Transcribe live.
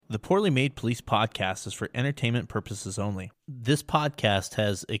The Poorly Made Police podcast is for entertainment purposes only. This podcast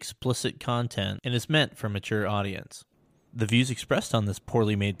has explicit content and is meant for a mature audience. The views expressed on this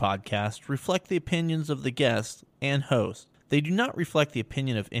Poorly Made podcast reflect the opinions of the guest and host. They do not reflect the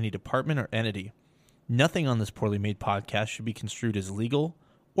opinion of any department or entity. Nothing on this Poorly Made podcast should be construed as legal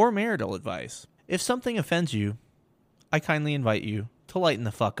or marital advice. If something offends you, I kindly invite you to lighten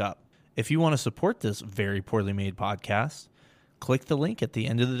the fuck up. If you want to support this very poorly made podcast, click the link at the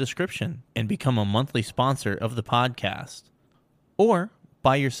end of the description and become a monthly sponsor of the podcast. Or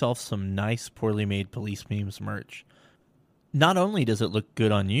buy yourself some nice poorly made police memes merch. Not only does it look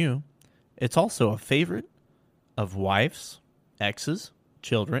good on you, it's also a favorite of wives, exes,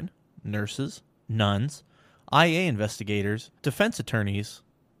 children, nurses, nuns, IA investigators, defense attorneys,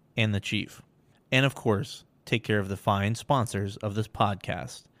 and the chief. And of course, take care of the fine sponsors of this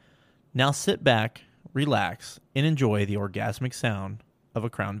podcast. Now sit back, relax, and enjoy the orgasmic sound of a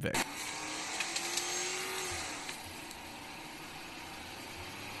Crown Vic.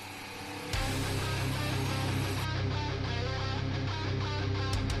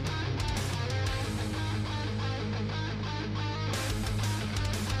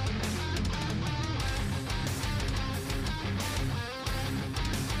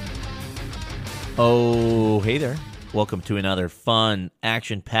 Oh, hey there. Welcome to another fun,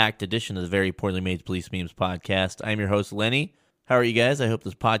 action-packed edition of the Very Poorly Made Police Memes podcast. I'm your host, Lenny. How are you guys? I hope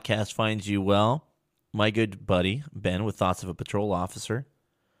this podcast finds you well. My good buddy, Ben, with Thoughts of a Patrol Officer.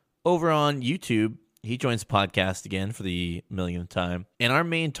 Over on YouTube, he joins the podcast again for the millionth time. And our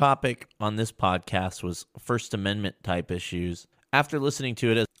main topic on this podcast was First Amendment-type issues. After listening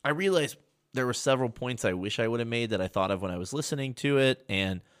to it, I realized there were several points I wish I would have made that I thought of when I was listening to it,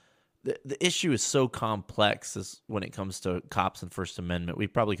 and the issue is so complex as when it comes to cops and First Amendment. We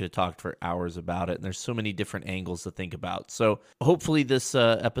probably could have talked for hours about it, and there's so many different angles to think about. So hopefully this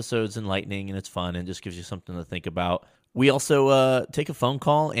episode's enlightening and it's fun and just gives you something to think about. We also take a phone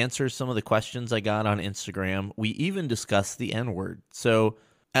call, answer some of the questions I got on Instagram. We even discuss the N-word. So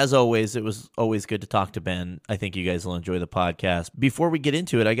as always, it was always good to talk to Ben. I think you guys will enjoy the podcast. Before we get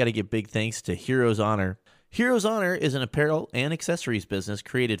into it, I got to give big thanks to Heroes Honor. Heroes Honor is an apparel and accessories business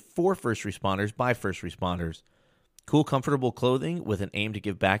created for first responders by first responders. Cool, comfortable clothing with an aim to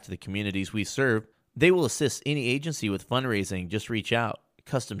give back to the communities we serve. They will assist any agency with fundraising. Just reach out.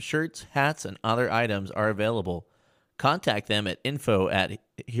 Custom shirts, hats, and other items are available. Contact them at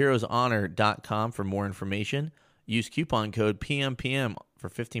info@heroeshonor.com for more information. Use coupon code PMPM for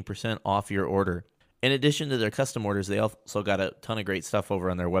 15% off your order. In addition to their custom orders, they also got a ton of great stuff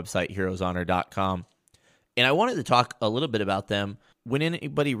over on their website, heroeshonor.com. And I wanted to talk a little bit about them. When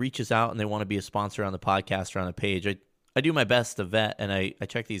anybody reaches out and they want to be a sponsor on the podcast or on a page, I do my best to vet and I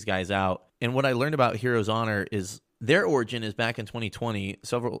check these guys out. And what I learned about Heroes Honor is their origin is back in 2020.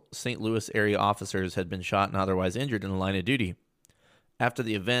 Several St. Louis area officers had been shot and otherwise injured in the line of duty. After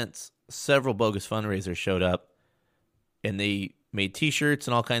the events, several bogus fundraisers showed up and they made T-shirts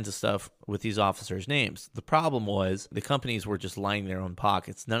and all kinds of stuff with these officers' names. The problem was the companies were just lining their own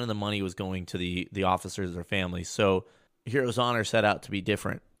pockets. None of the money was going to the officers or families. So Heroes Honor set out to be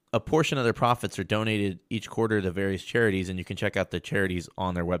different. A portion of their profits are donated each quarter to various charities, and you can check out the charities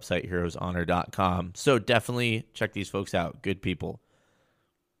on their website, heroeshonor.com. So definitely check these folks out. Good people.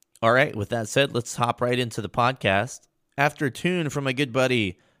 All right, with that said, let's hop right into the podcast. After a tune from my good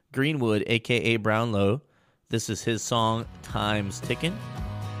buddy Greenwood, a.k.a. Brownlow, this is his song, Time's Ticking,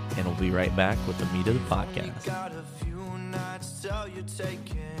 and we'll be right back with the meat of the podcast. Got a few nights till you're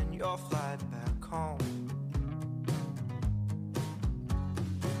taking your flight back home.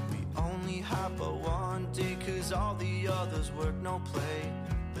 We only have but one day, 'cause all the others work no play.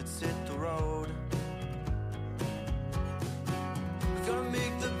 Let's hit the road. We're gonna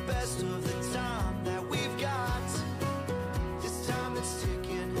make the best of the time that we've got. This time it's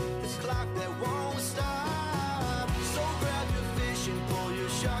ticking, this clock that won't stop.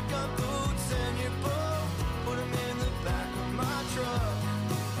 Shotgun boots and your bow, put them in the back of my truck.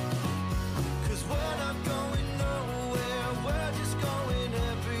 'Cause we're not going nowhere, we're just going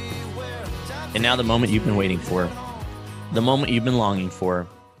everywhere. And now the moment you've been waiting for, the moment you've been longing for.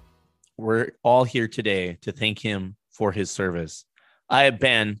 We're all here today to thank him for his service. I have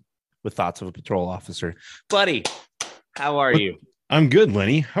Ben with Thoughts of a Patrol Officer. Buddy, how are you? I'm good,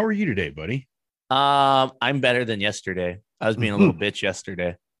 Lenny. How are you today, buddy? I'm better than yesterday. I was being a little bitch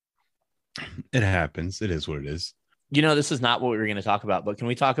yesterday. It happens. It is what it is. You know, this is not what we were going to talk about, but can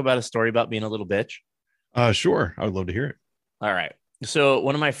we talk about a story about being a little bitch? Sure. I would love to hear it. All right. So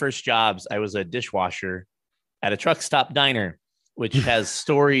one of my first jobs, I was a dishwasher at a truck stop diner, which has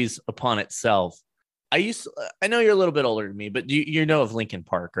stories upon itself. I know you're a little bit older than me, but you know of Linkin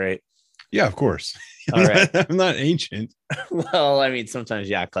Park, right? Yeah, of course. All right. I'm not ancient. Well, I mean, sometimes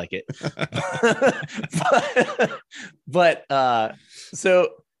you act like it. but so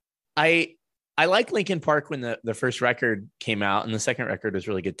I I like Linkin Park when the first record came out, and the second record was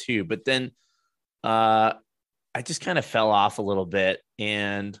really good too. But then uh I just kind of fell off a little bit,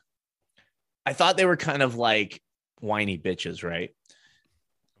 and I thought they were kind of like whiny bitches, right?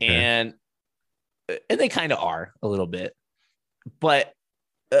 Okay. And they kind of are a little bit, but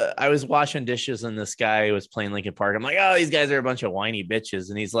I was washing dishes and this guy was playing Linkin Park. I'm like, oh, these guys are a bunch of whiny bitches.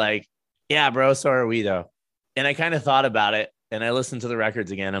 And he's like, yeah, bro, so are we though. And I kind of thought about it and I listened to the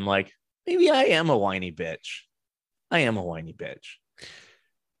records again. I'm like, maybe I am a whiny bitch. I am a whiny bitch.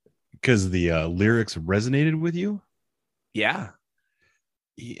 Because the lyrics resonated with you. Yeah.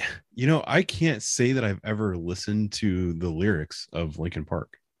 Yeah. I can't say that I've ever listened to the lyrics of Linkin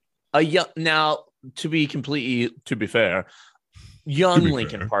Park. Now, to be fair, young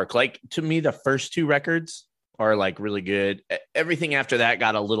Linkin Park, like to me, the first two records are like really good. Everything after that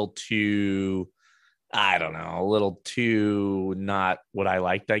got a little too, I don't know, a little too not what I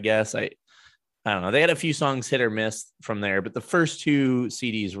liked, I guess. I don't know. They had a few songs hit or miss from there, but the first two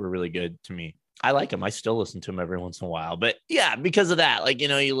CDs were really good to me. I like them. I still listen to them every once in a while. But yeah, because of that, like,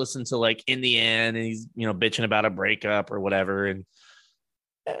 you listen to like In the End and he's, bitching about a breakup or whatever. And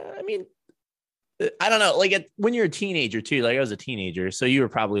I mean, I don't know. Like when you're a teenager too, like I was a teenager. So you were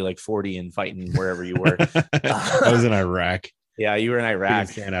probably like 40 and fighting wherever you were. I was in Iraq. Yeah, you were in Iraq.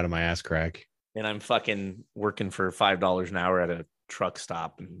 Stand out of my ass crack. And I'm fucking working for $5 an hour at a truck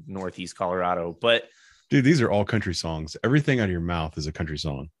stop in Northeast Colorado. But dude, these are all country songs. Everything out of your mouth is a country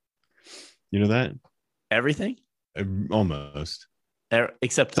song. You know that? Everything? Almost.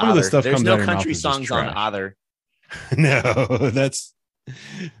 Except some of the stuff. There's comes out no of your country mouth is just songs on trash. Other. No,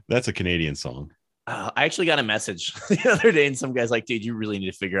 that's a Canadian song. I actually got a message the other day, and some guy's like, "Dude, you really need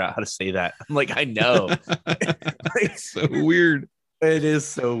to figure out how to say that." I'm like, "I know." It's so weird. It is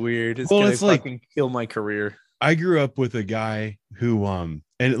so weird. It's Well, gonna it's like- fucking kill my career. I grew up with a guy who and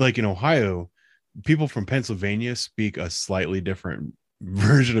like in Ohio, people from Pennsylvania speak a slightly different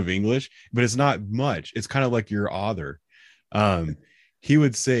version of English, but it's not much. It's kind of like your other. He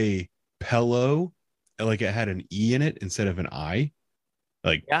would say pillow, like it had an E in it instead of an I,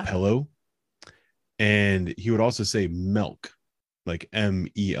 like pillow. And he would also say milk, like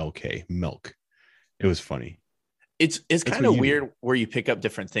MELK, milk. It was funny. It's kind of weird where you pick up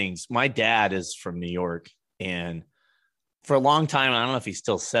different things. My dad is from New York, and for a long time, I don't know if he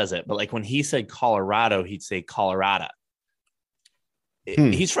still says it, but like when he said Colorado, he'd say Colorado.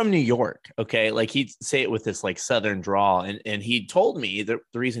 He's from New York. Okay. Like he'd say it with this like Southern drawl. And he told me that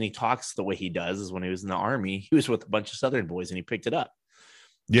the reason he talks the way he does is when he was in the Army, he was with a bunch of Southern boys and he picked it up.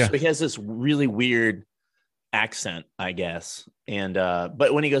 Yeah. So he has this really weird accent, I guess. And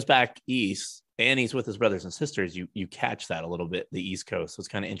but when he goes back east and he's with his brothers and sisters, you catch that a little bit, the East Coast. So it's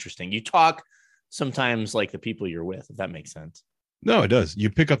kind of interesting. You talk sometimes like the people you're with, if that makes sense. No, it does. You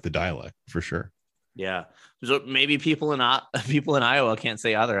pick up the dialect for sure. Yeah. So maybe people in Iowa can't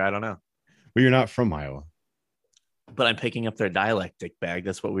say other. I don't know. But you're not from Iowa. But I'm picking up their dialect, dick bag.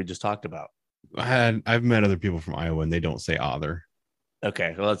 That's what we just talked about. I've met other people from Iowa and they don't say other.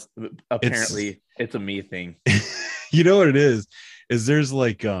 Okay. Well, it's a me thing. You know what it is there's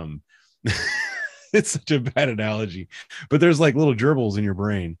like it's such a bad analogy, but there's like little gerbils in your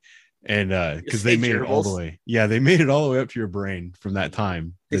brain. And because they made it all the way. Yeah, they made it all the way up to your brain from that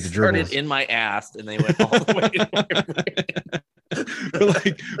time. They started in my ass and they went all the way to my brain. But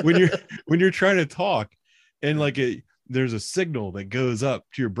like when you're trying to talk and like there's a signal that goes up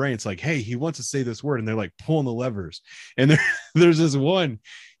to your brain. It's like, hey, he wants to say this word, and they're like pulling the levers. And there's this one,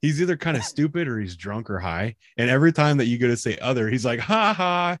 he's either kind of stupid or he's drunk or high. And every time that you go to say other, he's like, ha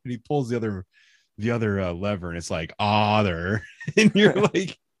ha, and he pulls the other lever, and it's like other. And you're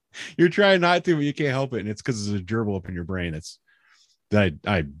like, you're trying not to, but you can't help it. And it's because there's a gerbil up in your brain.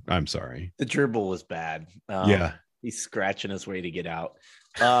 I'm sorry. The gerbil was bad. Yeah. He's scratching his way to get out.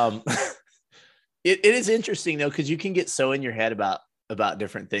 It is interesting though, because you can get so in your head about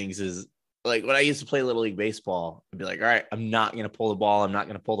different things. Is like when I used to play Little League baseball, I'd be like, all right, I'm not going to pull the ball. I'm not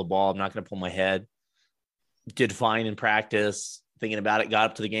going to pull the ball. I'm not going to pull my head. Did fine in practice, thinking about it, got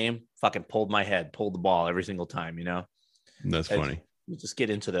up to the game, fucking pulled my head, pulled the ball every single time, That's funny. We'll just get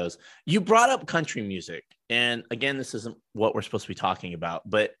into those. You brought up country music. And again, this isn't what we're supposed to be talking about,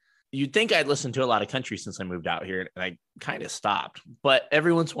 but you'd think I'd listened to a lot of country since I moved out here, and I kind of stopped. But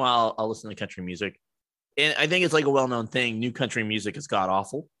every once in a while, I'll listen to country music. And I think it's like a well-known thing. New country music is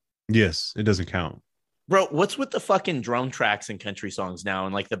god-awful. Yes, it doesn't count. Bro, what's with the fucking drum tracks in country songs now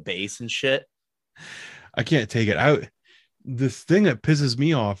and like the bass and shit? I can't take it. The thing that pisses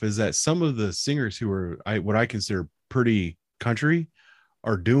me off is that some of the singers who are what I consider pretty country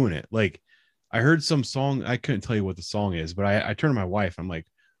are doing it. Like I heard some song, I couldn't tell you what the song is, but I turned to my wife. I'm like,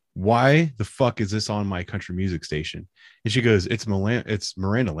 why the fuck is this on my country music station? And she goes, it's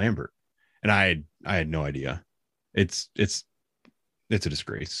Miranda Lambert. And I had no idea. It's a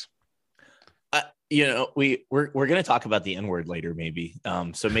disgrace. We're going to talk about the N-word later, maybe.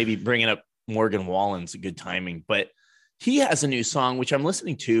 So maybe bringing up Morgan Wallen's a good timing, but he has a new song, which I'm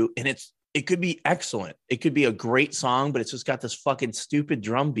listening to, and it could be excellent. It could be a great song, but it's just got this fucking stupid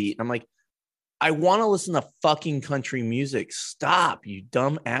drum beat. And I'm like, I want to listen to fucking country music. Stop, you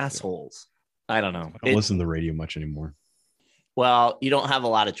dumb assholes. I don't know. I don't listen to the radio much anymore. Well, you don't have a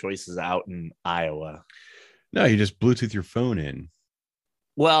lot of choices out in Iowa. No, you just Bluetooth your phone in.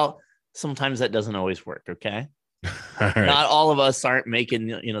 Well, sometimes that doesn't always work. Okay. All right. Not all of us aren't making,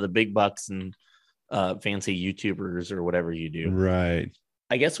 the big bucks and fancy YouTubers or whatever you do. Right.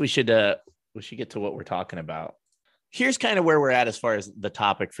 I guess we should get to what we're talking about. Here's kind of where we're at as far as the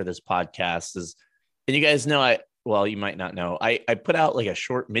topic for this podcast is, and you guys know, you might not know, I put out like a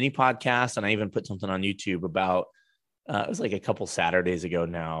short mini podcast, and I even put something on YouTube about, it was like a couple Saturdays ago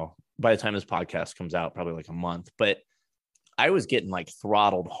now. By the time this podcast comes out, probably like a month, but I was getting like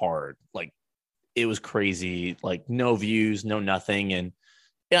throttled hard. Like it was crazy, like no views, no nothing. And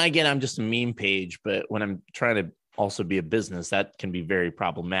again, I'm just a meme page, but when I'm trying to also be a business, that can be very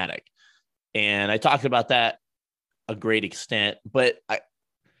problematic. And I talked about that a great extent, but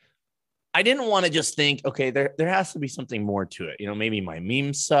I didn't want to just think, okay, there has to be something more to it. Maybe my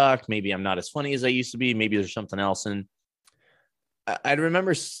memes suck. Maybe I'm not as funny as I used to be. Maybe there's something else. And I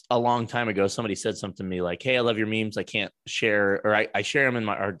remember a long time ago, somebody said something to me like, hey, I love your memes. I can't share, or I share them in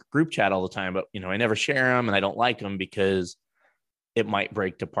our group chat all the time, but I never share them and I don't like them because it might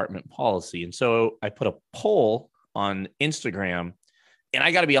break department policy. And so I put a poll on Instagram, and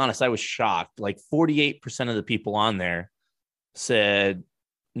I got to be honest, I was shocked. Like 48% of the people on there said,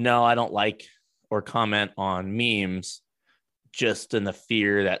 no, I don't like or comment on memes, just in the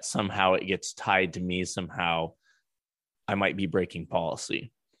fear that somehow it gets tied to me. Somehow I might be breaking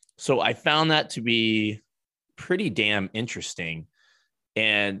policy. So I found that to be pretty damn interesting.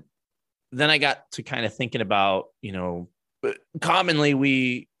 And then I got to kind of thinking about, commonly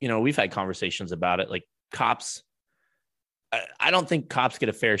we've had conversations about it. Like cops, I don't think cops get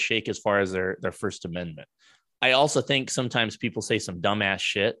a fair shake as far as their First Amendment. I also think sometimes people say some dumbass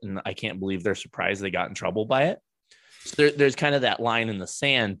shit, and I can't believe they're surprised they got in trouble by it. So there's kind of that line in the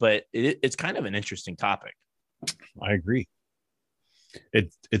sand, but it's kind of an interesting topic. I agree.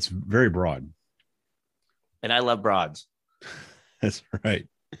 It's very broad. And I love broads. That's right.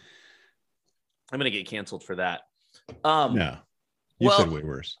 I'm going to get canceled for that. No, you said way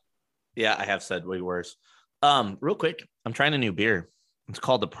worse. Yeah, I have said way worse. Real quick, I'm trying a new beer. It's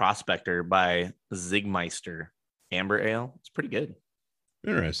called the Prospector by Zigmeister Amber Ale. It's pretty good.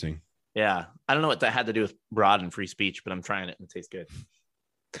 Interesting. Yeah. I don't know what that had to do with broad and free speech, but I'm trying it and it tastes good.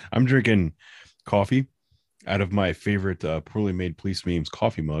 I'm drinking coffee out of my favorite poorly made police memes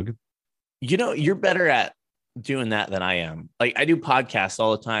coffee mug. You're better at doing that than I am. Like I do podcasts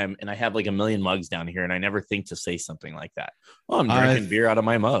all the time, and I have like a million mugs down here, and I never think to say something like that. Well, I'm drinking beer out of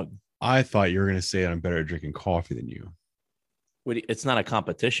my mug. I thought you were going to say I'm better at drinking coffee than you. It's not a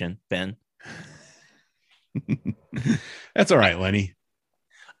competition, Ben. That's all right, Lenny.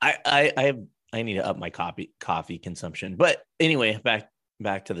 I need to up my coffee consumption. But anyway,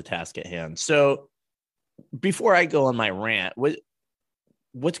 back to the task at hand. So before I go on my rant,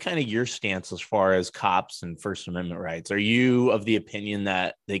 what's kind of your stance as far as cops and First Amendment rights? Are you of the opinion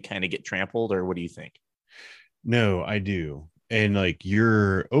that they kind of get trampled, or what do you think? No, I do. And like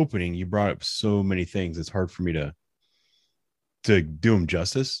your opening, you brought up so many things. It's hard for me to do them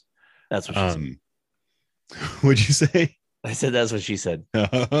justice. That's what she said. What'd you say? I said that's what she said.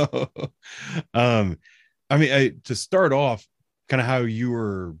 I mean, to start off, kind of how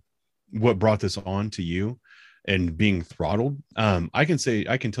what brought this on to you and being throttled. I can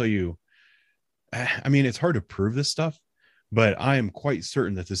tell you, I mean, it's hard to prove this stuff, but I am quite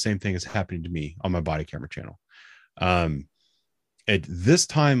certain that the same thing is happening to me on my body camera channel. At this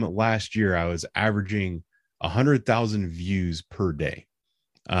time last year, I was averaging 100,000 views per day.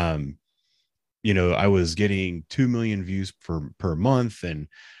 I was getting 2 million views per month. And,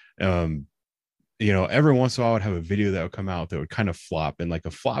 every once in a while I would have a video that would come out that would kind of flop. And like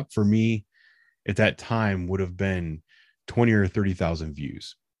a flop for me at that time would have been 20 or 30,000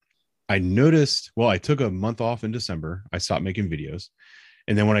 views. I noticed, I took a month off in December. I stopped making videos.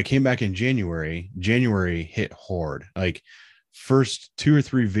 And then when I came back in January hit hard. Like first 2 or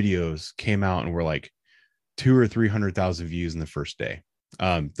 3 videos came out and were like 200,000 or 300,000 views in the first day.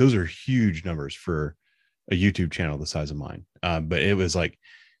 Those are huge numbers for a YouTube channel the size of mine. But it was like,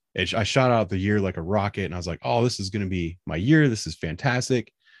 I shot out the year like a rocket, and I was like, oh, this is going to be my year. This is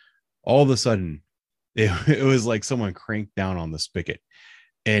fantastic. All of a sudden, it was like someone cranked down on the spigot,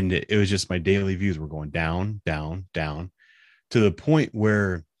 and it was just my daily views were going down, down, down, to the point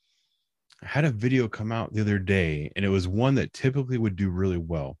where I had a video come out the other day, and it was one that typically would do really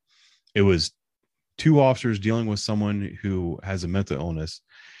well. It was 2 officers dealing with someone who has a mental illness.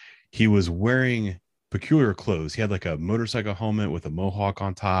 He was wearing peculiar clothes. He had like a motorcycle helmet with a mohawk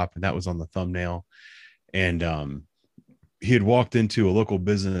on top, and that was on the thumbnail. And he had walked into a local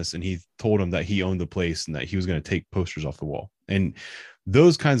business, and he told him that he owned the place and that he was going to take posters off the wall. And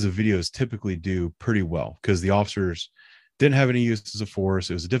those kinds of videos typically do pretty well because the officers didn't have any uses of force.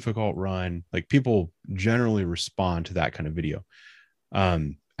 It was a difficult run. Like, people generally respond to that kind of video.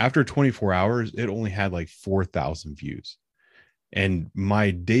 After 24 hours, it only had like 4,000 views. And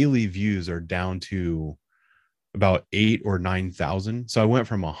my daily views are down to about 8,000 or 9,000. So I went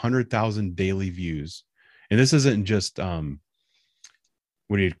from 100,000 daily views. And this isn't just, what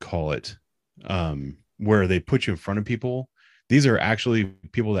do you call it? Where they put you in front of people. These are actually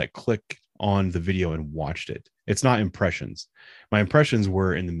people that click on the video and watched it. It's not impressions. My impressions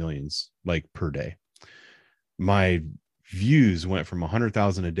were in the millions, like, per day. My views went from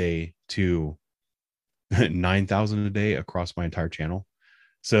 100,000 a day to 9,000 a day across my entire channel.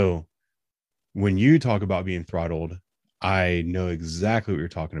 So when you talk about being throttled, I know exactly what you're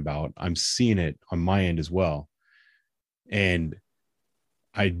talking about. I'm seeing it on my end as well. And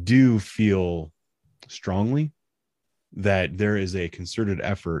I do feel strongly that there is a concerted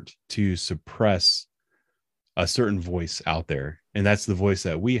effort to suppress a certain voice out there. And that's the voice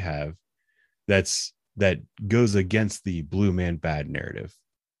that we have that goes against the blue man bad narrative.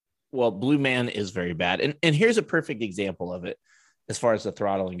 Well, blue man is very bad. And here's a perfect example of it as far as the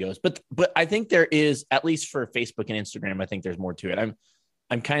throttling goes. But I think there is, at least for Facebook and Instagram, I think there's more to it.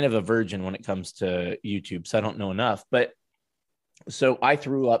 I'm kind of a virgin when it comes to YouTube, so I don't know enough. But so I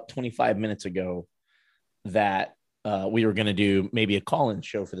threw up 25 minutes ago that we were going to do maybe a call-in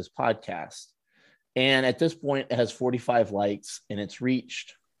show for this podcast. And at this point, it has 45 likes, and it's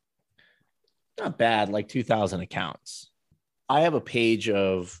reached, not bad, like 2,000 accounts. I have a page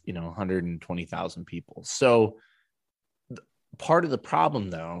of, 120,000 people. So part of the problem,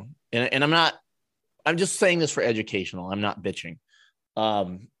 though, and I'm just saying this for educational. I'm not bitching.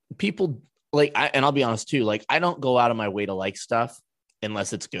 People like, and I'll be honest too, like, I don't go out of my way to like stuff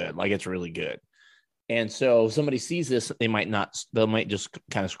unless it's good, like it's really good. And so if somebody sees this, they might just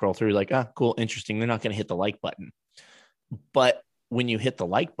kind of scroll through like, cool, interesting. They're not going to hit the like button. But when you hit the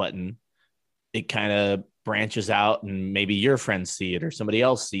like button, it kind of branches out, and maybe your friends see it or somebody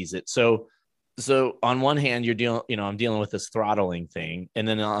else sees it. So on one hand, I'm dealing with this throttling thing. And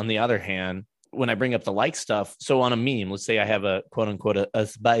then on the other hand, when I bring up the like stuff, so on a meme, let's say I have a quote unquote, a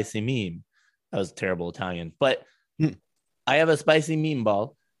spicy meme. That was terrible Italian, but I have a spicy meme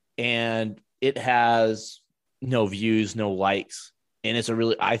ball, and it has no views, no likes. And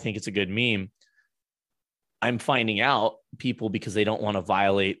I think it's a good meme. I'm finding out people, because they don't want to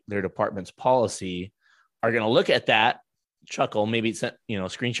violate their department's policy, are going to look at that, chuckle, maybe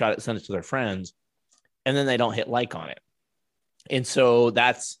screenshot it, send it to their friends, and then they don't hit like on it. And so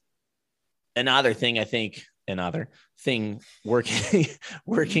that's another thing. I think another thing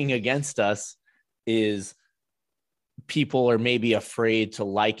working against us is people are maybe afraid to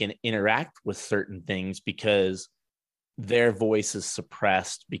like and interact with certain things because their voice is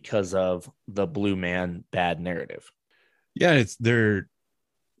suppressed because of the blue man bad narrative. Yeah, it's their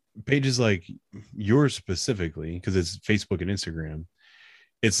pages like yours specifically, because it's Facebook and Instagram.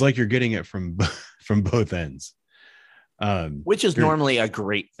 It's like you're getting it from both ends, which is normally a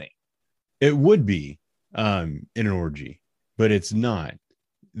great thing. It would be in an orgy, but it's not.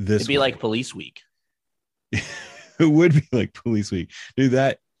 It'd be like Police Week. It would be like Police Week. Dude,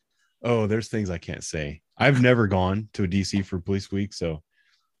 there's things I can't say. I've never gone to a DC for Police Week, so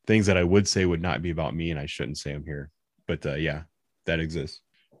things that I would say would not be about me, and I shouldn't say them here. But yeah, that exists.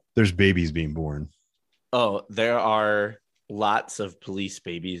 There's babies being born. Oh, there are lots of police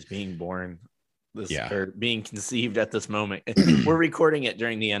babies being born. Or being conceived at this moment. We're recording it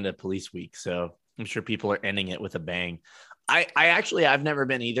during the end of Police Week, so I'm sure people are ending it with a bang. I've never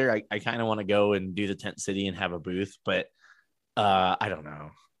been either. I kind of want to go and do the tent city and have a booth, but I don't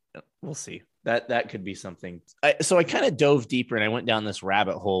know. We'll see. That could be something. So I kind of dove deeper, and I went down this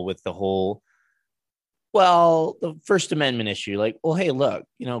rabbit hole with the whole, the First Amendment issue. Like, well, hey, look,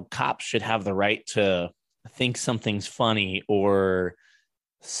 cops should have the right to think something's funny or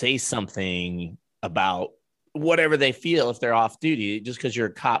say something about whatever they feel if they're off duty. Just because you're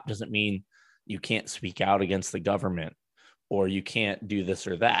a cop doesn't mean you can't speak out against the government or you can't do this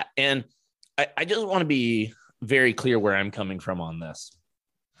or that. And I just want to be very clear where I'm coming from on this,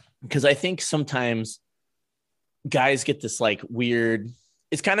 because I think sometimes guys get this like weird,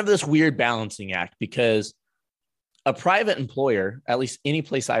 it's kind of this weird balancing act, because a private employer, at least any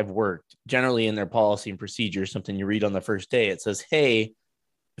place I've worked, generally in their policy and procedure, something you read on the first day, it says, hey,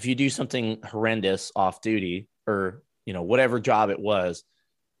 if you do something horrendous off duty or, whatever job it was,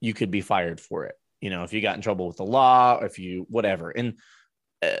 you could be fired for it. If you got in trouble with the law, if you, whatever. And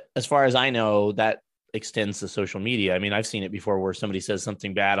as far as I know, that extends to social media. I mean, I've seen it before where somebody says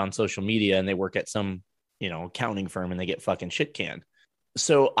something bad on social media and they work at some, accounting firm and they get fucking shit canned.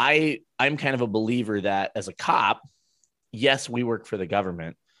 So I'm kind of a believer that as a cop, yes, we work for the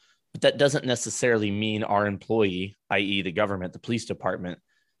government, but that doesn't necessarily mean our employee, i.e. the government, the police department,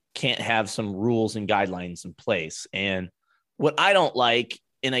 can't have some rules and guidelines in place. And what I don't like,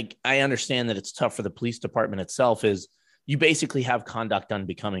 and I understand that it's tough for the police department itself, is you basically have conduct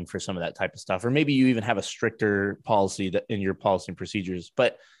unbecoming for some of that type of stuff. Or maybe you even have a stricter policy that in your policy and procedures,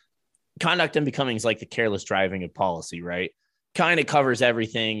 but conduct unbecoming is like the careless driving of policy, right? Kind of covers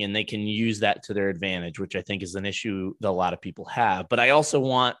everything and they can use that to their advantage, which I think is an issue that a lot of people have. But I also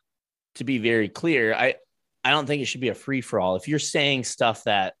want to be very clear. I don't think it should be a free for all. If you're saying stuff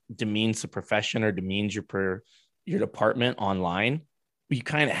that demeans the profession or demeans your department online, you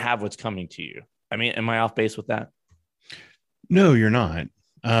kind of have what's coming to you. I mean, am I off base with that? No, you're not.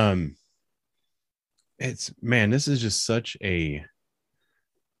 This is just such a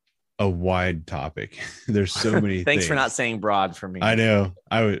wide topic. There's so many Thanks things. for not saying broad for me. I know.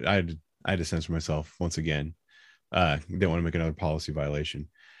 I had to censor myself once again. Didn't want to make another policy violation.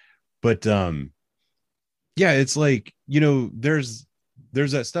 But yeah, it's like, there's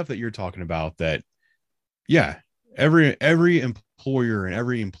that stuff that you're talking about that, yeah, every employer and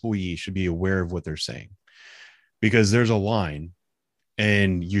every employee should be aware of what they're saying, because there's a line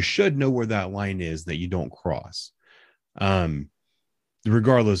and you should know where that line is that you don't cross.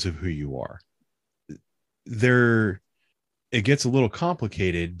 Regardless of who you are. It gets a little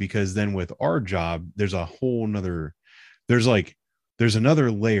complicated, because then with our job, there's a whole nother, there's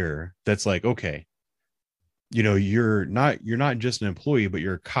another layer that's like, okay, you're not just an employee, but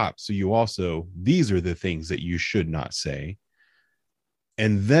you're a cop. So you also, these are the things that you should not say.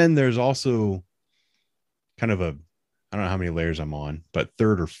 And then there's also kind of I don't know how many layers I'm on, but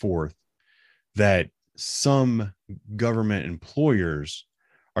third or fourth, that some government employers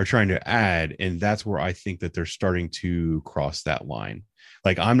are trying to add. And that's where I think that they're starting to cross that line.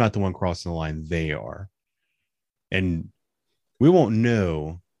 Like, I'm not the one crossing the line, they are. And we won't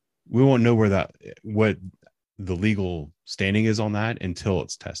know what the legal standing is on that until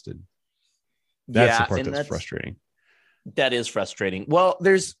it's tested. That's the part that's frustrating. That is frustrating. Well,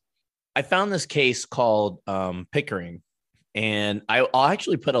 I found this case called Pickering, and I'll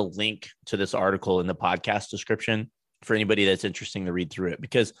actually put a link to this article in the podcast description for anybody that's interested to read through it,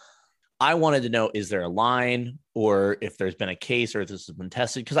 because I wanted to know, is there a line, or if there's been a case, or if this has been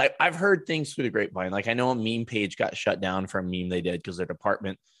tested? Because I've heard things through the grapevine. Like, I know a meme page got shut down for a meme they did because their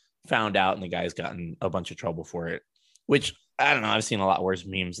department found out and the guy's gotten a bunch of trouble for it, which, I don't know, I've seen a lot worse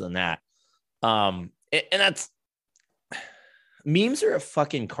memes than that. And that's, memes are a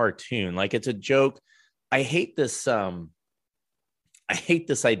fucking cartoon. Like, it's a joke. I hate this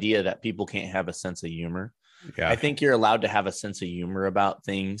idea that people can't have a sense of humor. Yeah. I think you're allowed to have a sense of humor about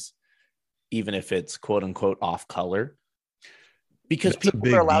things, even if it's quote unquote off color, because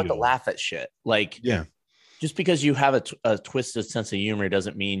people are allowed to laugh at shit. Like, yeah, just because you have a twisted sense of humor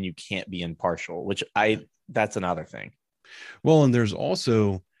doesn't mean you can't be impartial, which that's another thing. Well, and there's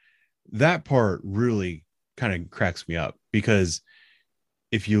also that part really kind of cracks me up, because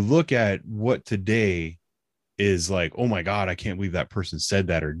if you look at what today is like, oh my God, I can't believe that person said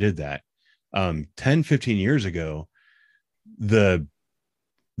that or did that. 10, 15 years ago, the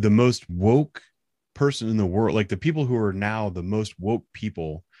most woke person in the world, like the people who are now the most woke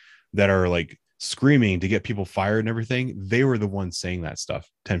people that are like screaming to get people fired and everything, they were the ones saying that stuff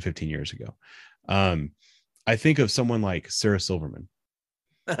 10, 15 years ago. I think of someone like Sarah Silverman.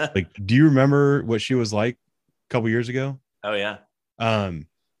 Like, do you remember what she was like a couple years ago? Oh yeah.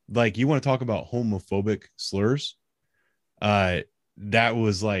 Like, you want to talk about homophobic slurs? That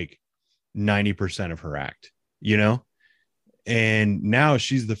was like 90% of her act, and now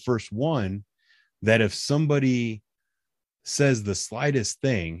she's the first one that if somebody says the slightest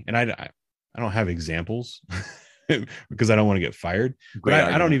thing, and I don't have examples because I don't want to get fired. But Great I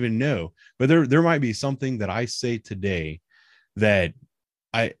don't argument. even know. But there might be something that I say today that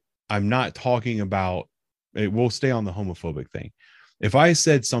I I'm not talking about. It will stay on the homophobic thing. If I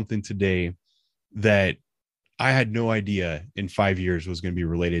said something today that I had no idea in 5 years was going to be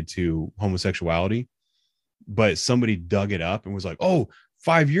related to homosexuality, but somebody dug it up and was like, oh,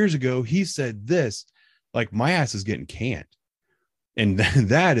 5 years ago, he said this, like my ass is getting canned. And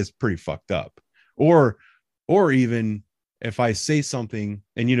that is pretty fucked up. Or, or even if I say something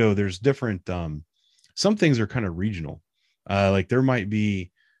and, there's different, some things are kind of regional. Like there might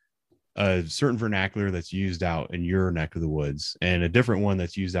be a certain vernacular that's used out in your neck of the woods and a different one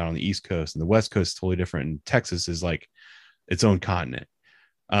that's used out on the East Coast, and the West Coast is totally different. And Texas is like its own continent.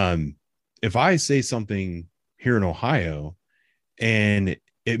 If I say something here in Ohio and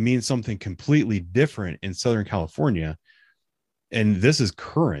it means something completely different in Southern California, and this is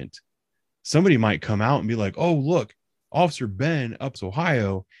current, somebody might come out and be like, oh, look, Officer Ben up to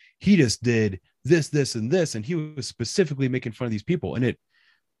Ohio, he just did this, this, and this, and he was specifically making fun of these people. And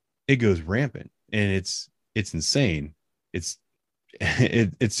it goes rampant, and it's insane. It's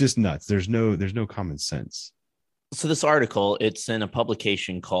just nuts. There's no common sense. So this article, it's in a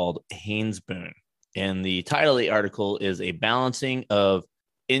publication called Haynes Boone, and the title of the article is A Balancing of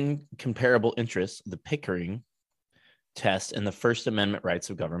Incomparable Interests, the Pickering Test and the First Amendment Rights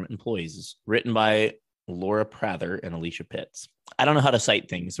of Government Employees. It's written by Laura Prather and Alicia Pitts. I don't know how to cite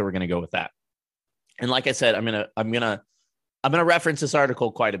things, so we're going to go with that. And like I said, I'm gonna reference this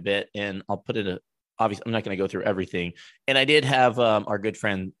article quite a bit, and I'll put it. Obviously, I'm not going to go through everything. And I did have our good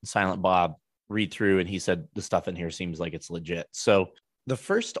friend Silent Bob read through, and he said the stuff in here seems like it's legit. So the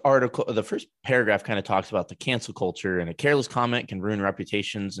first paragraph kind of talks about the cancel culture, and a careless comment can ruin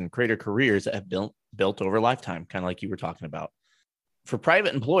reputations and create careers that have built over a lifetime, kind of like you were talking about. For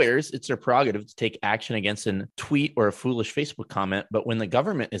private employers, it's their prerogative to take action against a tweet or a foolish Facebook comment, but when the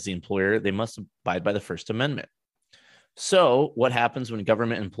government is the employer, they must abide by the First Amendment. So what happens when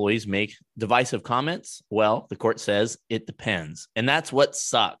government employees make divisive comments? Well, the court says it depends. And that's what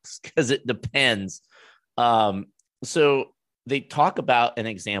sucks, because it depends. So they talk about an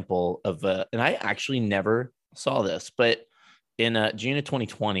example of, and I actually never saw this, but in June of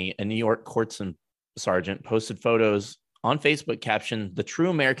 2020, a New York court sergeant posted photos on Facebook captioned "The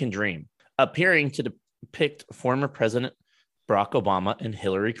True American Dream," appearing to depict former President Barack Obama and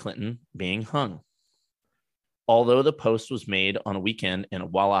Hillary Clinton being hung. Although the post was made on a weekend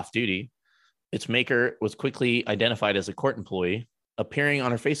and while off duty, its maker was quickly identified as a court employee, appearing on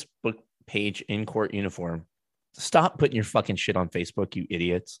her Facebook page in court uniform. Stop putting your fucking shit on Facebook, you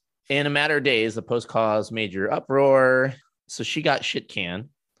idiots. In a matter of days, the post caused major uproar. So she got shit canned.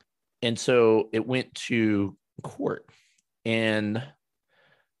 And so it went to court. And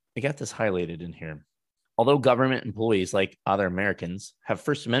I got this highlighted in here. Although government employees, like other Americans, have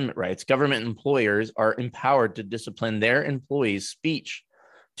First Amendment rights, government employers are empowered to discipline their employees' speech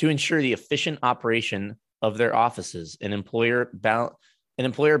to ensure the efficient operation of their offices. An employer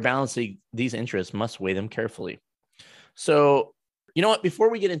balancing these interests must weigh them carefully. So, you know what? Before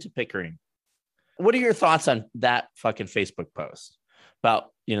we get into Pickering, what are your thoughts on that fucking Facebook post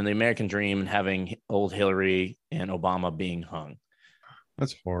about, the American dream and having old Hillary and Obama being hung?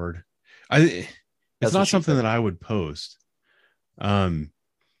 That's hard. That's It's what not she something said. that I would post. But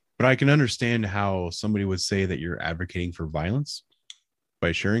I can understand how somebody would say that you're advocating for violence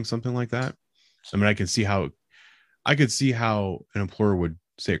by sharing something like that. I mean, I could see how an employer would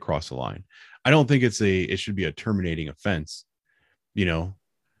say it crossed the line. I don't think it should be a terminating offense,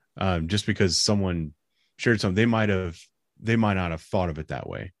 just because someone shared something. They might not have thought of it that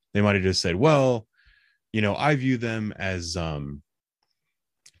way. They might have just said, well, I view them as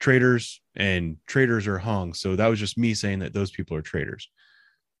traitors, and traitors are hung. So that was just me saying that those people are traitors.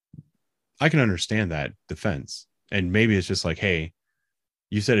 I can understand that defense. And maybe it's just like, hey,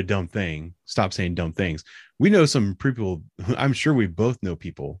 you said a dumb thing. Stop saying dumb things. We know some people, I'm sure we both know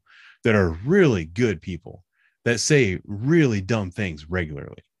people that are really good people that say really dumb things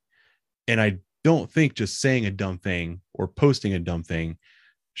regularly. And I don't think just saying a dumb thing or posting a dumb thing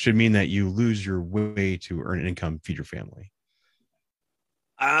should mean that you lose your way to earn an income, feed your family.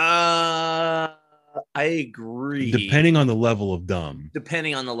 I agree. Depending on the level of dumb.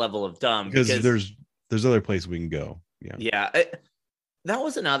 Because there's other places we can go. Yeah. That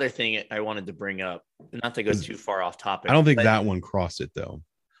was another thing I wanted to bring up, not to go too far off topic. I don't think that one crossed it, though.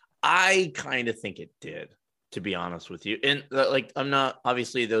 I kind of think it did, to be honest with you. And I'm not,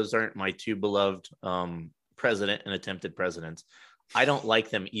 obviously those aren't my two beloved president and attempted presidents. I don't like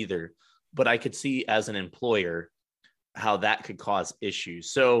them either, but I could see as an employer, how that could cause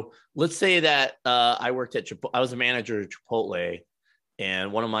issues. So let's say that I worked at Chipotle, I was a manager at Chipotle,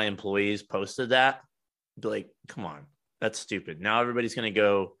 and one of my employees posted that. Be like, come on, that's stupid. Now everybody's going to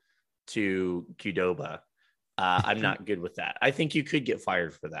go to Qdoba. I'm not good with that. I think you could get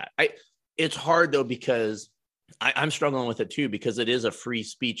fired for that. It's hard though, because I'm struggling with it too, because it is a free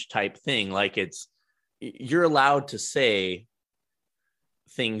speech type thing. Like you're allowed to say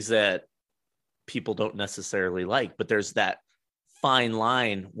things that people don't necessarily like, but there's that fine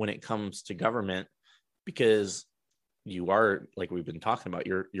line when it comes to government, because you are, like we've been talking about,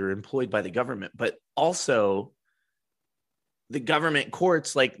 you're employed by the government, but also the government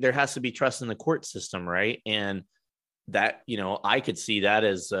courts, like there has to be trust in the court system, right? And that, I could see that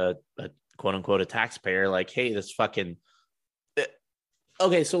as a quote unquote a taxpayer, like, hey, this fucking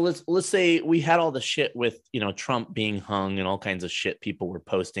okay, so let's say we had all the shit with Trump being hung and all kinds of shit people were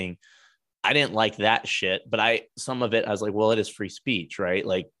posting. I didn't like that shit, but some of it I was like, well, it is free speech, right?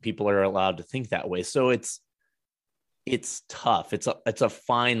 Like people are allowed to think that way. So it's tough. It's a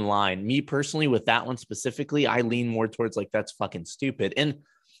fine line. Me personally, with that one specifically, I lean more towards like, that's fucking stupid. And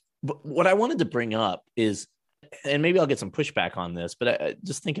what I wanted to bring up is, and maybe I'll get some pushback on this, but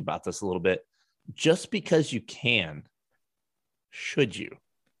just think about this a little bit. Just because you can, should you?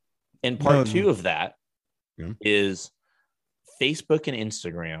 And part two of that is Facebook and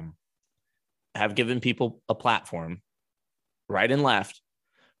Instagram have given people a platform, right and left,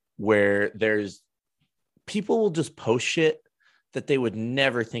 where there's people will just post shit that they would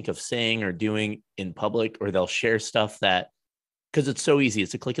never think of saying or doing in public, or they'll share stuff that, because it's so easy.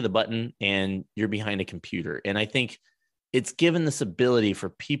 It's a click of the button and you're behind a computer. And I think it's given this ability for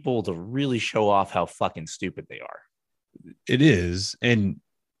people to really show off how fucking stupid they are. It is. And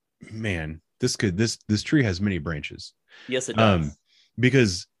man, this tree has many branches. Yes, it does.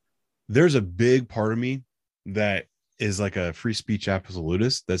 Because there's a big part of me that is like a free speech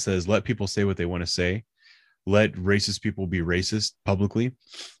absolutist that says, let people say what they want to say. Let racist people be racist publicly,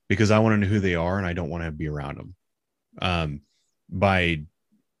 because I want to know who they are and I don't want to be around them. By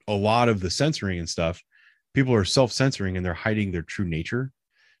a lot of the censoring and stuff, people are self-censoring and they're hiding their true nature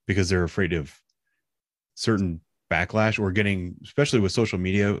because they're afraid of certain backlash or getting, especially with social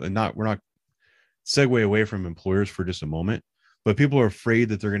media. And we're not segue away from employers for just a moment, but people are afraid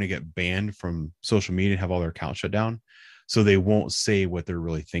that they're going to get banned from social media and have all their accounts shut down, so they won't say what they're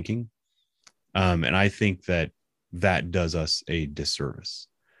really thinking. And I think that does us a disservice.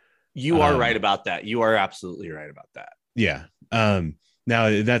 You are right about that. You are absolutely right about that. Yeah.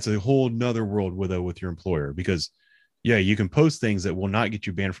 Now that's a whole nother world with your employer, because yeah, you can post things that will not get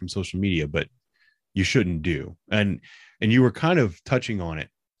you banned from social media, but you shouldn't do. And you were kind of touching on it.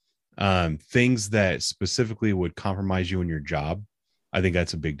 Things that specifically would compromise you in your job. I think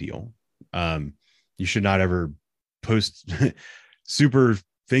that's a big deal. You should not ever post super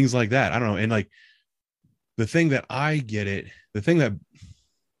things like that. I don't know. And like the thing that I'm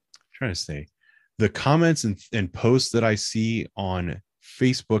trying to say, the comments and posts that I see on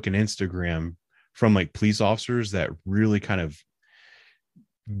Facebook and Instagram from like police officers that really kind of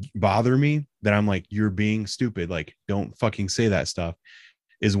bother me, that I'm like, you're being stupid, like don't fucking say that stuff,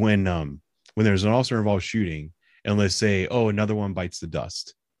 is when there's an officer involved shooting, and let's say, oh, another one bites the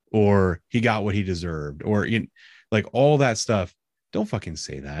dust, or he got what he deserved, or like all that stuff. Don't fucking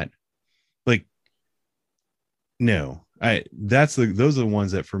say that. Like, no, those are the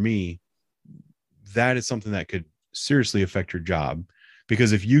ones that, for me, that is something that could seriously affect your job,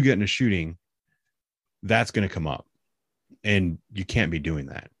 because if you get in a shooting, that's going to come up, and you can't be doing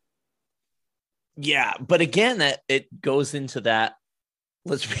that. Yeah. But again, that it goes into that,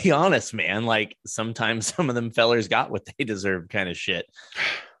 let's be honest, man, like sometimes some of them fellers got what they deserve kind of shit.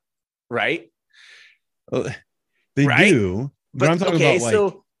 Right. Well, they do. But I'm talking about like,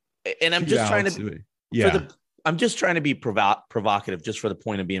 so, and I'm just trying to, I'm just trying to be provocative, just for the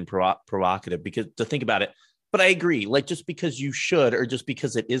point of being provocative, because to think about it. But I agree, like just because you should, or just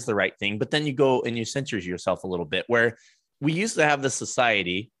because it is the right thing, but then you go and you censor yourself a little bit, where we used to have this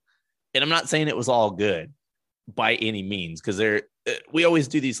society, and I'm not saying it was all good by any means, because we always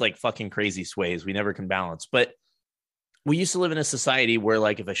do these like fucking crazy sways. We never can balance, but we used to live in a society where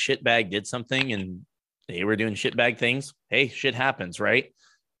like if a shitbag did something and they were doing shitbag things, hey, shit happens, right?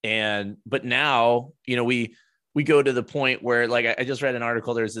 But now, we go to the point where, like, I just read an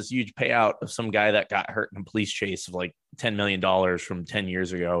article. There's this huge payout of some guy that got hurt in a police chase of like $10 million from 10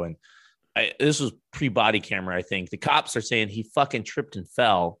 years ago. And this was pre-body camera, I think. The cops are saying he fucking tripped and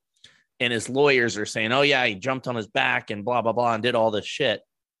fell. And his lawyers are saying, oh, yeah, he jumped on his back and blah, blah, blah, and did all this shit.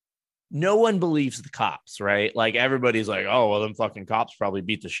 No one believes the cops, right? Like, everybody's like, oh, well, them fucking cops probably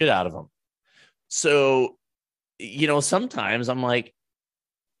beat the shit out of him. So sometimes I'm like,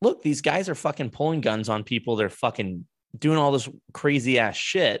 look, these guys are fucking pulling guns on people. They're fucking doing all this crazy ass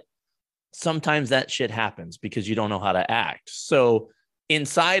shit. Sometimes that shit happens because you don't know how to act. So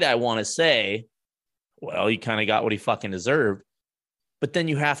inside, I want to say, well, he kind of got what he fucking deserved. But then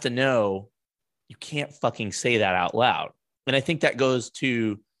you have to know you can't fucking say that out loud. And I think that goes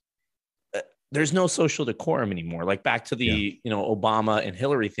to there's no social decorum anymore. Like back to the, Obama and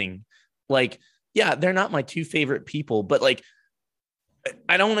Hillary thing. Like, yeah, they're not my two favorite people, but like,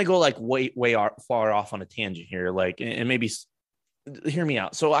 I don't want to go like way far off on a tangent here. Like, and maybe hear me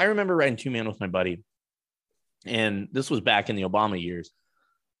out. So I remember riding two man with my buddy, and this was back in the Obama years.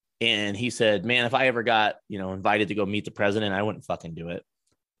 And he said, man, if I ever got, invited to go meet the president, I wouldn't fucking do it.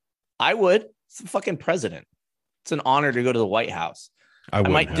 I would. It's the fucking president. It's an honor to go to the White House. I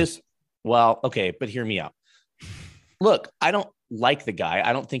might just, well, okay, but hear me out. Look, I don't like the guy.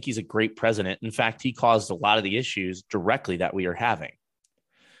 I don't think he's a great president. In fact, he caused a lot of the issues directly that we are having.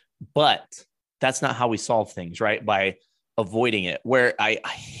 But that's not how we solve things, right? By avoiding it. Where I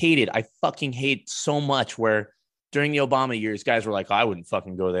fucking hate so much where during the Obama years, guys were like, I wouldn't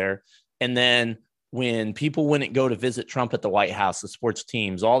fucking go there. And then when people wouldn't go to visit Trump at the White House, the sports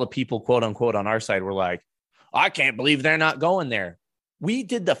teams, all the people, quote unquote, on our side were like, I can't believe they're not going there. We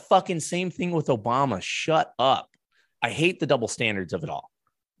did the fucking same thing with Obama. Shut up. I hate the double standards of it all.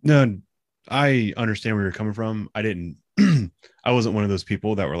 No, I understand where you're coming from. I wasn't one of those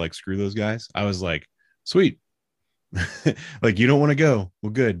people that were like, screw those guys. I was like, sweet. Like, you don't want to go.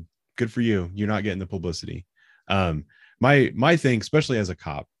 Well, good for you. You're not getting the publicity. My thing, especially as a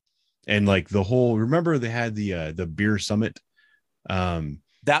cop, and like remember they had the beer summit.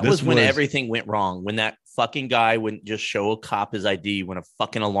 That was when everything went wrong. When that fucking guy wouldn't just show a cop his ID when a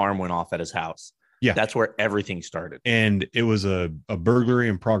fucking alarm went off at his house. Yeah. That's where everything started. And it was a burglary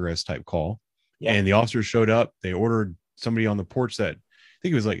in progress type call. Yeah. And the officers showed up. They ordered somebody on the porch that I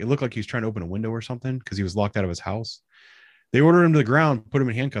think it looked like he was trying to open a window or something because he was locked out of his house. They ordered him to the ground, put him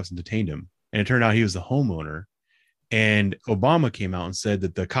in handcuffs, and detained him. And it turned out he was the homeowner. And Obama came out and said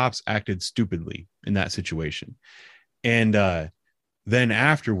that the cops acted stupidly in that situation. And then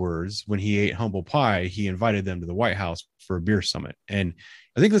afterwards, when he ate humble pie, he invited them to the White House for a beer summit. And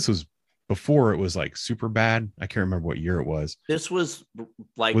I think this was before it was like super bad. I can't remember what year it was. This was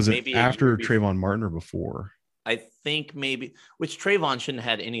like, was maybe it after Trayvon Martin or before? I think maybe, which Trayvon shouldn't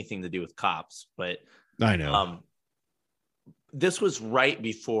have had anything to do with cops, but I know. This was right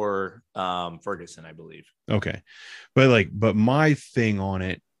before Ferguson, I believe. Okay. But my thing on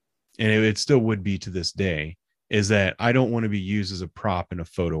it, and it still would be to this day, is that I don't want to be used as a prop in a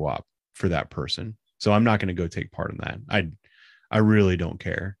photo op for that person. So I'm not going to go take part in that. I really don't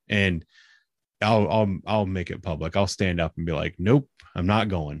care. And I'll make it public. I'll stand up and be like, nope, I'm not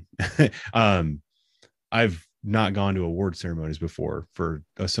going. I've not gone to award ceremonies before for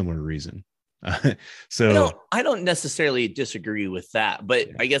a similar reason. So I don't necessarily disagree with that, but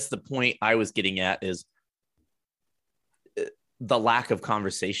I guess the point I was getting at is the lack of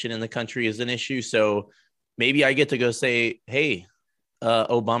conversation in the country is an issue. So maybe I get to go say, hey,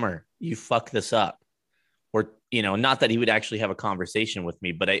 oh, bummer, you fuck this up. Or, not that he would actually have a conversation with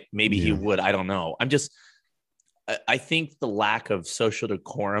me, but he would. I don't know. I think the lack of social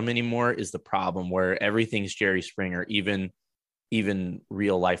decorum anymore is the problem, where everything's Jerry Springer, even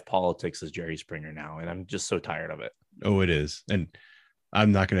real life politics is Jerry Springer now. And I'm just so tired of it. Oh, it is. And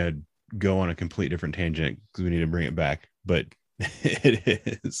I'm not going to go on a complete different tangent because we need to bring it back, but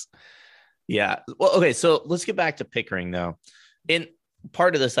it is. Yeah. Well, okay. So let's get back to Pickering though. And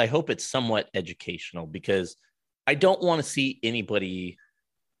part of this, I hope it's somewhat educational, because I don't want to see anybody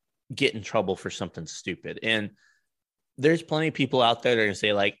get in trouble for something stupid. And there's plenty of people out there that are going to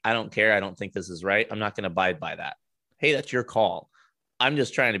say, like, I don't care. I don't think this is right. I'm not going to abide by that. Hey, that's your call. I'm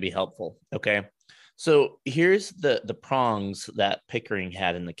just trying to be helpful. Okay. So here's the prongs that Pickering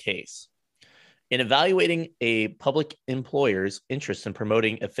had in the case. In evaluating a public employer's interest in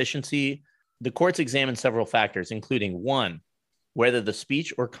promoting efficiency, the courts examined several factors, including 1, whether the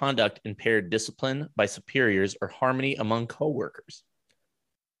speech or conduct impaired discipline by superiors or harmony among coworkers.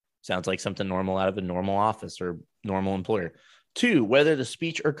 Sounds like something normal out of a normal office or normal employer. 2, whether the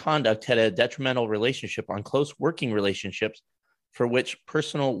speech or conduct had a detrimental relationship on close working relationships for which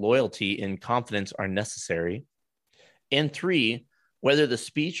personal loyalty and confidence are necessary. And 3, whether the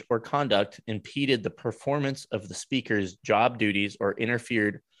speech or conduct impeded the performance of the speaker's job duties or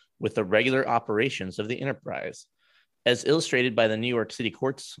interfered with the regular operations of the enterprise. As illustrated by the New York City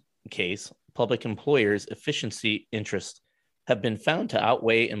courts case, public employers' efficiency interests have been found to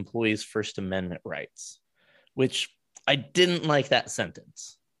outweigh employees' First Amendment rights, which I didn't like that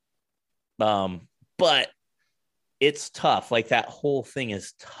sentence. But it's tough. Like that whole thing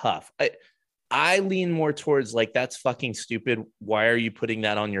is tough. I lean more towards like, that's fucking stupid. Why are you putting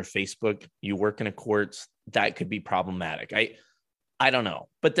that on your Facebook? You work in a courts. That could be problematic. I don't know.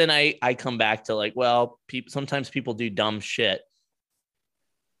 But then I come back to like, well, sometimes people do dumb shit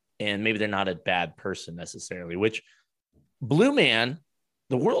and maybe they're not a bad person necessarily, which Blue Man,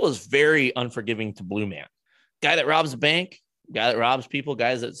 the world is very unforgiving to Blue Man. Guy that robs a bank, guy that robs people,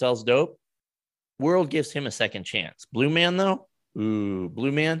 guys that sells dope, world gives him a second chance. Blue Man, though, ooh,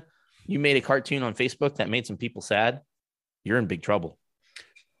 Blue Man, you made a cartoon on Facebook that made some people sad. You're in big trouble.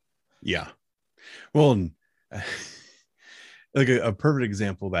 Yeah. Well, like a perfect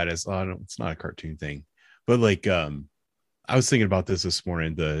example of that is, it's not a cartoon thing, but like, I was thinking about this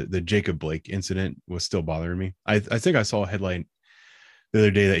morning. The Jacob Blake incident was still bothering me. I think I saw a headline the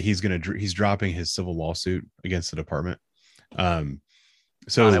other day that he's dropping his civil lawsuit against the department.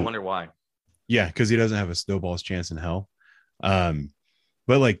 So God, I wonder why. Yeah, because he doesn't have a snowball's chance in hell.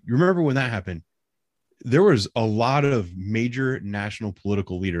 But like, you remember when that happened? There was a lot of major national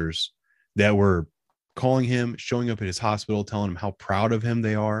political leaders that were calling him, showing up at his hospital, telling him how proud of him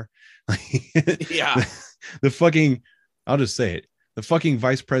they are. Yeah. The fucking, I'll just say it, the fucking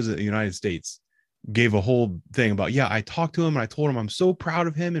vice president of the United States gave a whole thing about, yeah, I talked to him and I told him I'm so proud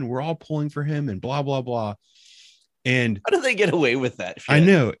of him and we're all pulling for him and blah, blah, blah. And how do they get away with that shit? I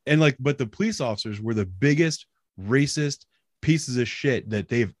know. And like, but the police officers were the biggest racist pieces of shit that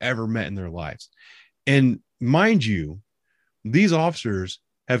they've ever met in their lives. And mind you, these officers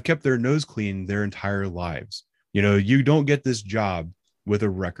have kept their nose clean their entire lives. You know, you don't get this job with a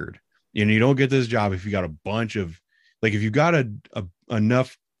record. You know, you don't get this job if you got a bunch of, like, if you got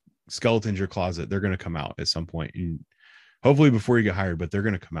enough skeletons in your closet, they're going to come out at some point. And hopefully before you get hired, but they're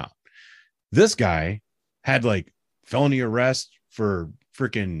going to come out. This guy had like felony arrest for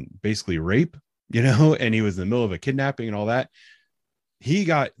freaking basically rape, you know, and he was in the middle of a kidnapping and all that. He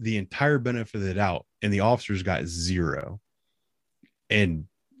got the entire benefit of the doubt and the officers got zero. And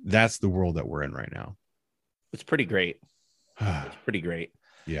that's the world that we're in right now. It's pretty great. It's pretty great.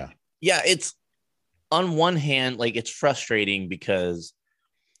 Yeah. Yeah. It's on one hand, like, it's frustrating because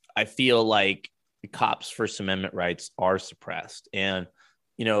I feel like the cops' First Amendment rights are suppressed, and,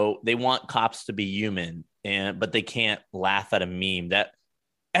 you know, they want cops to be human, but they can't laugh at a meme that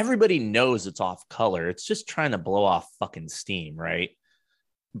everybody knows it's off color. It's just trying to blow off fucking steam, right?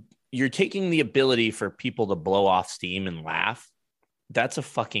 You're taking the ability for people to blow off steam and laugh. That's a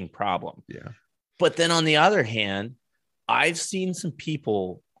fucking problem. Yeah. But then on the other hand, I've seen some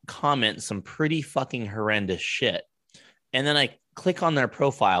people comment some pretty fucking horrendous shit. And then I click on their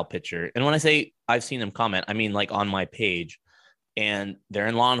profile picture. And when I say I've seen them comment, I mean like on my page, and they're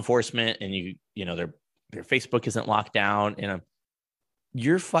in law enforcement, and you know, their Facebook isn't locked down, and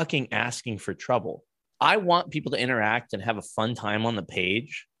you're fucking asking for trouble. I want people to interact and have a fun time on the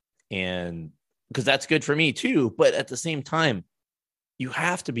page, and because that's good for me too. But at the same time, you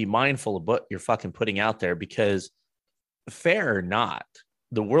have to be mindful of what you're fucking putting out there, because fair or not,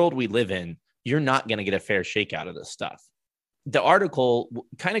 the world we live in, you're not going to get a fair shake out of this stuff. The article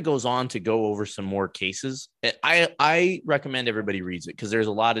kind of goes on to go over some more cases. I recommend everybody reads it because there's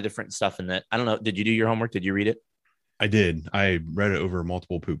a lot of different stuff in that. I don't know. Did you do your homework? Did you read it? I did. I read it over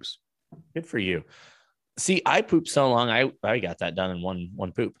multiple poops. Good for you. See, I pooped so long. I got that done in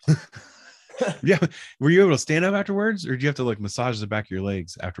one poop. Yeah. Were you able to stand up afterwards, or do you have to like massage the back of your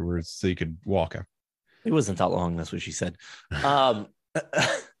legs afterwards so you could walk? It wasn't that long. That's what she said. Nah,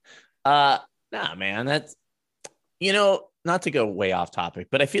 man, that's, you know, not to go way off topic,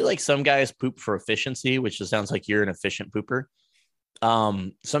 but I feel like some guys poop for efficiency, which just sounds like you're an efficient pooper.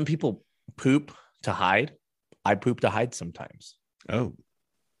 Some people poop to hide. I poop to hide sometimes. Oh,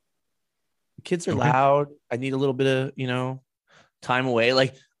 Kids are loud. I need a little bit of, you know, time away.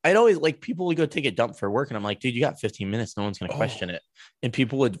 Like, I'd always, like, people would go take a dump for work, and I'm like, dude, you got 15 minutes. No one's going to question it. And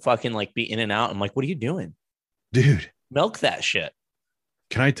people would fucking like be in and out. I'm like, what are you doing? dude. Milk that shit.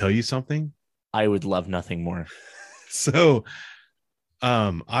 Can I tell you something? I would love nothing more. So,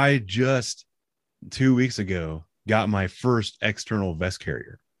 I just 2 weeks ago got my first external vest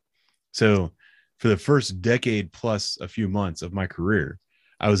carrier. So for the first decade plus a few months of my career,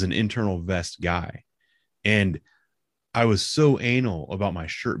 I was an internal vest guy. And I was so anal about my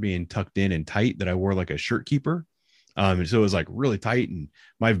shirt being tucked in and tight that I wore like a shirt keeper. And so it was like really tight, and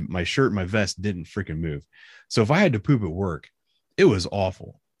my shirt, my vest didn't freaking move. So if I had to poop at work, it was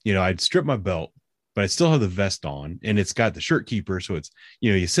awful. You know, I'd strip my belt, but I still have the vest on, and it's got the shirt keeper. So it's,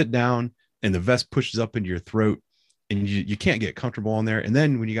 you know, you sit down and the vest pushes up into your throat, and you can't get comfortable on there. And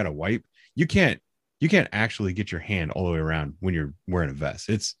then when you got to wipe, you can't actually get your hand all the way around when you're wearing a vest.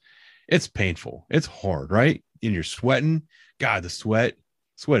 It's painful. It's hard, right? and you're sweating. God, the sweat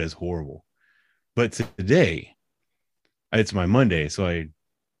is horrible. But today, it's my Monday, so I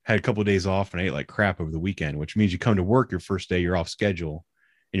had a couple of days off and I ate like crap over the weekend, which means you come to work your first day, you're off schedule,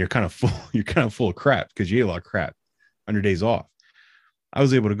 and you're kind of full. You're kind of full of crap because you ate a lot of crap on your days off. I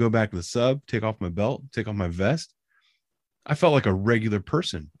was able to go back to the sub, take off my belt, take off my vest. I felt like a regular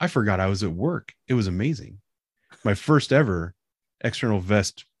person. I forgot I was at work. It was amazing. My first ever external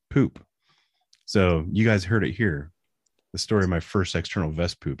vest poop. So you guys heard it here. The story of my first external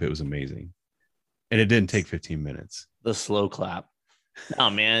vest poop. It was amazing. And it didn't take 15 minutes. The slow clap. Oh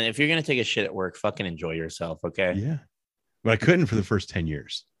man, if you're gonna take a shit at work, fucking enjoy yourself, okay? Yeah. But I couldn't for the first 10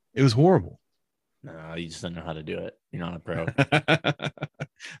 years. It was horrible. No, you just don't know how to do it. You're not a pro.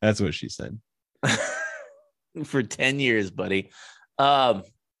 That's what she said. For 10 years, buddy.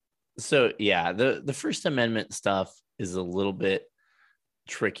 So yeah, the First Amendment stuff is a little bit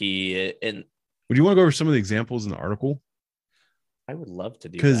tricky, and Would you want to go over some of the examples in the article? I would love to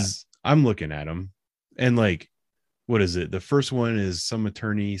do that. Because I'm looking at them, and like, what is it? The first one is some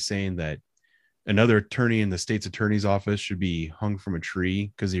attorney saying that another attorney in the state's attorney's office should be hung from a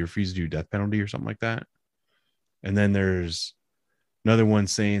tree because he refused to do death penalty or something like that. And then there's another one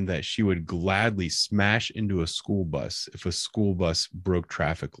saying that she would gladly smash into a school bus if a school bus broke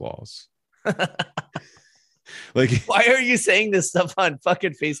traffic laws. Like, why are you saying this stuff on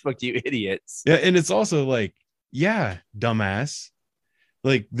fucking Facebook, you idiots? yeah, and it's also like, yeah, dumbass.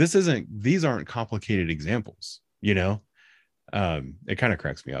 Like, these aren't complicated examples, you know? It kind of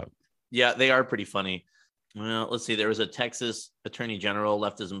cracks me up. Yeah, they are pretty funny. Well, let's see. There was a Texas attorney general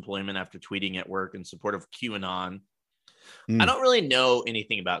left his employment after tweeting at work in support of QAnon. I don't really know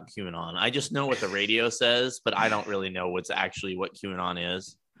anything about QAnon. I just know what the radio says, but I don't really know what QAnon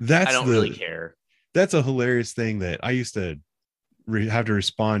is. I don't really care. That's a hilarious thing that I used to have to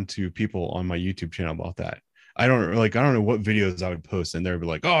respond to people on my YouTube channel about that. I don't know what videos I would post, and they'd be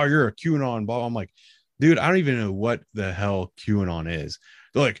like, "Oh, you're a QAnon ball." I'm like, dude, I don't even know what the hell QAnon is.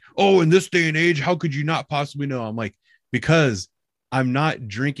 They're like, "Oh, in this day and age, how could you not possibly know?" I'm like, because I'm not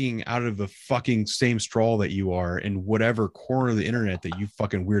drinking out of the fucking same straw that you are in whatever corner of the internet that you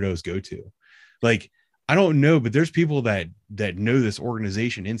fucking weirdos go to. Like, I don't know, but there's people that know this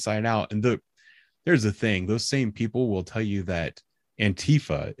organization inside out. And here's the thing. Those same people will tell you that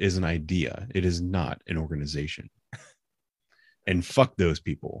Antifa is an idea. It is not an organization. And fuck those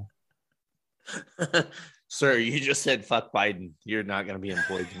people. Sir, you just said fuck Biden. You're not going to be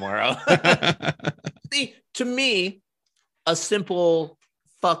employed tomorrow. See, to me, a simple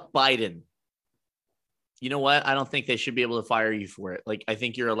fuck Biden. You know what? I don't think they should be able to fire you for it. Like, I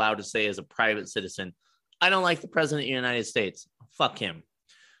think you're allowed to say as a private citizen, I don't like the president of the United States. Fuck him.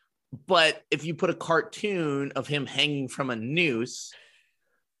 But if you put a cartoon of him hanging from a noose,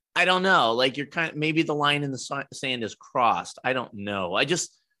 I don't know. Like, you're maybe the line in the sand is crossed. I don't know. And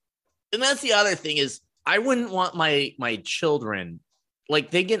that's the other thing is, I wouldn't want my children,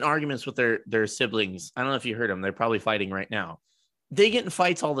 like, they get in arguments with their siblings. I don't know if you heard them. They're probably fighting right now. They get in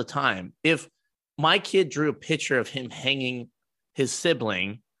fights all the time. If my kid drew a picture of him hanging his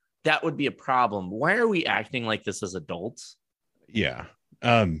sibling, that would be a problem. Why are we acting like this as adults? Yeah.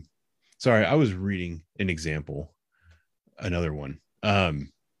 Sorry, I was reading an example, another one,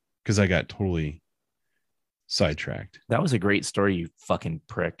 because I got totally sidetracked. That was a great story, you fucking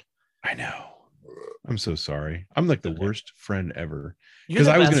prick. I know. I'm so sorry. I'm like the worst friend ever. You're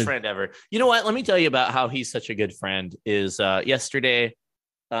the best friend ever. You know what? Let me tell you about how he's such a good friend. Is yesterday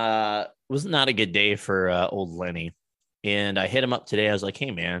was not a good day for old Lenny. And I hit him up today. I was like,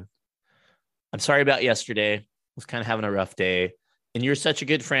 hey, man, I'm sorry about yesterday. I was kind of having a rough day. And you're such a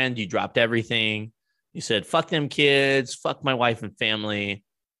good friend. You dropped everything. You said, fuck them kids. Fuck my wife and family.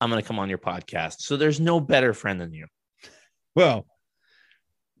 I'm going to come on your podcast. So there's no better friend than you. Well,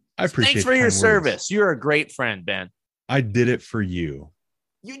 I appreciate Thanks for your service. You're a great friend, Ben. I did it for you.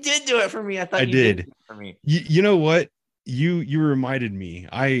 You did do it for me. I thought you did do it for me. You know what? You reminded me.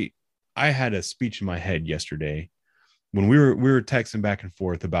 I had a speech in my head yesterday when we were texting back and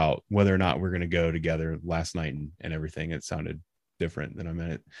forth about whether or not we're going to go together last night and everything. It sounded different than I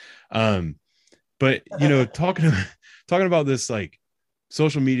meant it. But you know, talking about this, like,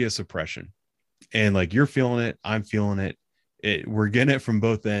 social media suppression, and like, you're feeling it, I'm feeling it. We're getting it from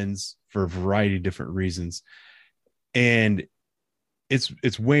both ends for a variety of different reasons, and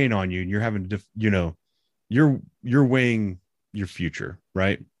it's weighing on you, and you're having to, you're weighing your future,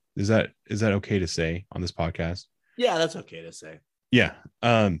 right? Is that okay to say on this podcast? Yeah, that's okay to say. Yeah.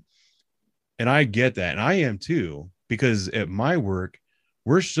 And I get that, and I am too, because at my work,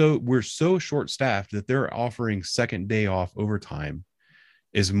 we're so short staffed that they're offering second day off overtime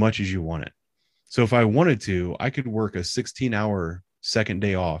as much as you want it. So if I wanted to, I could work a 16-hour second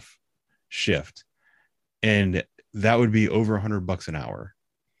day off shift, and that would be over $100 an hour.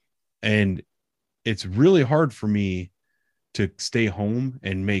 And it's really hard for me to stay home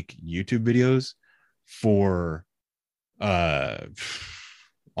and make YouTube videos for on,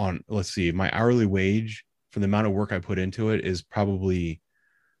 let's see, my hourly wage for the amount of work I put into it is probably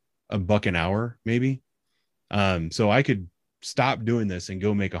 $1 an hour, maybe. So I could stop doing this and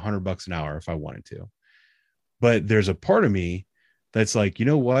go make $100 an hour if I wanted to. But there's a part of me that's like, you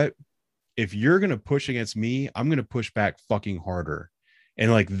know what? If you're gonna push against me, I'm gonna push back fucking harder.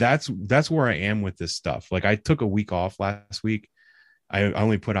 And like that's where I am with this stuff. Like I took a week off last week. I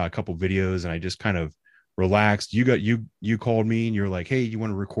only put out a couple videos and I just kind of relaxed. You called me and you're like, hey, you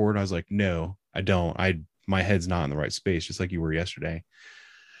want to record? I was like, no, I don't. My head's not in the right space, just like you were yesterday.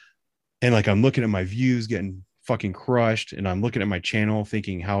 And like I'm looking at my views getting fucking crushed, and I'm looking at my channel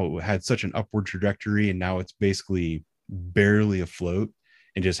thinking how it had such an upward trajectory, and now it's basically barely afloat,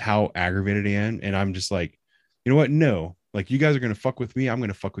 and just how aggravated I am. And I'm just like, you know what? No, like you guys are gonna fuck with me, I'm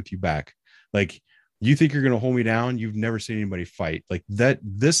gonna fuck with you back. Like you think you're gonna hold me down? You've never seen anybody fight like that.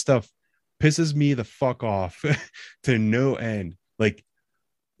 This stuff pisses me the fuck off to no end. Like,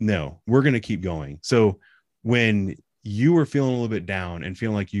 no, we're gonna keep going. So when you were feeling a little bit down and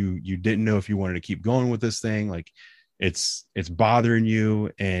feeling like you didn't know if you wanted to keep going with this thing, like it's bothering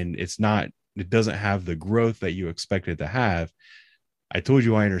you and it doesn't have the growth that you expected to have. I told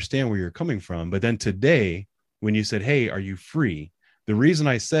you I understand where you're coming from. But then today, when you said, hey, are you free? The reason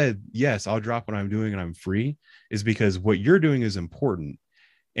I said, yes, I'll drop what I'm doing and I'm free is because what you're doing is important,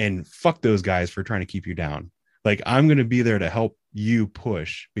 and fuck those guys for trying to keep you down. Like I'm going to be there to help you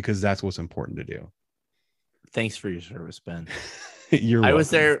push because that's what's important to do. Thanks for your service, Ben. You're I welcome. was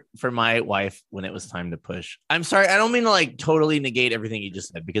there for my wife when it was time to push. I'm sorry. I don't mean to like totally negate everything you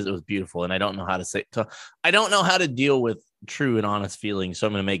just said because it was beautiful. And I don't know how to say, so I don't know how to deal with true and honest feelings. So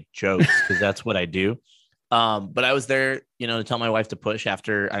I'm going to make jokes because that's what I do. But I was there, to tell my wife to push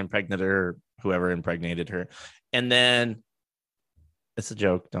after I impregnated her, or whoever impregnated her. And then it's a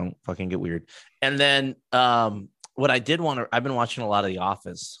joke. Don't fucking get weird. And then what I did want to, I've been watching a lot of The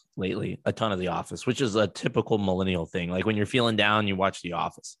Office lately, a ton of The Office, which is a typical millennial thing. Like when you're feeling down, you watch The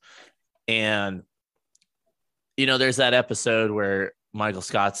Office. And, there's that episode where Michael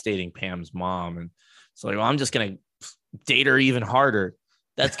Scott's dating Pam's mom. And it's like, well, I'm just going to date her even harder.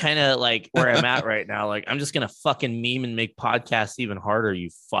 That's kind of like where I'm at right now. Like, I'm just going to fucking meme and make podcasts even harder, you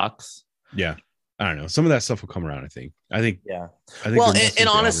fucks. Yeah. I don't know. Some of that stuff will come around, I think. Yeah. I think Well, they're messing and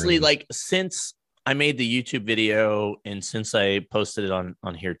with the honestly, algorithm. like since I made the YouTube video and since I posted it on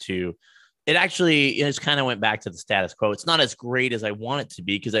here too, it actually just kind of went back to the status quo. It's not as great as I want it to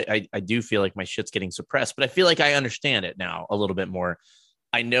be because I do feel like my shit's getting suppressed, but I feel like I understand it now a little bit more.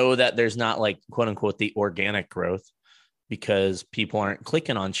 I know that there's not like quote unquote the organic growth because people aren't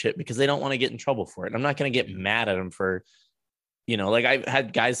clicking on shit because they don't want to get in trouble for it. And I'm not going to get mad at them for, like I've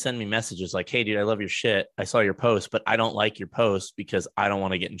had guys send me messages like, hey, dude, I love your shit. I saw your post, but I don't like your post because I don't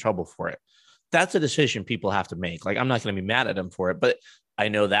want to get in trouble for it. That's a decision people have to make. Like, I'm not going to be mad at them for it, but I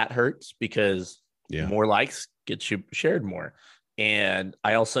know that hurts because more likes get you shared more. And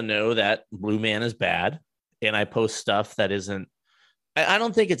I also know that Blue Man is bad. And I post stuff that isn't, I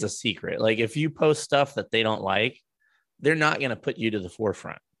don't think it's a secret. Like if you post stuff that they don't like, they're not going to put you to the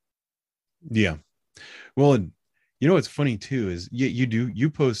forefront. Yeah. Well, what's funny too is you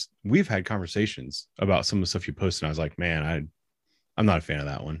post, we've had conversations about some of the stuff you post, and I was like, man, I'm not a fan of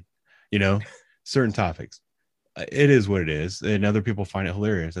that one. Certain topics, it is what it is, and other people find it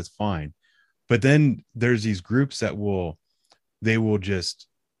hilarious. That's fine. But then there's these groups that will just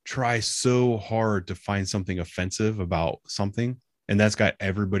try so hard to find something offensive about something, and that's got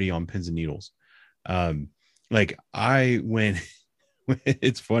everybody on pins and needles. Like when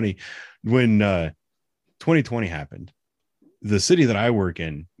it's funny when 2020 happened, the city that I work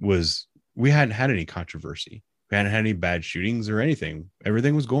in we hadn't had any controversy. We hadn't had any bad shootings or anything.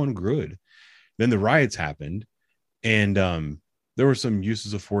 Everything was going good. Then the riots happened, and there were some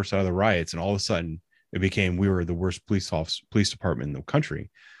uses of force out of the riots, and all of a sudden it became we were the worst police department in the country,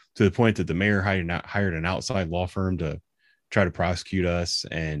 to the point that the mayor hired an outside law firm to try to prosecute us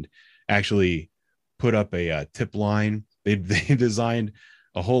and actually put up a tip line. They designed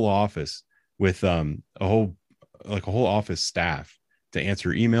a whole office with a whole office staff to answer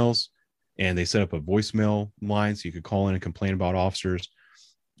emails, and they set up a voicemail line so you could call in and complain about officers,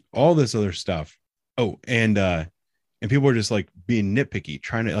 all this other stuff. Oh, and people are just like being nitpicky,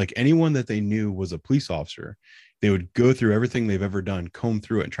 trying to, like, anyone that they knew was a police officer, they would go through everything they've ever done, comb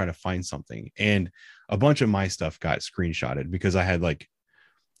through it, and try to find something. And a bunch of my stuff got screenshotted because I had like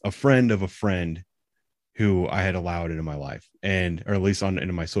a friend of a friend who I had allowed into my life, and or at least on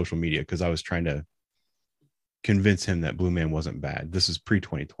into my social media, because I was trying to convince him that Blue Man wasn't bad. This is pre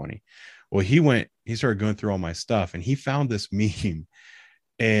 2020. Well, he started going through all my stuff, and he found this meme,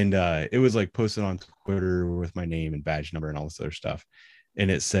 and it was like posted on Twitter with my name and badge number and all this other stuff. And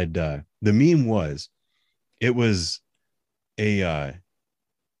it said the meme was it was a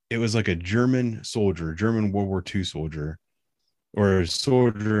it was like a German soldier, German World War II soldier, or a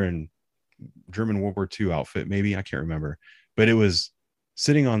soldier in German World War II outfit, maybe I can't remember, but it was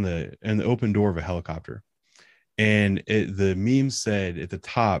sitting on the open door of a helicopter, and the meme said at the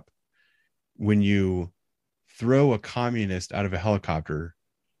top, when you throw a communist out of a helicopter,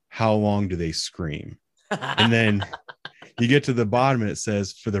 how long do they scream? And then you get to the bottom and it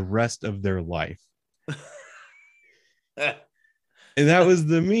says for the rest of their life. And that was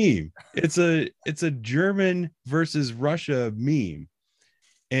the meme. It's a German versus Russia meme.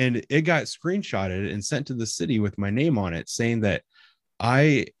 And it got screenshotted and sent to the city with my name on it, saying that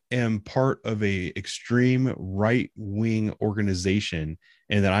I am part of a extreme right-wing organization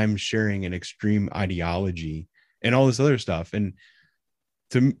and that I'm sharing an extreme ideology and all this other stuff. And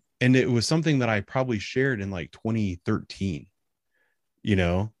it was something that I probably shared in like 2013.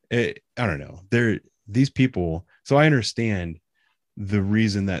 I don't know. These people. So I understand the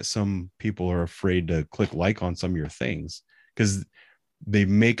reason that some people are afraid to click like on some of your things, because they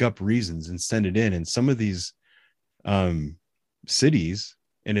make up reasons and send it in. And some of these cities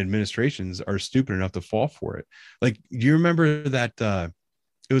and administrations are stupid enough to fall for it. Like, do you remember that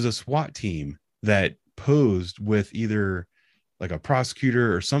it was a SWAT team that posed with either like a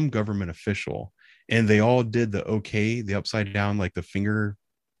prosecutor or some government official, and they all did the upside down, like the finger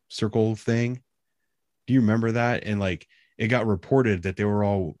circle thing? Do you remember that? And like, it got reported that they were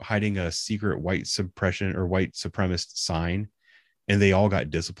all hiding a secret white suppression or white supremacist sign, and they all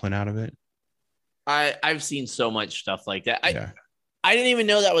got discipline out of it. I've seen so much stuff like that. Yeah. I didn't even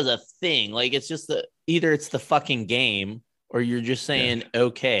know that was a thing. Like, it's just either it's the fucking game or you're just saying,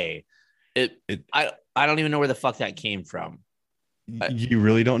 okay, I don't even know where the fuck that came from. You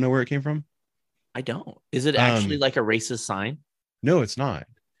really don't know where it came from? I don't. Is it actually like a racist sign? No, it's not.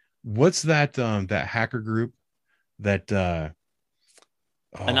 What's that that hacker group that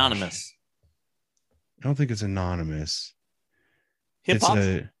Anonymous. I don't think it's Anonymous. Hip Hop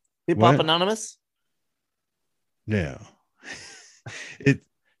Anonymous? No.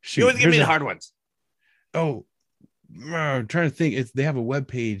 You always give me the hard ones. Oh, I'm trying to think. They have a web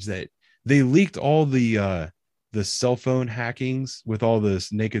page that they leaked all the cell phone hackings with all the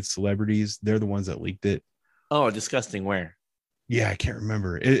naked celebrities. They're the ones that leaked it. Oh, disgusting. Where? Yeah, I can't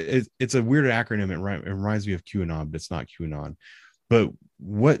remember. It's a weird acronym. It reminds me of QAnon, but it's not QAnon. But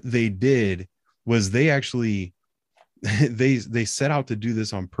what they did was they actually they set out to do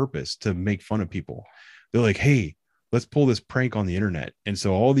this on purpose to make fun of people. They're like, hey, let's pull this prank on the internet. And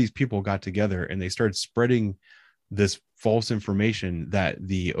so all these people got together and they started spreading this false information that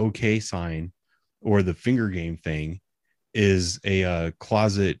the OK sign or the finger game thing is a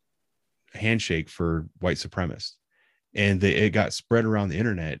closet handshake for white supremacists. And it got spread around the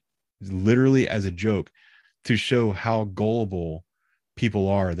internet literally as a joke to show how gullible people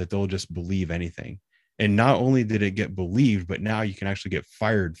are, that they'll just believe anything. And not only did it get believed, but now you can actually get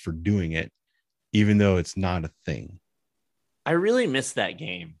fired for doing it, even though it's not a thing. I really missed that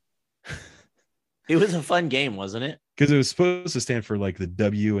game. It was a fun game, wasn't it? Because it was supposed to stand for like the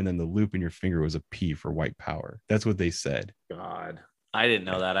W, and then the loop in your finger was a P for white power. That's what they said. God, I didn't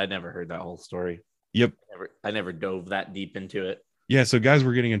know that. I never heard that whole story. Yep. I never dove that deep into it. Yeah, so guys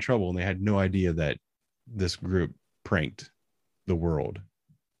were getting in trouble and they had no idea that this group pranked the world.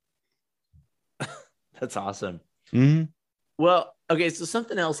 That's awesome. Mm-hmm. Well, okay, so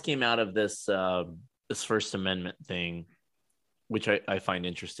something else came out of this this First Amendment thing, which I find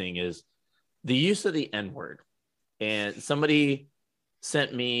interesting, is the use of the N-word. And somebody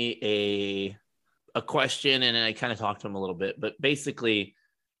sent me a question, and I kind of talked to him a little bit, but basically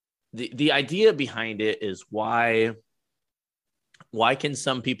the idea behind it is why can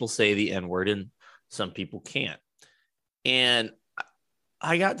some people say the N-word and some people can't? And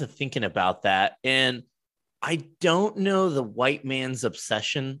I got to thinking about that, and I don't know the white man's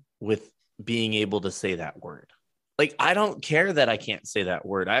obsession with being able to say that word. Like, I don't care that I can't say that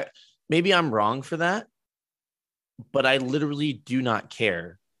word. Maybe I'm wrong for that, but I literally do not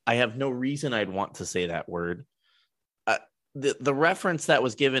care. I have no reason I'd want to say that word. The reference that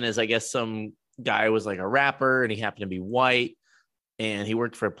was given is, I guess, some guy was like a rapper and he happened to be white and he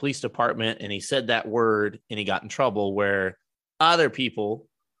worked for a police department and he said that word and he got in trouble, where other people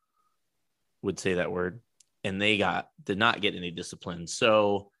would say that word and they did not get any discipline.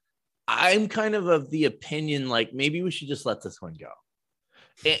 So I'm kind of the opinion, like maybe we should just let this one go.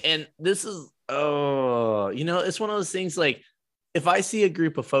 And this is, it's one of those things, like if I see a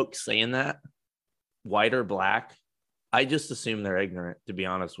group of folks saying that, white or black, I just assume they're ignorant, to be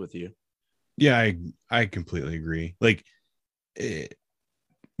honest with you. Yeah, I completely agree. Like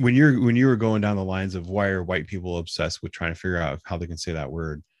when you were going down the lines of why are white people obsessed with trying to figure out how they can say that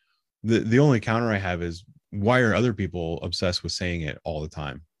word, the only counter I have is why are other people obsessed with saying it all the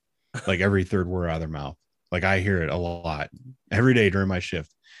time? Like every third word out of their mouth. Like I hear it a lot every day during my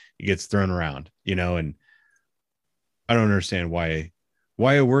shift. It gets thrown around, and I don't understand why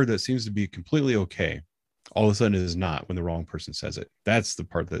a word that seems to be completely okay all of a sudden is not when the wrong person says it. That's the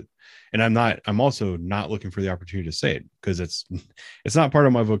part that, and I'm also not looking for the opportunity to say it because it's not part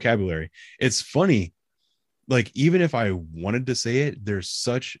of my vocabulary. It's funny. Like, even if I wanted to say it, there's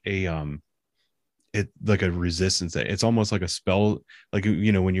such a, like a resistance that it's almost like a spell. Like,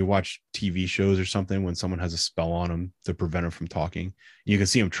 when you watch TV shows or something, when someone has a spell on them to prevent them from talking, you can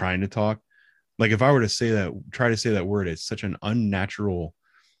see them trying to talk. Like if I were to try to say that word, it's such an unnatural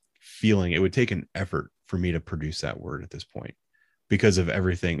feeling. It would take an effort for me to produce that word at this point because of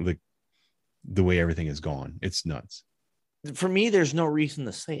everything, like the way everything is gone. It's nuts. For me, there's no reason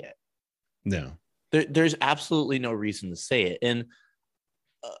to say it. No, there's absolutely no reason to say it. And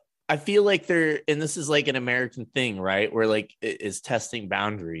I feel like and this is like an American thing, right? Where like it is testing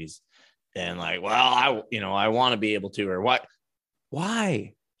boundaries and like, well, I want to be able to, or what?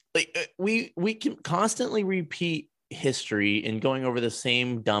 Why? Like we can constantly repeat history and going over the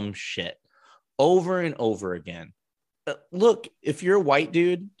same dumb shit over and over again. Look, if you're a white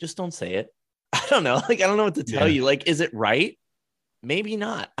dude, just don't say it. I don't know. Like, I don't know what to tell you. Like, is it right? Maybe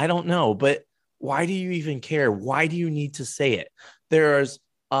not. I don't know. But why do you even care? Why do you need to say it? There's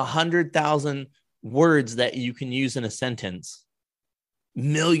 100,000 words that you can use in a sentence.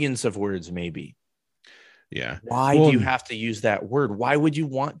 Millions of words, maybe. Yeah. Why do you have to use that word? Why would you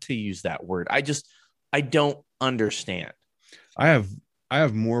want to use that word? I don't understand. I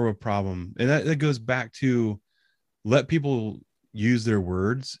have more of a problem. And that goes back to let people use their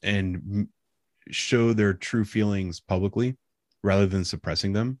words and show their true feelings publicly rather than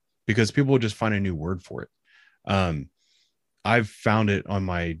suppressing them, because people will just find a new word for it. I've found it on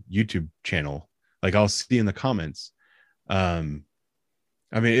my YouTube channel. Like I'll see in the comments.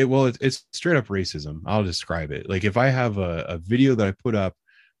 It's straight up racism. I'll describe it. Like if I have a video that I put up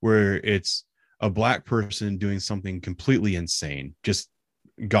where it's a black person doing something completely insane, just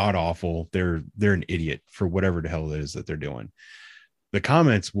god awful, they're an idiot for whatever the hell it is that they're doing. The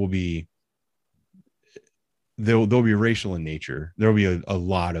comments will be, they'll be racial in nature. There'll be a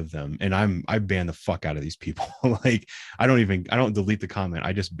lot of them, and I ban the fuck out of these people. Like I don't delete the comment.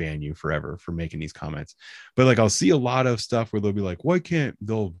 I just ban you forever for making these comments. But like I'll see a lot of stuff where they'll be like,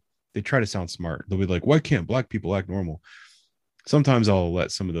 they try to sound smart. They'll be like, why can't black people act normal? Sometimes I'll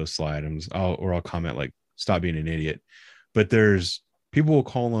let some of those slide, and I'll comment like, stop being an idiot. But there's people they'll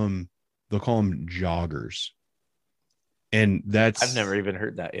call them joggers, and that's, I've never even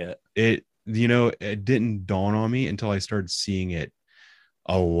heard that yet. It didn't dawn on me until I started seeing it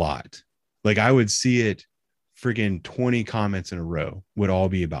a lot. Like I would see it, freaking 20 comments in a row would all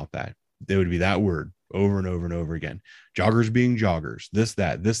be about that. There would be that word over and over and over again. Joggers being joggers, this,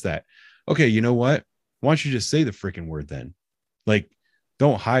 that. Okay, you know what? Why don't you just say the freaking word then? Like,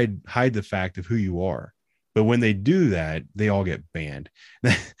 don't hide the fact of who you are. But when they do that, they all get banned.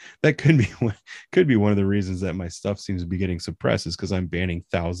 That could be one of the reasons that my stuff seems to be getting suppressed, is because I'm banning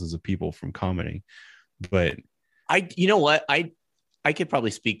thousands of people from commenting. But you know what? I could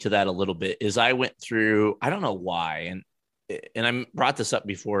probably speak to that a little bit. Is I went through, I don't know why, and I brought this up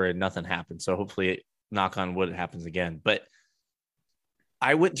before and nothing happened. So hopefully, knock on wood, it happens again. But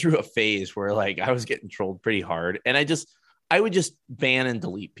I went through a phase where like I was getting trolled pretty hard, and I would just ban and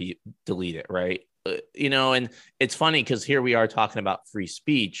delete it, right? And it's funny because here we are talking about free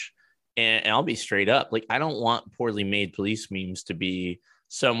speech, and I'll be straight up. Like, I don't want poorly made police memes to be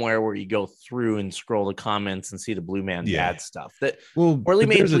somewhere where you go through and scroll the comments and see the blue man bad stuff. Poorly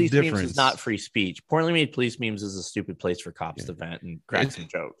made police memes is not free speech. Poorly made police memes is a stupid place for cops to vent and crack some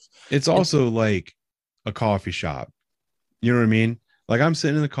jokes. It's also like a coffee shop. You know what I mean? Like I'm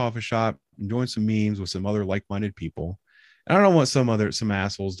sitting in the coffee shop enjoying some memes with some other like-minded people. I don't want some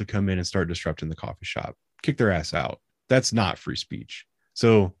assholes to come in and start disrupting the coffee shop. Kick their ass out. That's not free speech.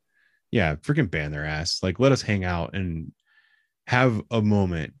 So yeah, freaking ban their ass. Like, let us hang out and have a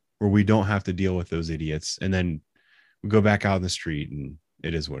moment where we don't have to deal with those idiots. And then we go back out in the street and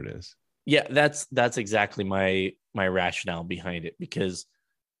it is what it is. Yeah, that's exactly my rationale behind it, because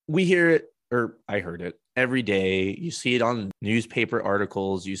we hear it or I heard it every day. You see it on newspaper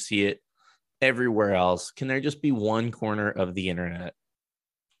articles. You see it everywhere else. Can there just be one corner of the internet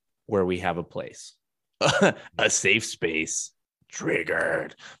where we have a place, a safe space?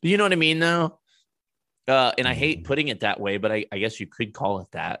 Triggered. But you know what I mean, though? And I hate putting it that way, but I guess you could call it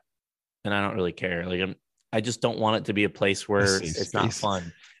that. And I don't really care. Like I just don't want it to be a place where it's not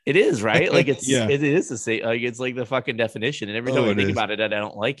fun. It is, right? Like Yeah. it is the same. Like it's like the fucking definition. And every time I think about it, I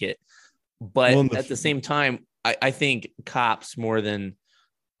don't like it. But Well, at the same time, I think cops more than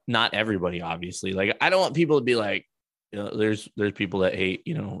not everybody, obviously. Like I don't want people to be like, there's people that hate,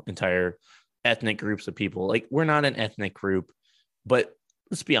 entire ethnic groups of people. Like we're not an ethnic group, but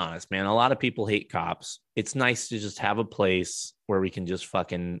let's be honest, man. A lot of people hate cops. It's nice to just have a place where we can just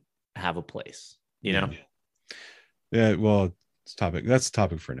fucking have a place, Yeah. Well, that's a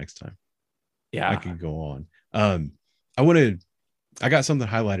topic for next time. Yeah. I can go on. I got something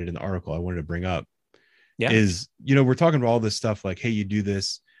highlighted in the article I wanted to bring up. Yeah. Is, we're talking about all this stuff like, hey, you do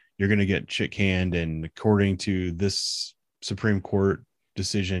this, you're going to get shit canned. And according to this Supreme Court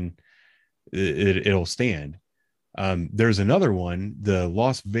decision, it'll stand. There's another one, the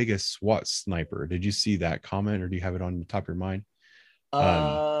Las Vegas SWAT sniper. Did you see that comment, or do you have it on the top of your mind?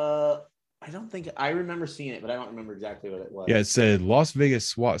 I don't think I remember seeing it, but I don't remember exactly what it was. Yeah, it said Las Vegas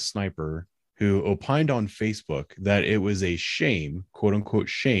SWAT sniper who opined on Facebook that it was a shame, quote unquote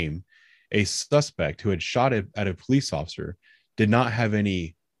shame, a suspect who had shot at a police officer did not have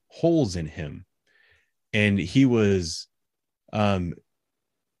any holes in him. And he was a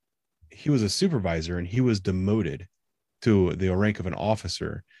supervisor, and he was demoted to the rank of an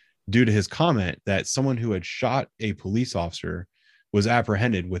officer due to his comment that someone who had shot a police officer was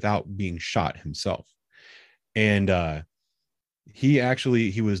apprehended without being shot himself. And he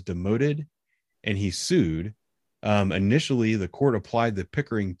was demoted and he sued. Initially, the court applied the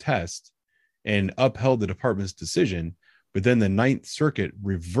Pickering test and upheld the department's decision, but then the Ninth Circuit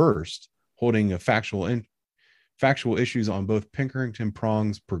reversed, holding a factual issues on both Pickerington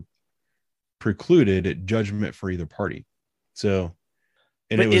prongs precluded judgment for either party. So,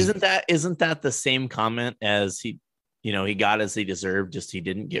 but isn't that the same comment as he got as he deserved, just he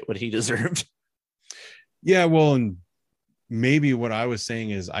didn't get what he deserved? Yeah, well, and maybe what I was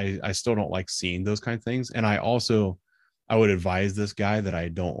saying is I still don't like seeing those kind of things. And I would advise this guy that I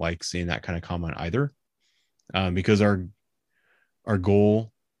don't like seeing that kind of comment either, because our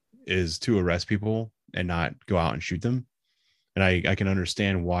goal is to arrest people and not go out and shoot them. And I can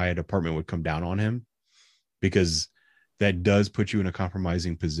understand why a department would come down on him, because that does put you in a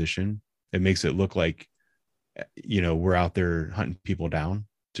compromising position. It makes it look like, we're out there hunting people down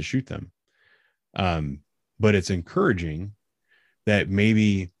to shoot them. But it's encouraging that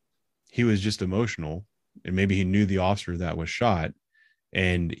maybe he was just emotional, and maybe he knew the officer that was shot,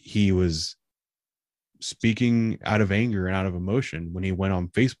 and he was speaking out of anger and out of emotion when he went on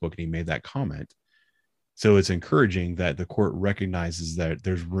Facebook and he made that comment. So it's encouraging that the court recognizes that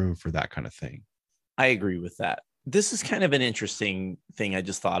there's room for that kind of thing. I agree with that. This is kind of an interesting thing I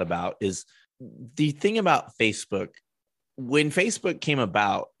just thought about, is the thing about Facebook. When Facebook came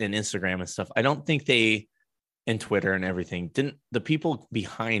about and Instagram and stuff, I don't think and Twitter and everything, the people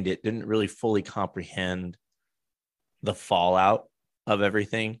behind it didn't really fully comprehend the fallout of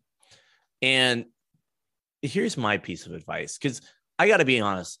everything. And here's my piece of advice, because I got to be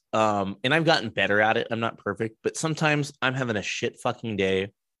honest, and I've gotten better at it. I'm not perfect, but sometimes I'm having a shit fucking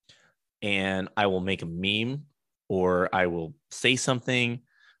day and I will make a meme, or I will say something,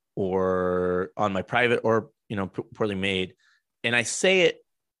 or on my private or, poorly made. And I say it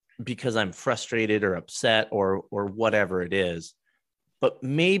because I'm frustrated or upset or whatever it is. But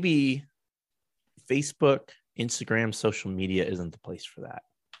maybe Facebook, Instagram, social media isn't the place for that.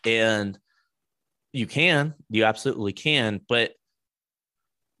 And you absolutely can. But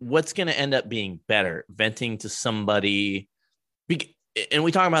what's going to end up being better? Venting to somebody. And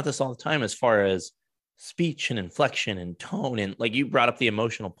we talk about this all the time as far as speech and inflection and tone. And like you brought up the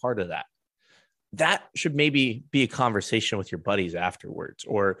emotional part of that. That should maybe be a conversation with your buddies afterwards,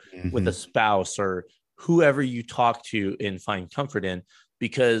 or with a spouse, or whoever you talk to and find comfort in.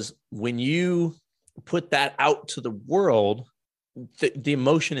 Because when you put that out to the world, the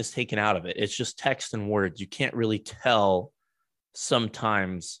emotion is taken out of it. It's just text and words. You can't really tell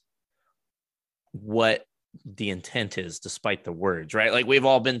sometimes what the intent is despite the words, right? Like we've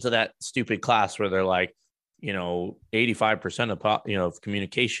all been to that stupid class where they're like, 85% of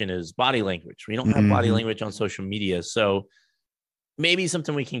communication is body language. We don't have body language on social media. So maybe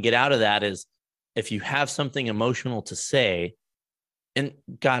something we can get out of that is, if you have something emotional to say, and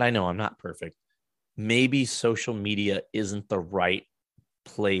God, I know I'm not perfect, maybe social media isn't the right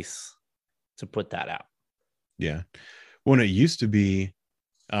place to put that out. Yeah. When it used to be,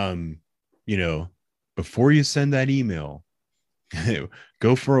 you know, before you send that email,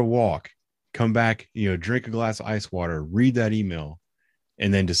 go for a walk, come back, you know, drink a glass of ice water, read that email,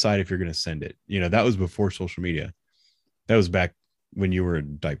 and then decide if you're going to send it. You know, that was before social media. That was back when you were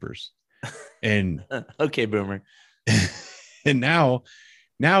in diapers. And Okay, boomer. and now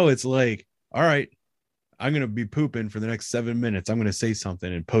it's like, all right, I'm going to be pooping for the next 7 minutes. I'm going to say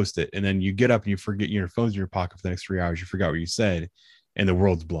something and post it. And then you get up and you forget, your phone's in your pocket for the next 3 hours. You forgot what you said and the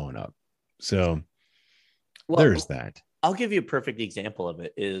world's blowing up. So there's that. I'll give you a perfect example of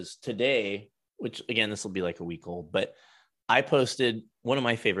it is today, which again, this will be like a week old, but I posted one of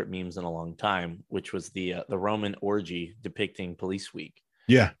my favorite memes in a long time, which was the Roman orgy depicting Police Week.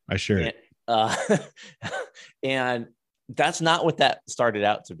 Yeah, I shared it. And that's not what that started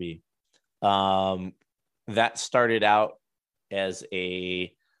out to be. That started out as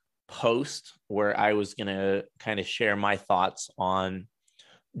a post where I was going to kind of share my thoughts on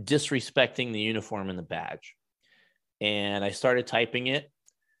disrespecting the uniform and the badge. And I started typing it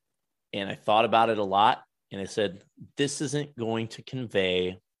and I thought about it a lot. And I said, this isn't going to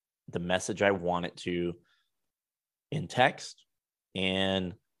convey the message I want it to in text.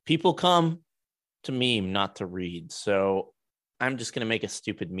 And people come to meme, not to read. So I'm just going to make a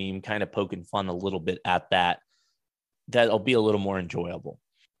stupid meme, kind of poking fun a little bit at that. That'll be a little more enjoyable.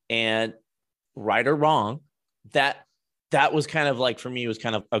 And right or wrong, that was kind of like, for me, it was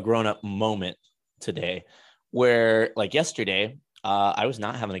kind of a grown-up moment today where, like yesterday, I was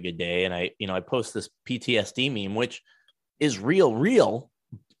not having a good day. And I post this PTSD meme, which is real.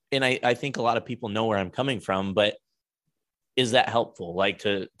 And I think a lot of people know where I'm coming from, but is that helpful? Like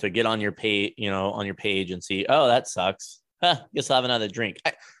to get on your page, on your page and see, oh, that sucks. Guess I'll have another drink.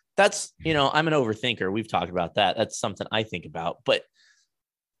 I'm an overthinker. We've talked about that. That's something I think about, but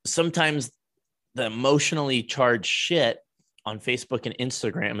sometimes the emotionally charged shit on Facebook and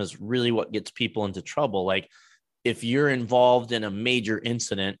Instagram is really what gets people into trouble. Like if you're involved in a major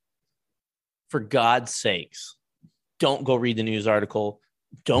incident, for God's sakes, don't go read the news article.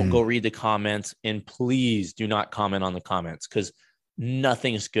 Don't go read the comments, and please do not comment on the comments because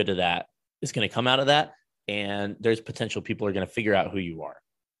nothing is good of that is going to come out of that. And there's potential people are going to figure out who you are.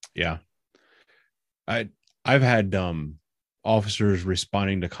 Yeah. I've had officers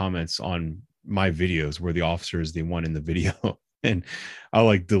responding to comments on my videos where the officer is the one in the video and I'll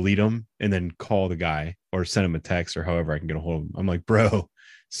like delete them and then call the guy or send him a text or however I can get a hold of him. I'm like, bro,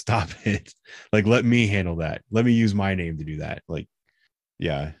 stop it. Like, let me handle that. Let me use my name to do that. Like,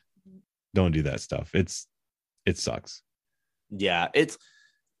 yeah, don't do that stuff. It sucks. Yeah,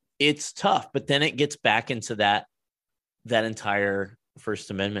 it's tough, but then it gets back into that entire First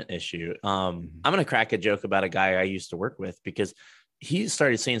Amendment issue. I'm going to crack a joke about a guy I used to work with because he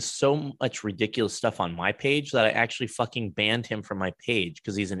started saying so much ridiculous stuff on my page that I actually fucking banned him from my page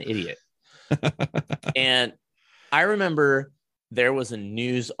because he's an idiot. And I remember there was a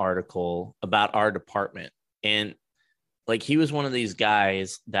news article about our department, and like he was one of these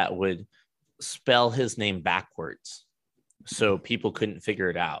guys that would spell his name backwards so people couldn't figure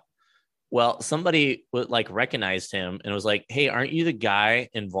it out. Well, somebody would like recognized him and was like, hey, aren't you the guy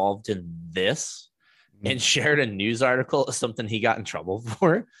involved in this? And shared a news article of something he got in trouble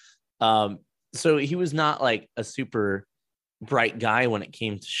for. So he was not like a super bright guy when it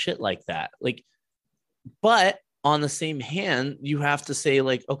came to shit like that. Like, but on the same hand, you have to say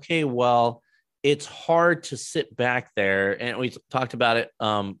like, okay, well, it's hard to sit back there. And we talked about it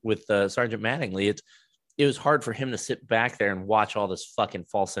with Sergeant Mattingly. It was hard for him to sit back there and watch all this fucking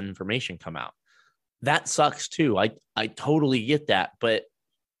false information come out. That sucks too. I totally get that, but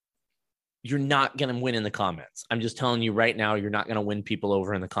you're not going to win in the comments. I'm just telling you right now, you're not going to win people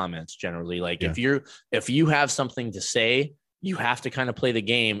over in the comments generally. Like if you have something to say, you have to kind of play the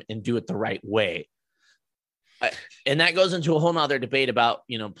game and do it the right way. And that goes into a whole nother debate about,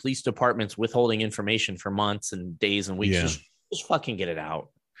 police departments withholding information for months and days and weeks. Yeah. Just fucking get it out.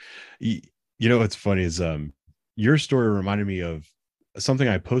 What's funny is your story reminded me of something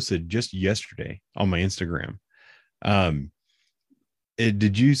I posted just yesterday on my Instagram.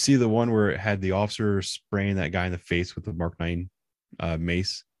 Did you see the one where it had the officer spraying that guy in the face with the Mark 9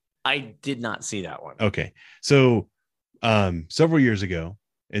 mace? I did not see that one. Okay. So several years ago,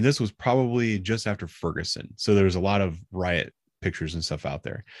 and this was probably just after Ferguson. So there's a lot of riot pictures and stuff out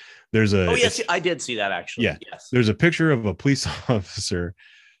there. Yes, I did see that actually. Yeah. Yes. There's a picture of a police officer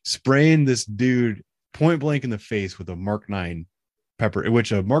spraying this dude point blank in the face with a Mark 9 pepper,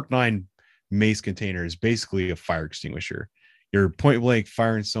 which a Mark 9 mace container is basically a fire extinguisher. You're point blank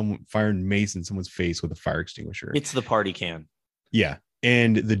firing mace in someone's face with a fire extinguisher. It's the party can. Yeah.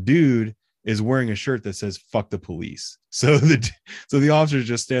 And the dude is wearing a shirt that says "fuck the police." So the officers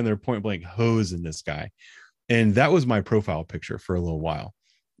just stand there point blank hosing this guy, and that was my profile picture for a little while.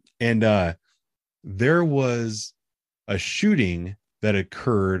 And there was a shooting that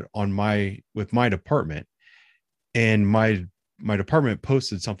occurred with my department, and my department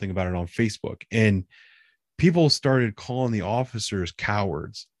posted something about it on Facebook, and people started calling the officers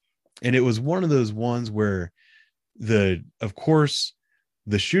cowards. And it was one of those ones where of course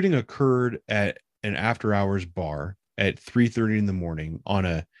the shooting occurred at an after hours bar at 3:30 in the morning on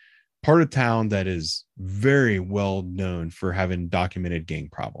a part of town that is very well known for having documented gang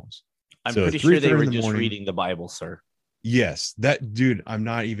problems. I'm So pretty sure they 3:30 were in the just morning, reading the Bible, sir. yes, that dude, I'm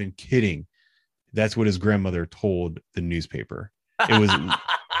not even kidding. That's what his grandmother told the newspaper. It was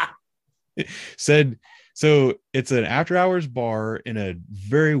said, so it's an after hours bar in a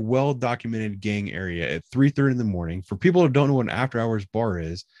very well documented gang area at 3:30 in the morning. For people who don't know what an after hours bar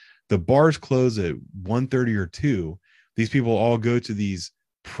is, the bars close at 1:30 or 2. These people all go to these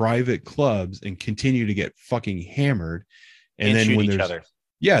private clubs and continue to get fucking hammered. And then shoot when each there's, other.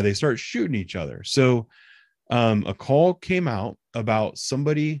 yeah, they start shooting each other. So a call came out about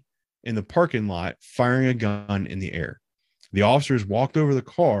somebody in the parking lot firing a gun in the air. The officers walked over the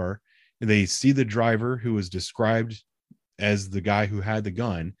car, and they see the driver, who was described as the guy who had the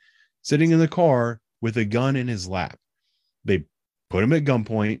gun, sitting in the car with a gun in his lap. They put him at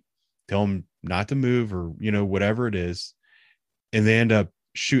gunpoint, tell him not to move, or whatever it is, and they end up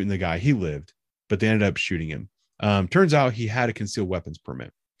shooting the guy. He lived, but they ended up shooting him. Turns out he had a concealed weapons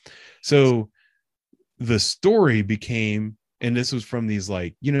permit. So the story became, and this was from these,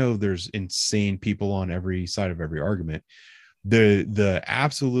 like, there's insane people on every side of every argument. The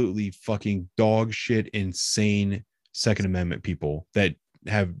absolutely fucking dog shit insane Second Amendment people that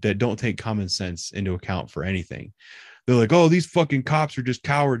don't take common sense into account for anything. They're like, oh, these fucking cops are just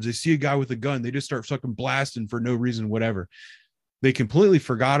cowards. They see a guy with a gun, they just start fucking blasting for no reason, whatever. They completely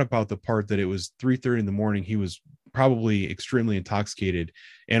forgot about the part that it was 3:30 in the morning. He was probably extremely intoxicated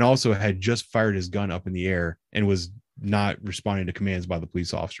and also had just fired his gun up in the air and was not responding to commands by the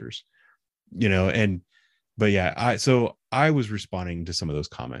police officers, but yeah, I was responding to some of those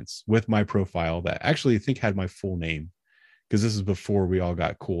comments with my profile that actually I think had my full name, because this is before we all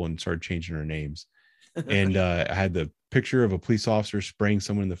got cool and started changing our names. And I had the picture of a police officer spraying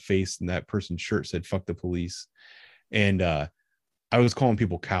someone in the face, and that person's shirt said "fuck the police." And I was calling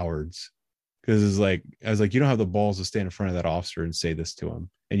people cowards, because it's like, I was like, you don't have the balls to stand in front of that officer and say this to him.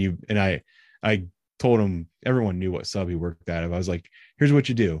 And I told him, everyone knew what sub he worked at. I was like, here's what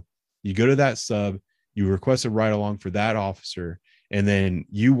you do: you go to that sub, you request a ride along for that officer, and then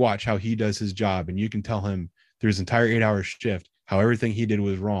you watch how he does his job, and you can tell him through his entire 8-hour shift how everything he did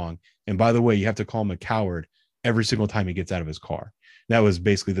was wrong. And by the way, you have to call him a coward every single time he gets out of his car. That was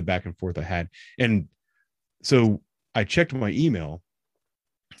basically the back and forth I had. And so I checked my email,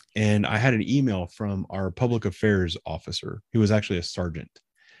 and I had an email from our public affairs officer, who was actually a sergeant.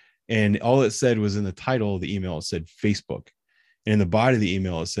 And all it said was, in the title of the email, it said Facebook. And in the body of the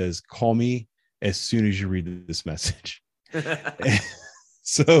email, it says, call me as soon as you read this message.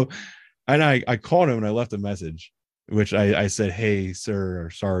 So, and I called him and I left a message, which I said, hey, sir, or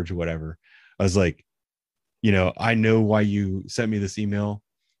Sarge, or whatever. I was like, I know why you sent me this email.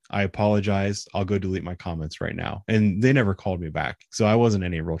 I apologize. I'll go delete my comments right now. And they never called me back, so I wasn't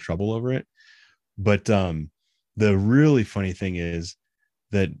in any real trouble over it. But the really funny thing is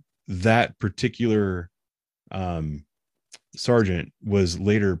that particular sergeant was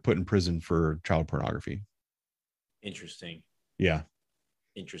later put in prison for child pornography. Interesting. Yeah.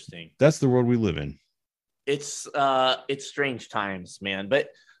 Interesting. That's the world we live in. It's strange times, man. But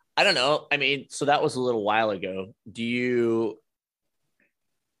I don't know. I mean, so that was a little while ago. Do you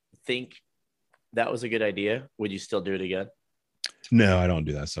think that was a good idea? Would you still do it again? No, I don't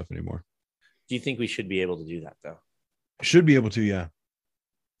do that stuff anymore. Do you think we should be able to do that, though? Should be able to, yeah.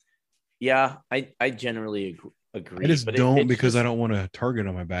 Yeah, I generally agree. I just don't, because I don't want a target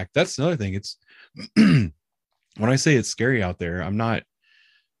on my back. That's another thing. It's when I say it's scary out there, I'm not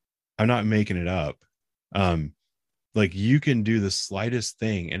making it up. Like, you can do the slightest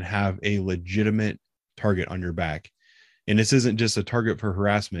thing and have a legitimate target on your back. And this isn't just a target for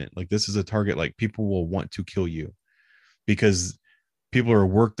harassment. Like, this is a target, like, people will want to kill you, because people are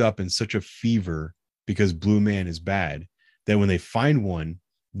worked up in such a fever because Blue Man is bad, that when they find one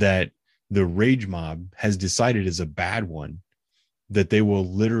that the rage mob has decided is a bad one, that they will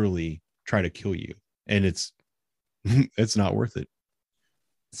literally try to kill you. And it's not worth it.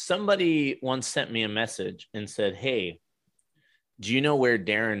 Somebody once sent me a message and said, hey, do you know where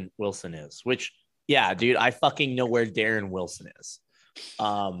Darren Wilson is? Which, yeah, dude, I fucking know where Darren Wilson is.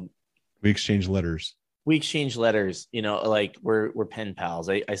 We exchange letters. We exchange letters, like we're pen pals.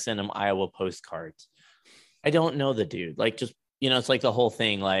 I send him Iowa postcards. I don't know the dude. Like, just, it's like the whole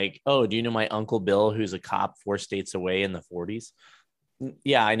thing. Like, oh, do you know my uncle Bill, who's a cop 4 states away in the 40s?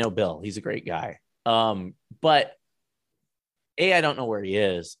 Yeah, I know Bill. He's a great guy. But I don't know where he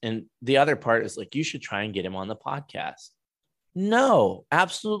is. And the other part is like, you should try and get him on the podcast. No,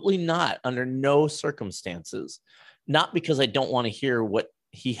 absolutely not. Under no circumstances. Not because I don't want to hear what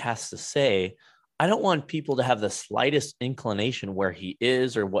he has to say. I don't want people to have the slightest inclination where he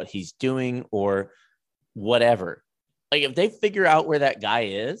is or what he's doing or whatever. Like, if they figure out where that guy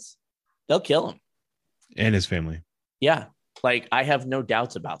is, they'll kill him. And his family. Yeah. Like, I have no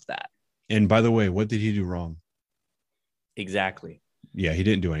doubts about that. And by the way, what did he do wrong? Exactly. Yeah, he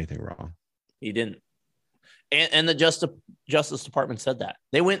didn't do anything wrong. He didn't. And the Justice Department said that.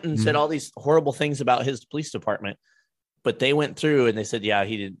 They went and said all these horrible things about his police department, but they went through and they said, yeah,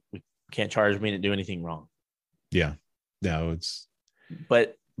 we can't charge me to do anything wrong. Yeah. No,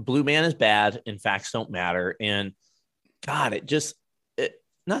 but Blue Man is bad and facts don't matter. And God,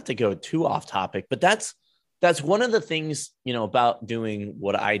 not to go too off topic, but that's one of the things, about doing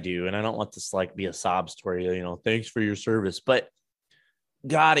what I do. And I don't want this to like be a sob story, thanks for your service, but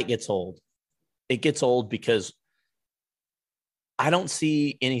God, it gets old. It gets old because I don't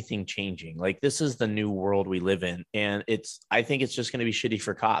see anything changing. Like, this is the new world we live in. And I think it's just going to be shitty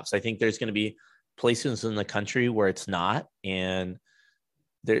for cops. I think there's going to be places in the country where it's not. And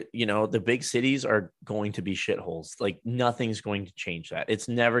there, the big cities are going to be shitholes. Like, nothing's going to change that. It's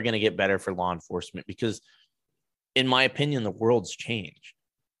never going to get better for law enforcement because, in my opinion, the world's changed.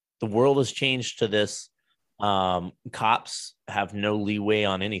 The world has changed to this. Cops have no leeway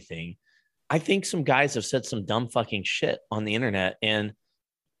on anything. I think some guys have said some dumb fucking shit on the internet. And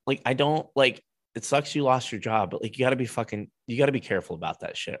like, it sucks you lost your job, but like, you got to be careful about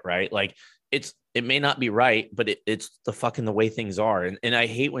that shit. Right. Like, it may not be right, but it's the way things are. And I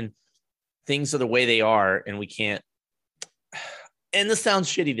hate when things are the way they are and we can't, and this sounds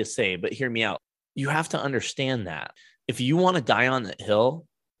shitty to say, but hear me out. You have to understand that if you want to die on that hill,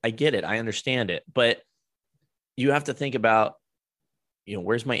 I get it. I understand it, but you have to think about,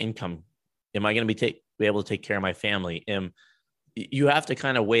 where's my income? Am I going to be able to take care of my family? You have to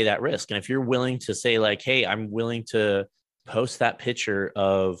kind of weigh that risk. And if you're willing to say like, hey, I'm willing to post that picture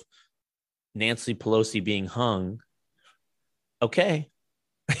of Nancy Pelosi being hung. Okay.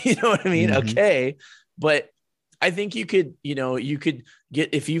 You know what I mean? Mm-hmm. Okay. But I think you could get,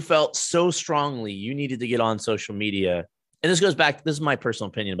 if you felt so strongly you needed to get on social media, and this is my personal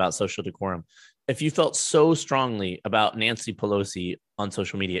opinion about social decorum. If you felt so strongly about Nancy Pelosi on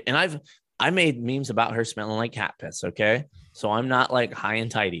social media, and I made memes about her smelling like cat piss. Okay. So I'm not like high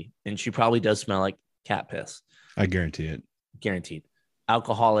and tidy, and she probably does smell like cat piss. I guarantee it. Guaranteed.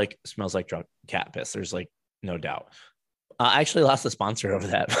 Alcoholic, smells like drunk cat piss. There's like no doubt. I actually lost a sponsor over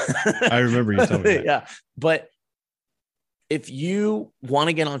that. I remember you telling me that. Yeah. But if you want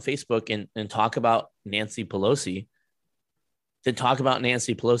to get on Facebook and talk about Nancy Pelosi, then talk about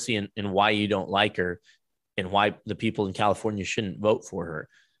Nancy Pelosi and why you don't like her and why the people in California shouldn't vote for her.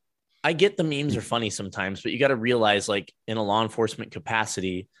 I get the memes are funny sometimes, but you got to realize, like, in a law enforcement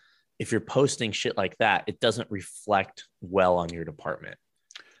capacity, if you're posting shit like that, it doesn't reflect well on your department,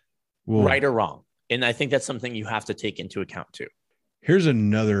 right or wrong. And I think that's something you have to take into account too. Here's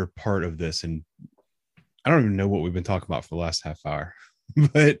another part of this. And I don't even know what we've been talking about for the last half hour,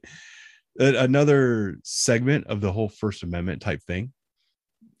 but another segment of the whole First Amendment type thing.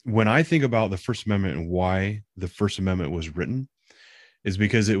 When I think about the First Amendment and why the First Amendment was written, is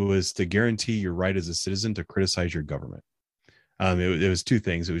because it was to guarantee your right as a citizen to criticize your government. It was two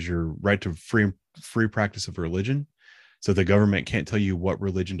things. It was your right to free practice of religion. So the government can't tell you what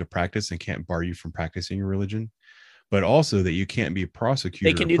religion to practice and can't bar you from practicing your religion, but also that you can't be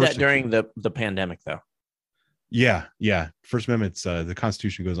prosecuted. They can do that during the pandemic, though. Yeah. First Amendment's the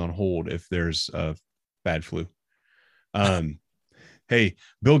Constitution goes on hold if there's a bad flu. Hey,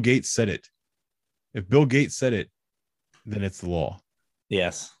 Bill Gates said it. If Bill Gates said it, then it's the law.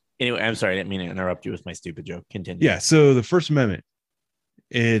 Yes. Anyway, I'm sorry. I didn't mean to interrupt you with my stupid joke. Continue. Yeah. So the First Amendment,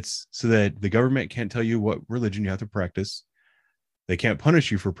 it's so that the government can't tell you what religion you have to practice. They can't punish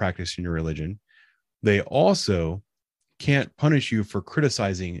you for practicing your religion. They also can't punish you for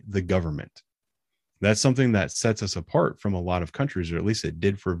criticizing the government. That's something that sets us apart from a lot of countries, or at least it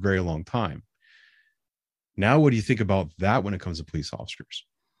did for a very long time. Now, what do you think about that when it comes to police officers?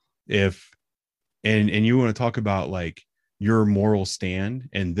 And you want to talk about like your moral stand,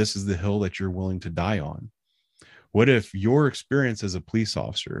 and this is the hill that you're willing to die on. What if your experience as a police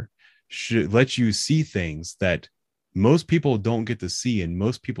officer should let you see things that most people don't get to see and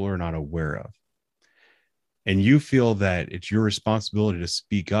most people are not aware of. And you feel that it's your responsibility to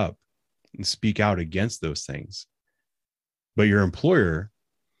speak up and speak out against those things. But your employer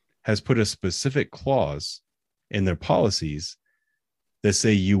has put a specific clause in their policies that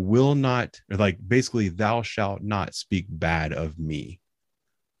say you will not, or like basically, thou shalt not speak bad of me.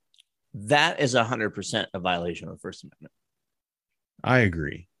 That is 100% a violation of the First Amendment. I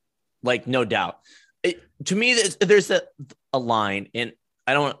agree. Like, no doubt. To me, there's a line, and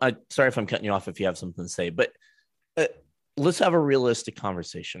sorry if I'm cutting you off if you have something to say, but let's have a realistic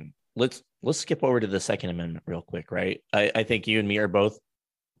conversation. Let's skip over to the Second Amendment real quick, right? I think you and me are both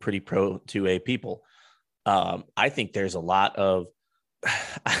pretty pro 2A people. I think there's a lot of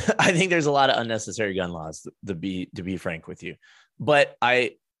unnecessary gun laws, to be frank with you. But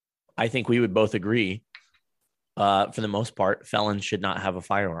I think we would both agree, for the most part, felons should not have a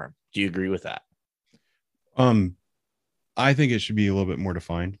firearm. Do you agree with that? I think it should be a little bit more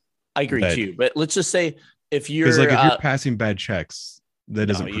defined. I agree too. But let's just say if you're if you're passing bad checks, that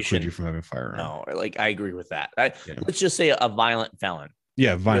doesn't preclude you from having a firearm. No, like I agree with that. Let's just say a violent felon.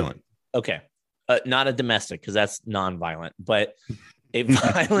 Yeah, violent. Okay. Not a domestic, because that's non-violent, but a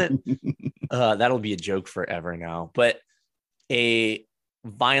violent, that'll be a joke forever now. But a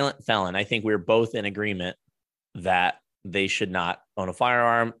violent felon, I think we're both in agreement that they should not own a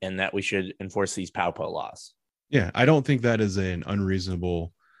firearm and that we should enforce these POW laws. Yeah, I don't think that is an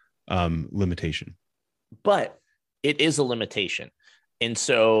unreasonable limitation. But it is a limitation. And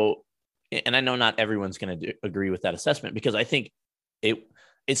so, and I know not everyone's going to agree with that assessment, because I think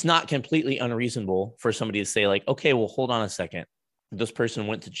it's not completely unreasonable for somebody to say, like, okay, well, hold on a second. This person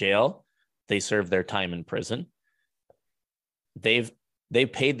went to jail. They served their time in prison. They've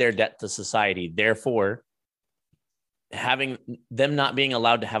paid their debt to society. Therefore, having them not being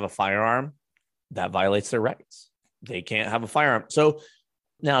allowed to have a firearm, that violates their rights. They can't have a firearm. So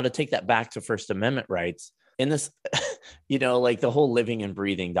now to take that back to First Amendment rights, in this, like the whole living and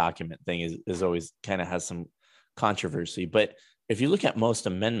breathing document thing is always kind of has some controversy. But if you look at most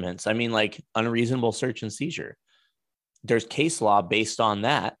amendments, I mean, like unreasonable search and seizure, there's case law based on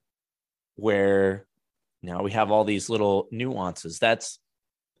that, where now we have all these little nuances. It's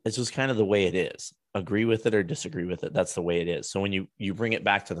just kind of the way it is. Agree with it or disagree with it. That's the way it is. So when you bring it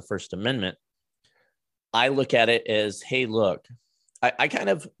back to the First Amendment, I look at it as, hey, look, I kind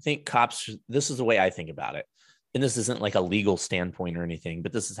of think cops, this is the way I think about it. And this isn't like a legal standpoint or anything,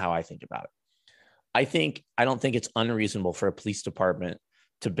 but this is how I think about it. I don't think it's unreasonable for a police department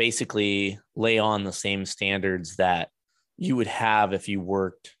to basically lay on the same standards that you would have if you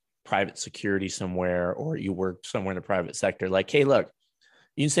worked private security somewhere, or you worked somewhere in the private sector. Like, hey, look,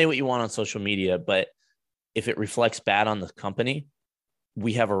 you can say what you want on social media, but if it reflects bad on the company,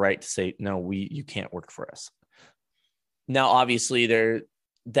 we have a right to say, no, you can't work for us. Now, obviously,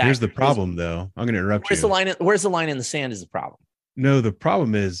 here's the problem, though. I'm going to interrupt you. Where's the line in the sand is the problem. No, the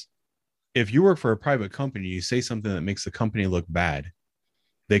problem is, if you work for a private company, you say something that makes the company look bad,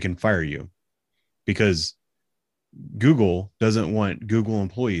 they can fire you, because Google doesn't want Google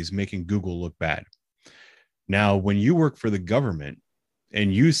employees making Google look bad. Now, when you work for the government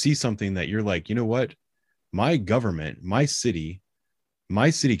and you see something that you're like, you know what, my government, my city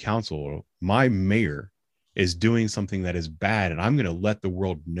council, my mayor is doing something that is bad, and I'm going to let the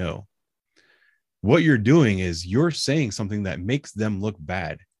world know. What you're doing is you're saying something that makes them look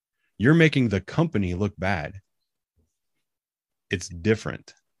bad. You're making the company look bad. It's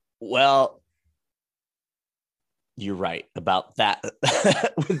different. Well, you're right about that,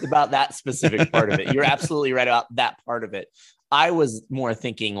 about that specific part of it. You're absolutely right about that part of it. I was more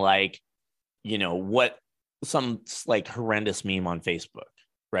thinking like, what some like horrendous meme on Facebook,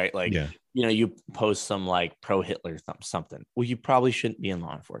 right? Like, yeah. You post some like pro Hitler something. Well, you probably shouldn't be in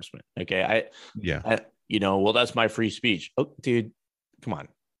law enforcement. Okay. Well, that's my free speech. Oh, dude, come on.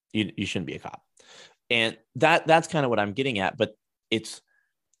 You shouldn't be a cop. And that's kind of what I'm getting at. But it's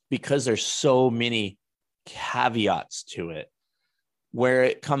because there's so many caveats to it, where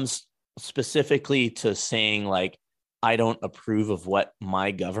it comes specifically to saying like, I don't approve of what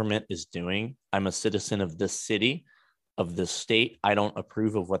my government is doing. I'm a citizen of this city, of this state. I don't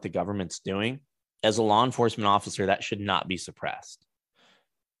approve of what the government's doing. As a law enforcement officer, that should not be suppressed.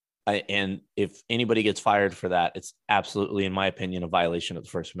 And if anybody gets fired for that, it's absolutely, in my opinion, a violation of the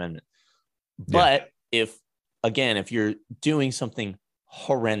First Amendment. But if you're doing something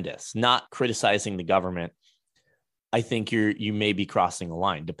horrendous, not criticizing the government, I think you may be crossing the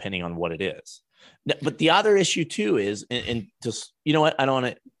line, depending on what it is. But the other issue too is, and just, you know what, I don't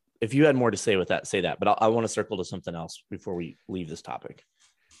want to, if you had more to say with that, say that, but I want to circle to something else before we leave this topic.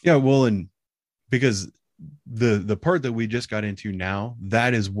 Yeah. Well, and because the part that we just got into now,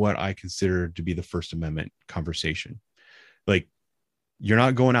 that is what I consider to be the First Amendment conversation. Like, you're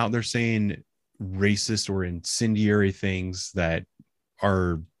not going out there saying racist or incendiary things that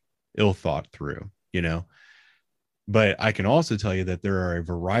are ill thought through, you know. But I can also tell you that there are a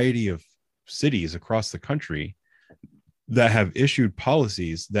variety of cities across the country that have issued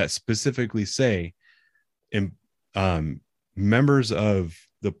policies that specifically say members of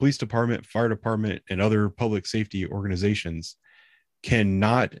the police department, fire department, and other public safety organizations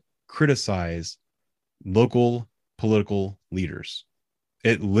cannot criticize local political leaders.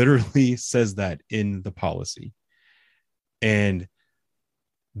 It literally says that in the policy. And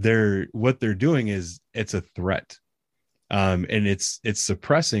what they're doing is it's a threat. And it's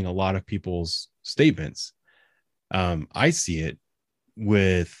suppressing a lot of people's statements. I see it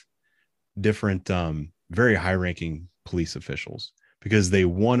with different very high-ranking police officials, because they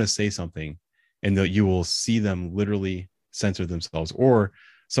want to say something, and you will see them literally censor themselves, or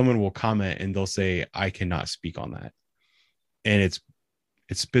someone will comment and they'll say, I cannot speak on that. And it's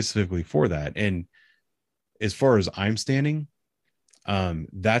specifically for that. And as far as I'm standing,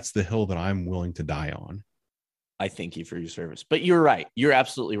 that's the hill that I'm willing to die on. I thank you for your service. But you're right. You're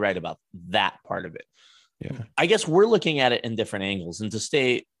absolutely right about that part of it. Yeah. I guess we're looking at it in different angles. And to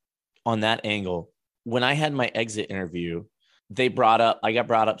stay on that angle, when I had my exit interview, I got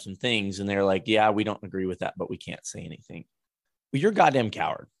brought up some things, and they're like, yeah, we don't agree with that, but we can't say anything. Well, you're a goddamn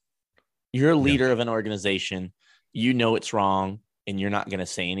coward. You're a leader of an organization. You know it's wrong, and you're not going to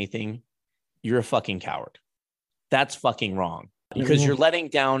say anything. You're a fucking coward. That's fucking wrong, because you're letting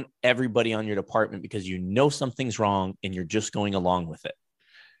down everybody on your department because you know something's wrong and you're just going along with it.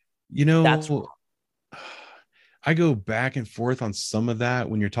 You know, That's wrong. I go back and forth on some of that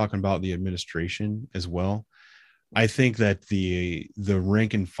when you're talking about the administration as well. I think that the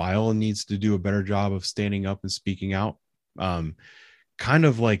rank and file needs to do a better job of standing up and speaking out. Kind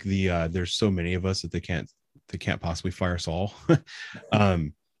of like there's so many of us that they can't possibly fire us all.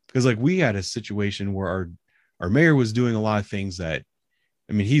 Because like we had a situation where our mayor was doing a lot of things that,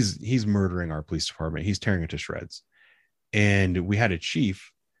 I mean, he's murdering our police department. He's tearing it to shreds. And we had a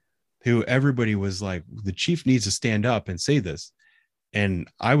chief who everybody was like, the chief needs to stand up and say this. And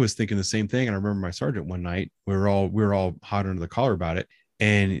I was thinking the same thing. And I remember my sergeant one night, we were all hot under the collar about it.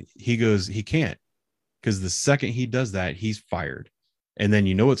 And he goes, he can't, because the second he does that, he's fired. And then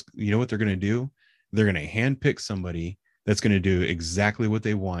you know what they're going to do? They're going to handpick somebody that's going to do exactly what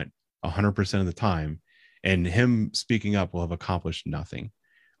they want 100% of the time. And him speaking up will have accomplished nothing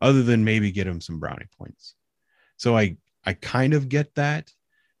other than maybe get him some brownie points. So I kind of get that.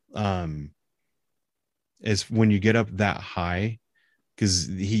 Is when you get up that high, because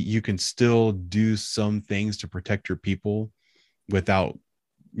you can still do some things to protect your people without,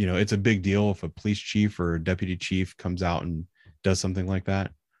 it's a big deal if a police chief or a deputy chief comes out and does something like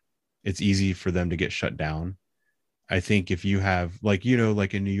that. It's easy for them to get shut down. I think if you have like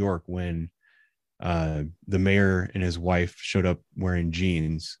in New York, when the mayor and his wife showed up wearing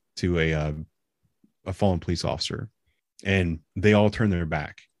jeans to a fallen police officer, and they all turned their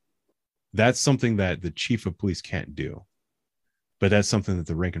back. That's something that the chief of police can't do, but that's something that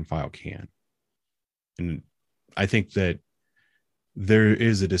the rank and file can. And I think that there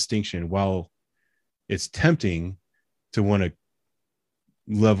is a distinction. While it's tempting to want to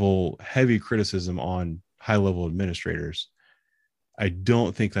level heavy criticism on high-level administrators, I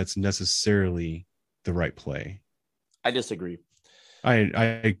don't think that's necessarily the right play. I disagree. And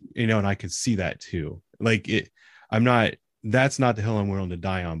I can see that too. Like that's not the hill I'm willing to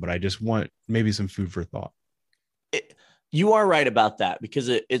die on, but I just want maybe some food for thought. You are right about that, because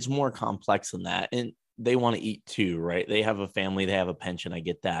it's more complex than that. And they want to eat too, right? They have a family, they have a pension. I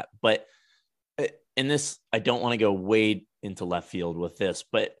get that. But in this, I don't want to go way into left field with this,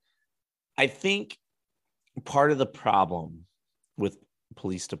 but I think part of the problem with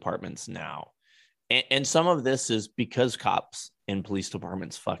police departments now, and some of this is because cops and police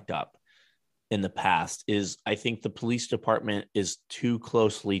departments fucked up in the past, is I think the police department is too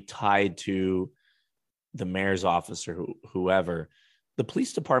closely tied to the mayor's office or whoever. The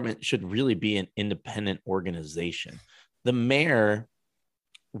police department should really be an independent organization. The mayor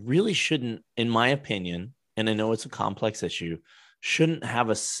really shouldn't, in my opinion, and I know it's a complex issue, shouldn't have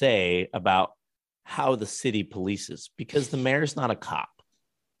a say about how the city polices, because the mayor's not a cop.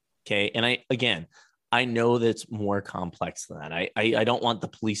 Okay. And I know that's more complex than that. I don't want the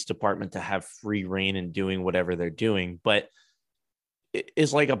police department to have free reign in doing whatever they're doing, but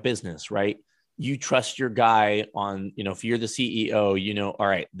it's like a business, right? You trust your guy on, if you're the CEO, all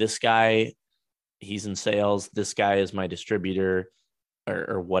right, this guy, he's in sales. This guy is my distributor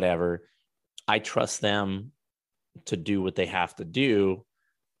or whatever. I trust them to do what they have to do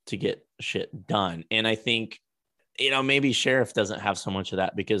to get shit done. And I think, maybe sheriff doesn't have so much of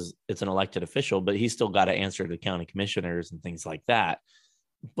that because it's an elected official, but he's still got to answer to county commissioners and things like that.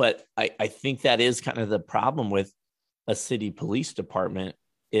 But I think that is kind of the problem with a city police department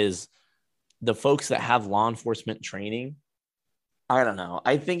is the folks that have law enforcement training. I don't know.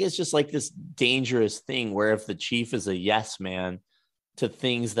 I think it's just like this dangerous thing where if the chief is a yes man to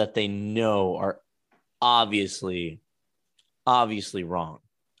things that they know are obviously wrong,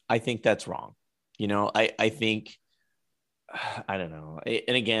 I think that's wrong. I think, I don't know.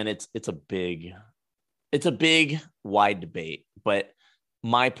 And again, it's a big wide debate, but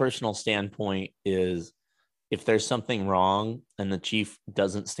my personal standpoint is if there's something wrong and the chief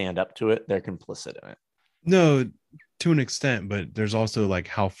doesn't stand up to it, they're complicit in it. No, to an extent, but there's also like,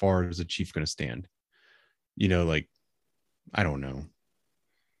 how far is the chief going to stand? Like, I don't know.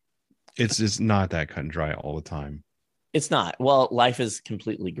 It's not that cut and dry all the time. It's not. Well, life is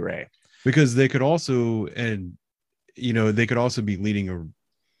completely gray. Because they could also, they could also be leading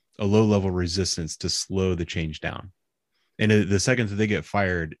a low level resistance to slow the change down. And the second that they get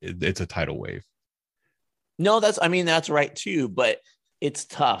fired, it's a tidal wave. No, that's right too. But it's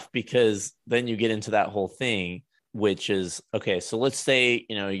tough because then you get into that whole thing, which is, okay, so let's say,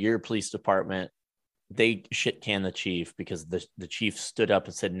 your police department, they shit can the chief because the chief stood up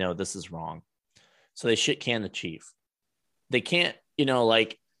and said, no, this is wrong. So they shit can the chief. They can't,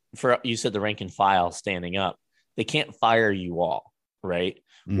 like you said, the rank and file standing up, they can't fire you all, right?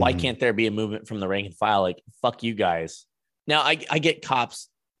 Mm-hmm. Why can't there be a movement from the rank and file? Like, fuck you guys. Now I get cops.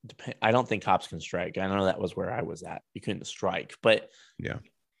 I don't think cops can strike. I know that was where I was at. You couldn't strike, but yeah,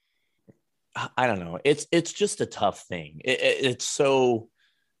 I don't know. It's just a tough thing. It's so,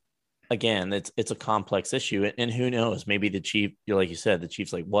 again, it's a complex issue, and who knows? Maybe the chief, like you said, the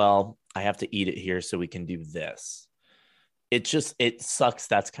chief's like, well, I have to eat it here so we can do this. It sucks.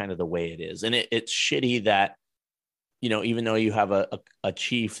 That's kind of the way it is, and it's shitty that, even though you have a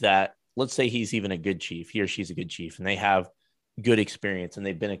chief that, let's say he's even a good chief, he or she's a good chief, and they have good experience and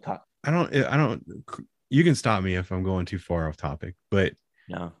they've been a cop. I don't. You can stop me if I'm going too far off topic, but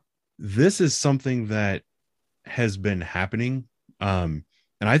no, this is something that has been happening. And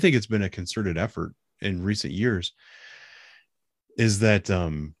I think it's been a concerted effort in recent years, is that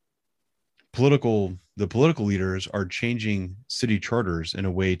the political leaders are changing city charters in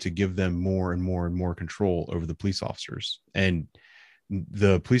a way to give them more and more and more control over the police officers. And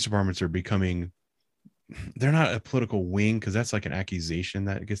the police departments are becoming, they're not a political wing, because that's like an accusation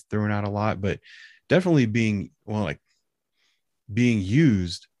that gets thrown out a lot, but definitely being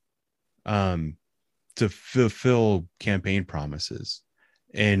used to fulfill campaign promises.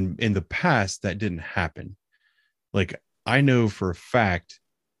 And in the past, that didn't happen. Like, I know for a fact,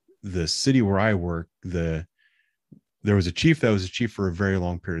 the city where I work, there was a chief that was a chief for a very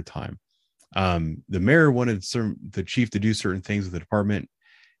long period of time. The mayor wanted the chief to do certain things with the department,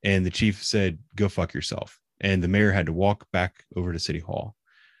 and the chief said, go fuck yourself. And the mayor had to walk back over to City Hall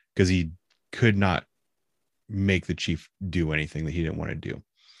because he could not make the chief do anything that he didn't want to do.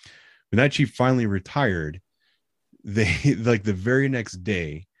 When that chief finally retired, they, like, the very next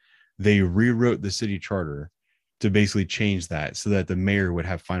day, they rewrote the city charter to basically change that so that the mayor would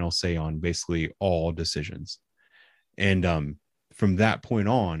have final say on basically all decisions. And from that point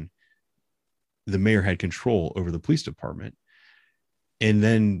on, the mayor had control over the police department. And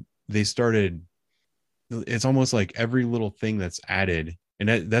then they started, it's almost like every little thing that's added.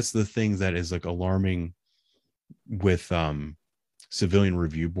 And that's the thing that is like alarming with civilian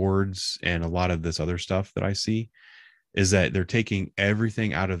review boards and a lot of this other stuff that I see, is that they're taking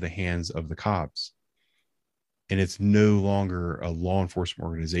everything out of the hands of the cops. And it's no longer a law enforcement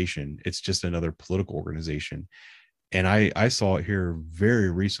organization. It's just another political organization. And I saw it here very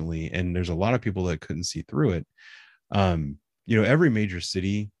recently, and there's a lot of people that couldn't see through it. Every major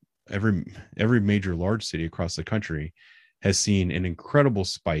city, every major large city across the country has seen an incredible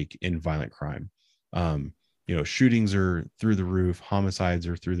spike in violent crime. Shootings are through the roof, homicides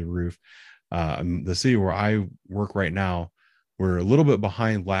are through the roof. The city where I work right now, we're a little bit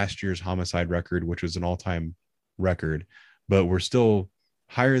behind last year's homicide record, which was an all-time record, but we're still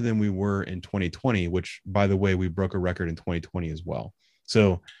higher than we were in 2020, which, by the way, we broke a record in 2020 as well.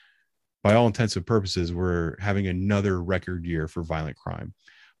 So by all intents and purposes, we're having another record year for violent crime.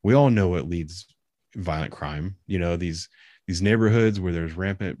 We all know what leads violent crime. These neighborhoods where there's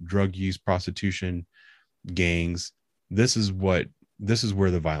rampant drug use, prostitution, gangs. This is where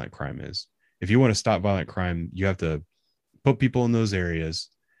the violent crime is. If you want to stop violent crime, you have to put people in those areas,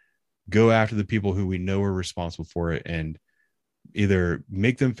 go after the people who we know are responsible for it, and either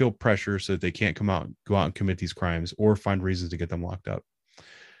make them feel pressure so that they can't go out and commit these crimes, or find reasons to get them locked up.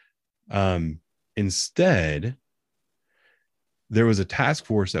 Instead, there was a task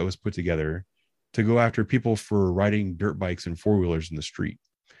force that was put together to go after people for riding dirt bikes and four-wheelers in the street.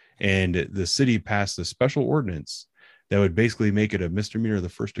 And the city passed a special ordinance that would basically make it a misdemeanor of the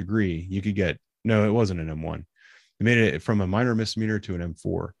first degree. You could get, no, it wasn't an M1. They made it from a minor misdemeanor to an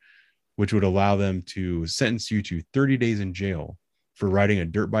M4, which would allow them to sentence you to 30 days in jail for riding a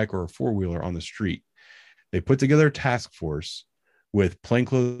dirt bike or a four-wheeler on the street. They put together a task force with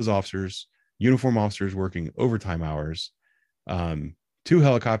plainclothes officers, uniform officers working overtime hours, 2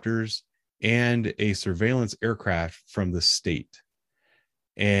 helicopters, and a surveillance aircraft from the state.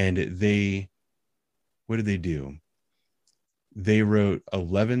 And what did they do? They wrote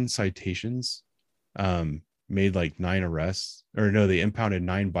 11 citations, made like 9 arrests, or no, they impounded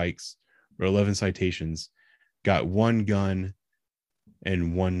 9 bikes or 11 citations, got 1 gun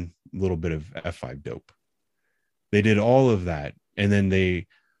and 1 little bit of F5 dope. They did all of that. And then the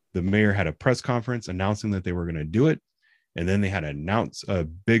mayor had a press conference announcing that they were going to do it. And then they had to announce a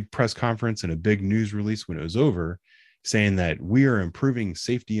big press conference and a big news release when it was over, saying that we are improving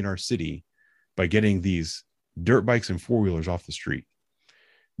safety in our city by getting these dirt bikes and four-wheelers off the street.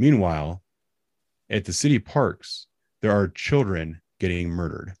 Meanwhile, at the city parks, there are children getting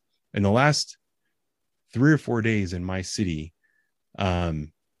murdered. In the last 3 or 4 days in my city,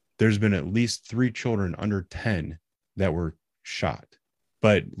 there's been at least 3 children under 10 that were shot.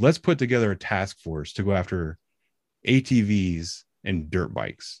 But let's put together a task force to go after ATVs and dirt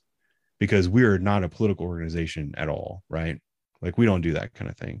bikes, because we are not a political organization at all, right? Like, we don't do that kind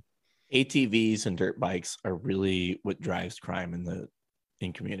of thing. ATVs and dirt bikes are really what drives crime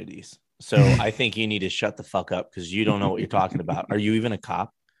in communities. So I think you need to shut the fuck up, because you don't know what you're talking about. Are you even a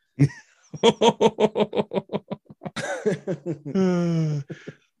cop?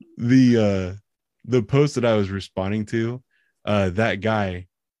 The post that I was responding to, that guy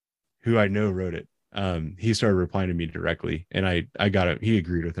who I know wrote it. He started replying to me directly, and I got it. He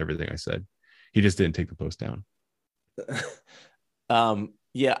agreed with everything I said. He just didn't take the post down.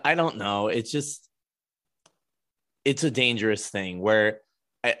 Yeah, I don't know. It's a dangerous thing where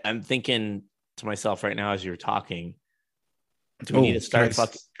I'm thinking to myself right now as you're talking, do we need to start Can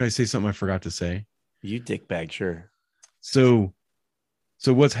I say something I forgot to say? You dickbag, sure. So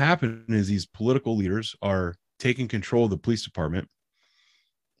what's happened is these political leaders are taking control of the police department,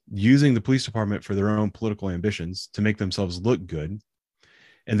 using the police department for their own political ambitions to make themselves look good.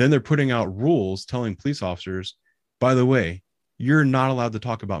 And then they're putting out rules telling police officers, by the way, you're not allowed to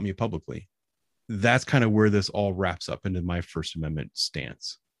talk about me publicly. That's kind of where this all wraps up into my First Amendment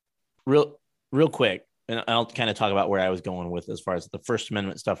stance. Real quick, and I'll kind of talk about where I was going with as far as the First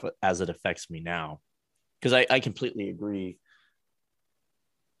Amendment stuff as it affects me now, because I completely agree.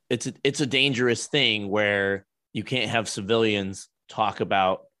 It's a dangerous thing where you can't have civilians talk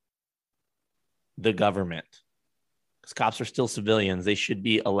about the government, because cops are still civilians. They should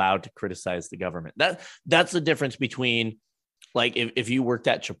be allowed to criticize the government. That's the difference between, like, if you worked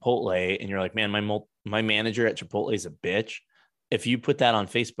at Chipotle and you're like, man, my manager at Chipotle is a bitch. If you put that on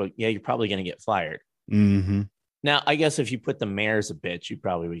Facebook, yeah, you're probably going to get fired. Mm-hmm. Now, I guess if you put the mayor's a bitch, you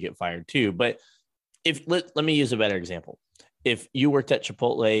probably would get fired too. But let me use a better example. If you worked at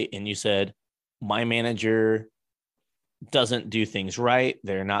Chipotle and you said, my manager doesn't do things right,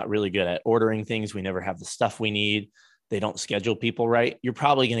 they're not really good at ordering things, we never have the stuff we need, they don't schedule people right, you're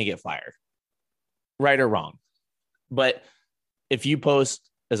probably going to get fired, right or wrong. But if you post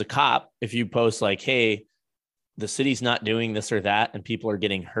as a cop, if you post like, hey, the city's not doing this or that, and people are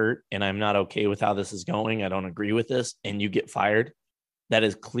getting hurt, and I'm not okay with how this is going, I don't agree with this, and you get fired, that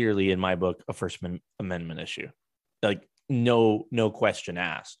is clearly, in my book, a First Amendment issue. Like, no question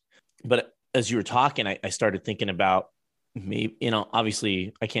asked. But as you were talking, I started thinking about, maybe,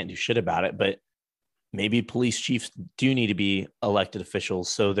 obviously I can't do shit about it, but maybe police chiefs do need to be elected officials.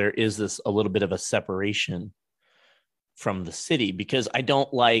 So there is this a little bit of a separation from the city, because I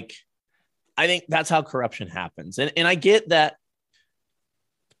think that's how corruption happens. And I get that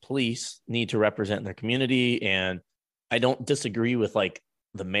police need to represent their community. And I don't disagree with like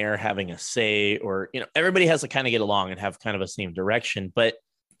the mayor having a say, or, everybody has to kind of get along and have kind of a same direction, but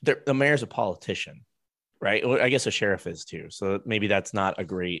the mayor's a politician, right? I guess a sheriff is too. So maybe that's not a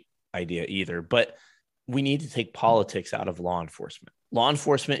great idea either, but we need to take politics out of law enforcement. Law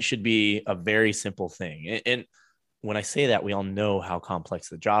enforcement should be a very simple thing. And when I say that, we all know how complex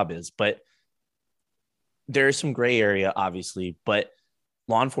the job is, but there is some gray area, obviously, but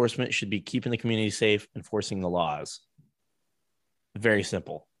law enforcement should be keeping the community safe, enforcing the laws. Very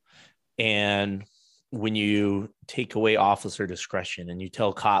simple. And when you take away officer discretion and you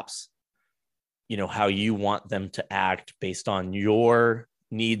tell cops, how you want them to act based on your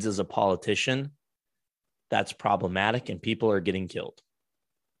needs as a politician, that's problematic, and people are getting killed.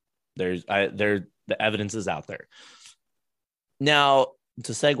 The evidence is out there. Now,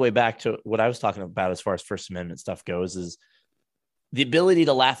 to segue back to what I was talking about as far as First Amendment stuff goes, is the ability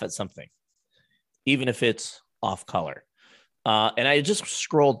to laugh at something, even if it's off color. And I just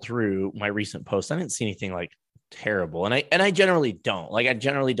scrolled through my recent posts. I didn't see anything like terrible. And I generally don't. Like, I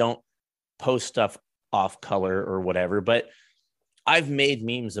generally don't post stuff off color or whatever, but I've made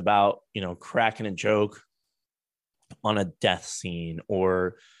memes about, cracking a joke on a death scene,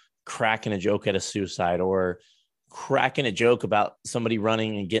 or cracking a joke at a suicide, or cracking a joke about somebody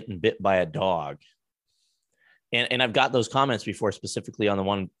running and getting bit by a dog. And I've got those comments before, specifically on the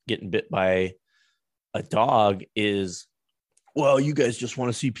one getting bit by a dog is, well, you guys just want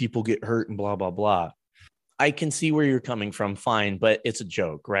to see people get hurt and blah, blah, blah. I can see where you're coming from. Fine, but it's a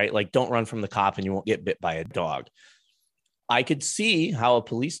joke, right? Like, don't run from the cop and you won't get bit by a dog. I could see how a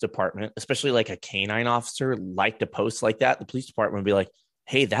police department, especially like a canine officer, like to post like that. The police department would be like,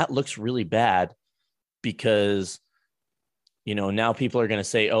 hey, that looks really bad, because, now people are going to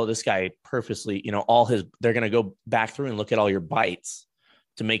say, oh, this guy purposely, they're going to go back through and look at all your bites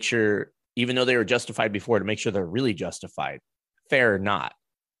to make sure, even though they were justified before, to make sure they're really justified, fair or not.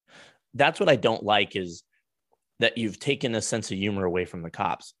 That's what I don't like, is that you've taken a sense of humor away from the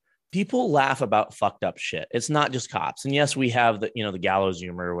cops. People laugh about fucked up shit. It's not just cops. And yes, we have the gallows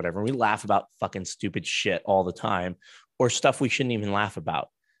humor or whatever. We laugh about fucking stupid shit all the time, or stuff we shouldn't even laugh about.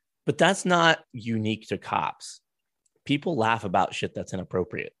 But that's not unique to cops. People laugh about shit that's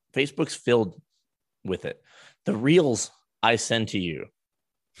inappropriate. Facebook's filled with it. The reels I send to you,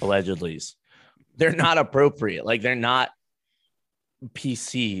 allegedly, they're not appropriate. Like, they're not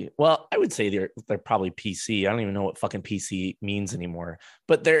PC. Well, I would say they're probably PC. I don't even know what fucking PC means anymore.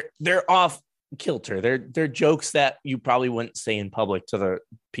 But they're off kilter. They're jokes that you probably wouldn't say in public to the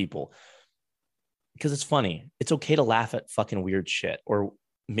people, because it's funny. It's okay to laugh at fucking weird shit, or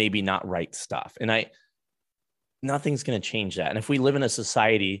maybe not right stuff. And nothing's going to change that. And if we live in a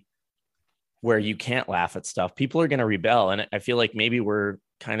society where you can't laugh at stuff, people are going to rebel. And I feel like maybe we're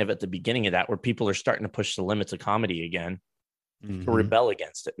kind of at the beginning of that, where people are starting to push the limits of comedy again, to rebel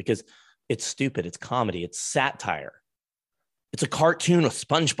against it, because it's stupid. It's comedy. It's satire. It's a cartoon with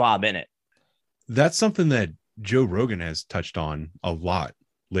SpongeBob in it. That's something that Joe Rogan has touched on a lot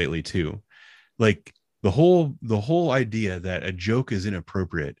lately too. Like, the whole idea that a joke is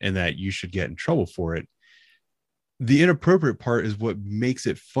inappropriate and that you should get in trouble for it. The inappropriate part is what makes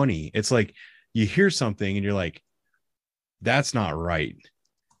it funny. It's like, you hear something and you're like, that's not right.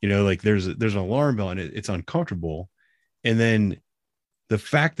 Like, there's an alarm bell and it's uncomfortable. And then the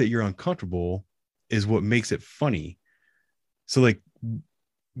fact that you're uncomfortable is what makes it funny. So, like,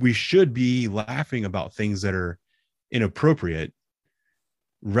 we should be laughing about things that are inappropriate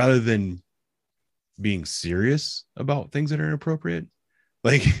rather than being serious about things that are inappropriate.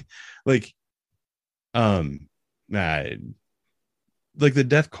 Like the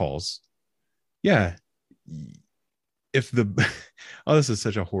death calls. Yeah. If oh, this is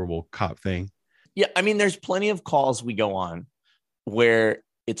such a horrible cop thing. Yeah, I mean, there's plenty of calls we go on where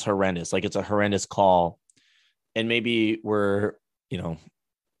it's horrendous. Like, it's a horrendous call. And maybe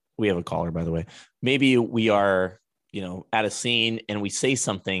we have a caller, by the way. Maybe we are, at a scene and we say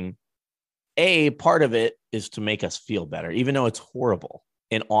something. Part of it is to make us feel better, even though it's horrible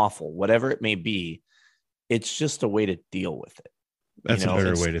and awful, whatever it may be. It's just a way to deal with it. That's a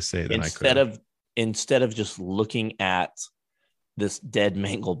better way to say it than I could. Instead of just looking at this dead,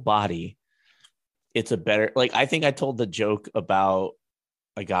 mangled body, it's a better, like, I think I told the joke about,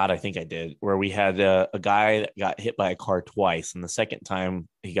 I think I did, where we had a guy that got hit by a car twice, and the second time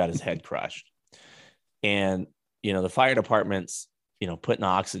he got his head crushed. And, the fire department's, putting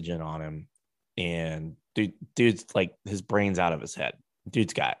oxygen on him, and dude's like, his brain's out of his head. The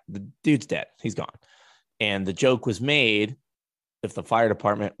dude's dead. He's gone. And the joke was made, if the fire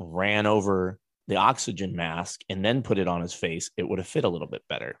department ran over the oxygen mask and then put it on his face, it would have fit a little bit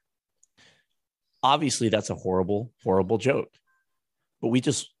better. Obviously, that's a horrible, horrible joke. But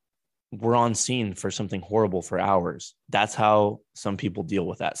we're on scene for something horrible for hours. That's how some people deal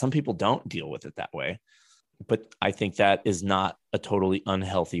with that. Some people don't deal with it that way. But I think that is not a totally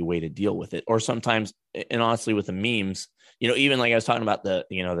unhealthy way to deal with it. Or sometimes, and honestly, with the memes, even like I was talking about the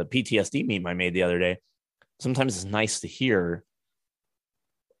PTSD meme I made the other day, sometimes it's nice to hear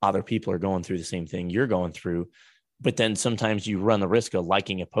other people are going through the same thing you're going through. But then sometimes you run the risk of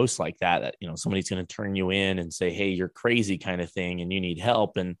liking a post like that, somebody's going to turn you in and say, hey, you're crazy, kind of thing, and you need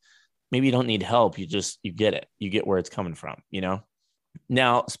help. And maybe you don't need help. You get it. You get where it's coming from, you know?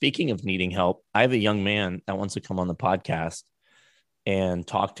 Now, speaking of needing help, I have a young man that wants to come on the podcast and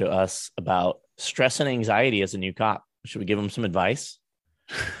talk to us about stress and anxiety as a new cop. Should we give him some advice?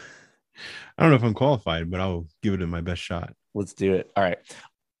 I don't know if I'm qualified, but I'll give it my best shot. Let's do it. All right.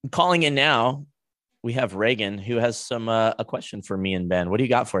 Calling in now, we have Reagan, who has some a question for me and Ben. What do you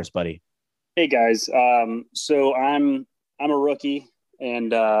got for us, buddy? Hey guys, so I'm a rookie,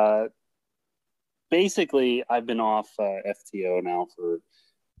 and basically I've been off FTO now for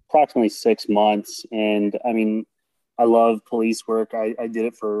approximately 6 months, and I mean I love police work. I did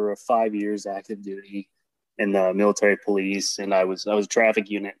it for 5 years active duty in the military police, and I was a traffic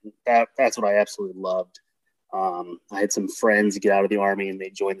unit. That's what I absolutely loved. I had some friends get out of the Army and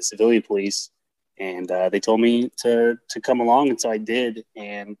they joined the civilian police, and they told me to come along, and so I did.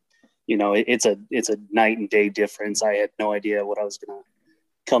 And you know, it's a night and day difference. I had no idea what I was going to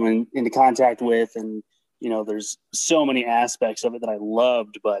come into contact with. And, you know, there's so many aspects of it that I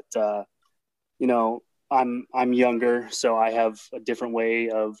loved, but, you know, I'm younger, so I have a different way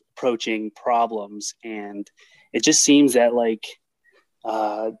of approaching problems. And it just seems that like,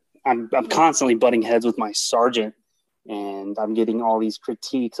 I'm constantly butting heads with my sergeant, and I'm getting all these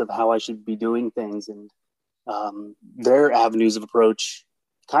critiques of how I should be doing things. And, their avenues of approach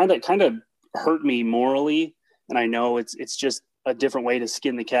kind of hurt me morally, and I know it's just a different way to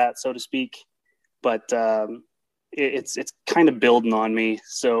skin the cat, so to speak, but it's kind of building on me.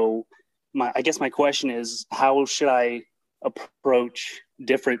 So I guess my question is, how should I approach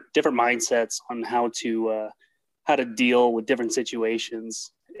different mindsets on how to deal with different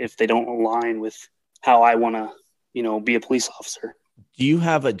situations if they don't align with how I want to, you know, be a police officer? Do you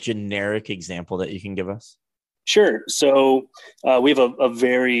have a generic example that you can give us? Sure. So we have a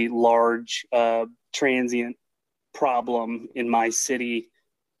very large transient problem in my city.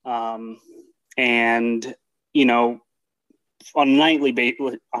 And, you know, on a nightly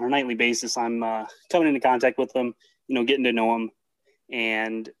basis, I'm coming into contact with them, you know, getting to know them.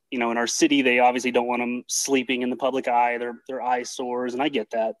 And, you know, in our city, they obviously don't want them sleeping in the public eye. They're eyesores, and I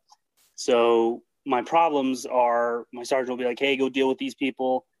get that. So my problems are, my sergeant will be like, hey, go deal with these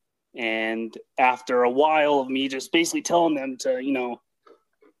people. And after a while of me just basically telling them to, you know,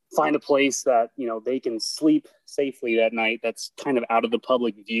 find a place that, you know, they can sleep safely that night, that's kind of out of the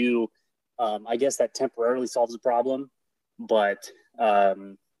public view, I guess that temporarily solves the problem. But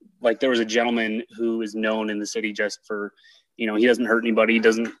like there was a gentleman who is known in the city just for, you know, he doesn't hurt anybody, he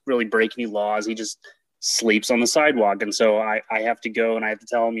doesn't really break any laws, he just sleeps on the sidewalk. And so I have to go and I have to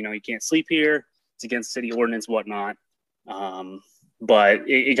tell him, you know, you can't sleep here, it's against city ordinance, whatnot. But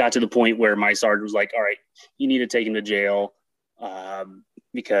it got to the point where my sergeant was like, all right, you need to take him to jail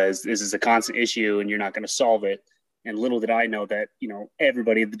because this is a constant issue and you're not going to solve it. And little did I know that, you know,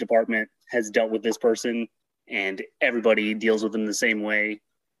 everybody at the department has dealt with this person and everybody deals with them the same way.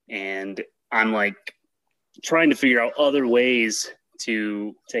 And I'm like trying to figure out other ways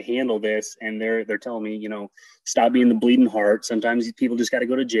to handle this. And they're telling me, you know, stop being the bleeding heart. Sometimes people just got to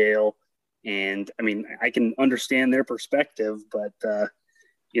go to jail. And I mean, I can understand their perspective, but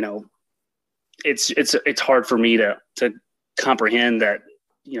you know, it's hard for me to comprehend that,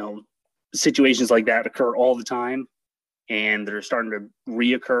 you know, situations like that occur all the time, and they're starting to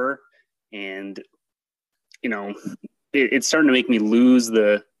reoccur. And you know, it's starting to make me lose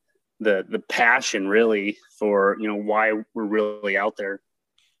the passion really for, you know, why we're really out there.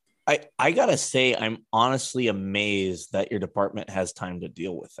 I gotta say, I'm honestly amazed that your department has time to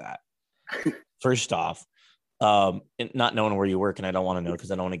deal with that. First off, not knowing where you work, and I don't want to know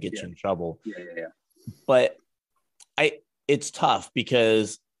because I don't want to get you in trouble. Yeah. But it's tough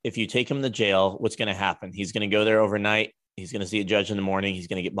because if you take him to jail, what's going to happen? He's going to go there overnight. He's going to see a judge in the morning. He's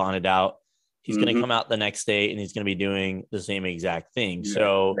going to get bonded out. He's going to come out the next day, and he's going to be doing the same exact thing. Yeah,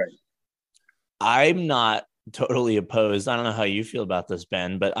 so right. I'm not totally opposed. I don't know how you feel about this,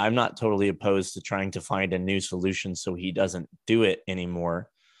 Ben, but I'm not totally opposed to trying to find a new solution so he doesn't do it anymore.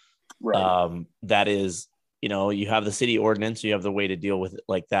 Right. That is, you know, you have the city ordinance, you have the way to deal with it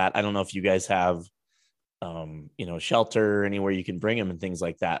like that. I don't know if you guys have, you know, shelter anywhere you can bring him and things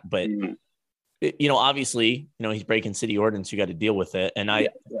like that. But, you know, obviously, you know, he's breaking city ordinance. You got to deal with it. And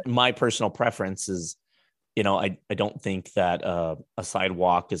my personal preference is, you know, I don't think that a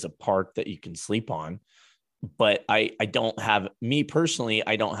sidewalk is a park that you can sleep on. But I don't have, me personally,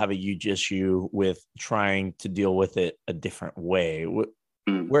 I don't have a huge issue with trying to deal with it a different way.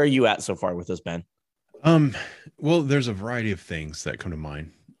 Where are you at so far with this, Ben? Well, there's a variety of things that come to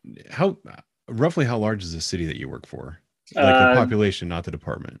mind. Roughly how large is the city that you work for? Like the population, not the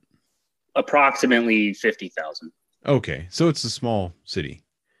department. Approximately 50,000. Okay, so it's a small city.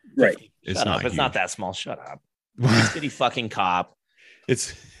 Right. It's Shut not up. It's huge. not that small. Shut up. City fucking cop.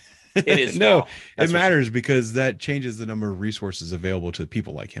 It's It is no, small. That's it what she- matters because that changes the number of resources available to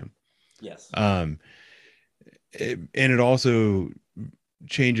people like him. Yes. And it also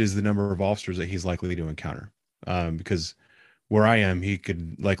changes the number of officers that he's likely to encounter. Because where I am, he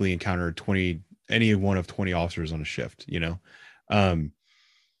could likely encounter any one of 20 officers on a shift, you know?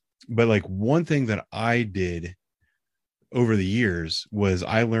 But like one thing that I did over the years was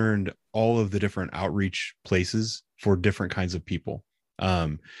I learned all of the different outreach places for different kinds of people.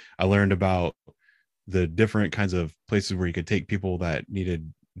 I learned about the different kinds of places where you could take people that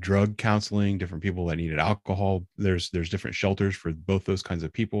needed drug counseling, different people that needed alcohol. There's different shelters for both those kinds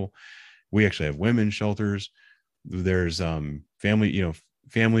of people. We actually have women's shelters. There's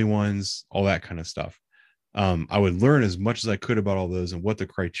family ones, all that kind of stuff. I would learn as much as I could about all those and what the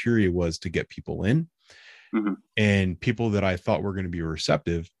criteria was to get people in. Mhm. And people that I thought were going to be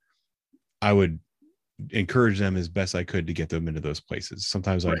receptive, I would encourage them as best I could to get them into those places.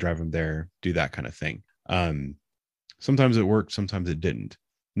 Sometimes I'd Right. drive them there, do that kind of thing. Sometimes it worked, sometimes it didn't.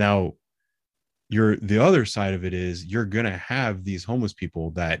 Now, the other side of it is you're going to have these homeless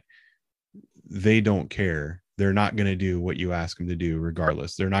people that they don't care. They're not going to do what you ask them to do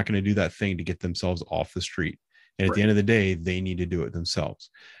regardless. They're not going to do that thing to get themselves off the street. And at the Right. end of the day, they need to do it themselves.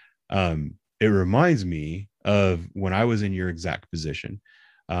 It reminds me of when I was in your exact position.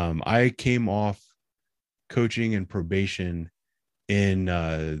 I came off coaching and probation in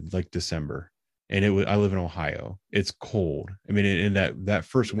like December, and I live in Ohio. It's cold. I mean, in that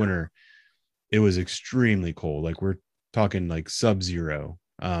first winter, it was extremely cold. Like we're talking like sub-zero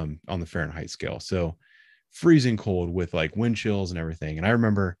on the Fahrenheit scale. So freezing cold with like wind chills and everything. And I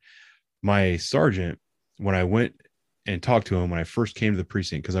remember my sergeant, when I went and talked to him when I first came to the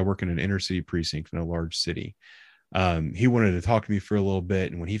precinct, because I work in an inner city precinct in a large city. He wanted to talk to me for a little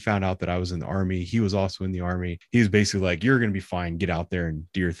bit. And when he found out that I was in the Army, he was also in the Army. He was basically like, you're going to be fine. Get out there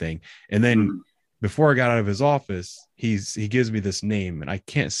and do your thing. And then Mhm. before I got out of his office, he gives me this name, and I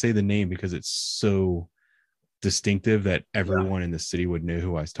can't say the name because it's so distinctive that everyone in the city would know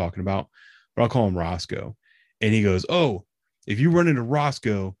who I was talking about, but I'll call him Roscoe. And he goes, oh, if you run into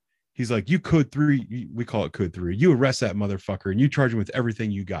Roscoe, he's like, you code 3, we call it code 3. You arrest that motherfucker and you charge him with everything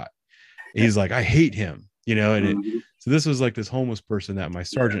you got. And he's like, I hate him, you know? And Mhm. so this was like this homeless person that my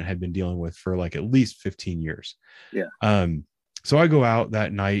sergeant had been dealing with for like at least 15 years. Yeah. So I go out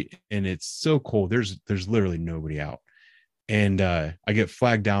that night and it's so cold. There's literally nobody out. And I get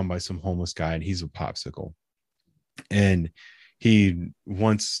flagged down by some homeless guy, and he's a popsicle. And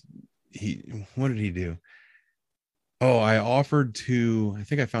what did he do? Oh, I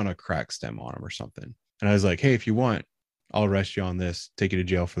think I found a crack stem on him or something. And I was like, hey, if you want, I'll arrest you on this, take you to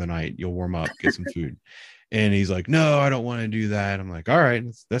jail for the night. You'll warm up, get some food. And he's like, no, I don't want to do that. I'm like, all right,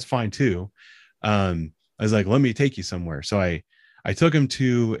 that's fine too. I was like, let me take you somewhere. So I took him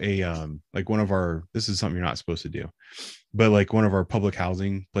to like one of our, this is something you're not supposed to do, but like one of our public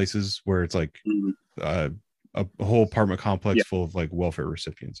housing places where it's like Mhm. a whole apartment complex Yeah. full of like welfare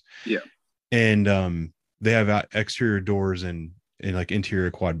recipients. Yeah. And they have exterior doors and like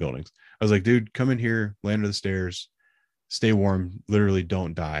interior quad buildings. I was like, dude, come in here, land under the stairs, stay warm, literally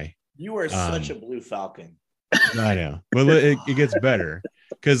don't die. You are such a blue falcon. I know, but it gets better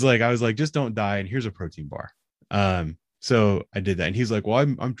because like I was like, just don't die, and here's a protein bar. So I did that, and he's like, well,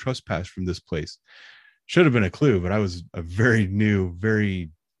 I'm trespassed from this place. Should have been a clue, but I was a very new,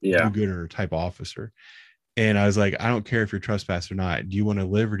 very do-gooder type officer. And I was like, I don't care if you're trespassed or not. Do you want to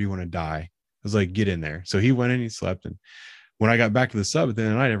live or do you want to die? I was like, get in there. So he went in, he slept. And when I got back to the sub at the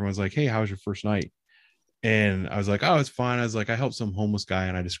end of the night, everyone's like, hey, how was your first night? And I was like, oh, it's fine. I was like, I helped some homeless guy,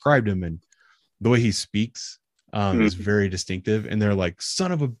 and I described him, and the way he speaks is very distinctive. And they're like,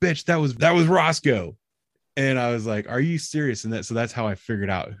 son of a bitch, that was Roscoe. And I was like, are you serious? And so that's how I figured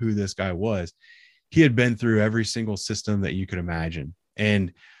out who this guy was. He had been through every single system that you could imagine.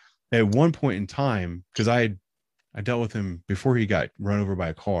 And at one point in time, because I dealt with him before he got run over by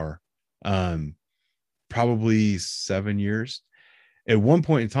a car, probably 7 years. At one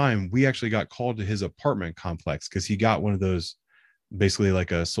point in time, we actually got called to his apartment complex because he got one of those, basically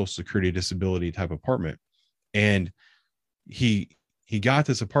like a Social Security disability type apartment. And he got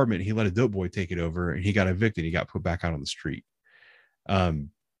this apartment, he let a dope boy take it over, and he got evicted. He got put back out on the street.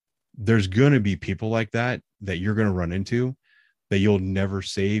 There's going to be people like that you're going to run into that you'll never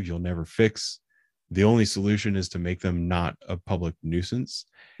save, you'll never fix. The only solution is to make them not a public nuisance.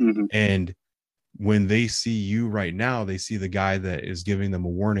 Mhm. And when they see you right now, they see the guy that is giving them a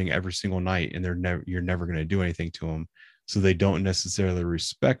warning every single night, and you're never going to do anything to them. So they don't necessarily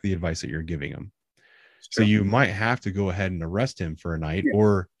respect the advice that you're giving them. So you might have to go ahead and arrest him for a night,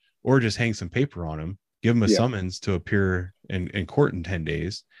 or or just hang some paper on him, give him a Yeah. summons to appear in court in 10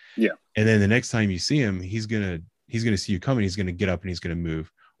 days. Yeah. And then the next time you see him, he's going to see you coming. He's going to get up and he's going to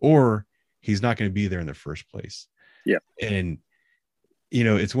move, or he's not going to be there in the first place. Yeah. And,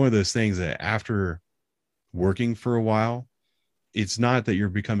 it's one of those things that after working for a while, it's not that you're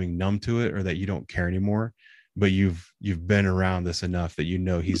becoming numb to it or that you don't care anymore, but you've been around this enough that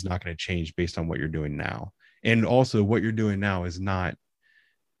he's not going to change based on what you're doing now. And also what you're doing now it's not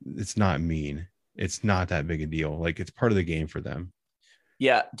mean. It's not that big a deal. Like, it's part of the game for them.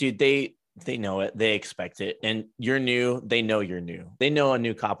 Yeah, dude, they know it. They expect it. And you're new. They know you're new. They know a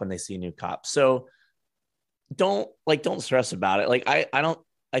new cop when they see a new cop. So don't stress about it. Like, I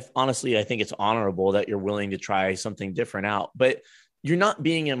honestly, I think it's honorable that you're willing to try something different out, but you're not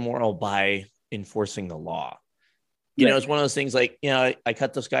being immoral by enforcing the law. It's one of those things like, I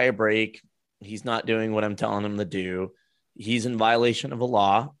cut this guy a break. He's not doing what I'm telling him to do. He's in violation of a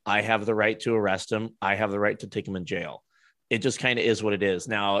law. I have the right to arrest him. I have the right to take him in jail. It just kind of is what it is.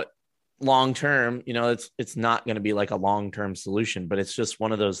 Now, long term, it's not going to be like a long-term solution, but it's just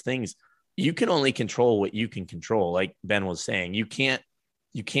one of those things. You can only control what you can control. Like Ben was saying, you can't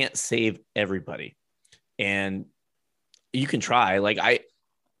save everybody, and you can try. Like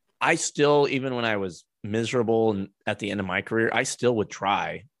I still, even when I was miserable and at the end of my career, I still would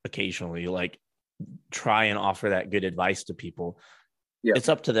try occasionally, like try and offer that good advice to people. Yeah. It's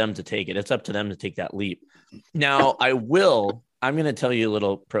up to them to take it. It's up to them to take that leap. Now I'm going to tell you a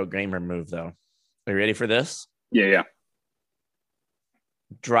little pro gamer move though. Are you ready for this? Yeah.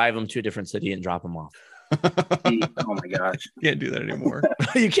 Drive them to a different city and drop them off. Oh my gosh. Can't do that anymore.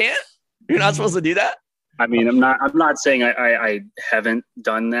 You can't? You're not supposed to do that? I mean, I'm not saying I haven't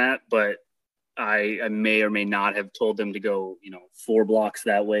done that, but I may or may not have told them to go, 4 blocks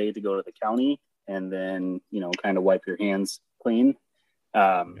that way to go to the county, and then, kind of wipe your hands clean.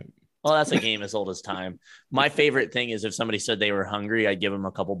 Well, that's a game as old as time. My favorite thing is if somebody said they were hungry, I'd give them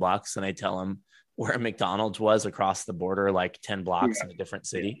a couple bucks and I tell them where McDonald's was across the border, like 10 blocks in a different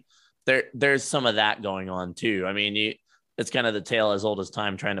city. There's some of that going on too. I mean, it's kind of the tale as old as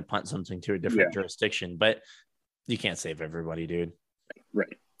time, trying to punt something to a different jurisdiction, but you can't save everybody, dude.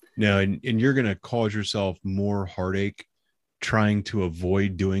 Right. No, and you're going to cause yourself more heartache trying to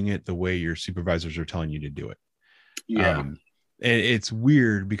avoid doing it the way your supervisors are telling you to do it. Yeah. And it's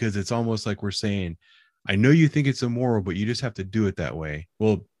weird because it's almost like we're saying, I know you think it's immoral, but you just have to do it that way.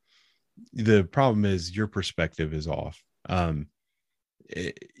 Well, the problem is your perspective is off.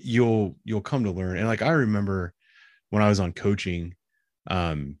 You'll come to learn. And like, I remember when I was on coaching,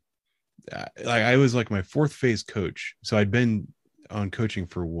 like I was like my 4th phase coach. So I'd been on coaching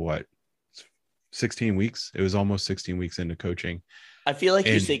for 16 weeks. It was almost 16 weeks into coaching. I feel like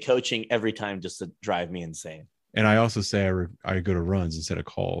you say coaching every time just to drive me insane. And I also say I go to runs instead of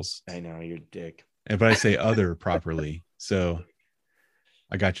calls. I know, you're a dick. But I say other properly. So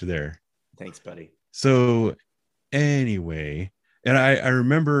I got you there. Thanks, buddy. So anyway, and I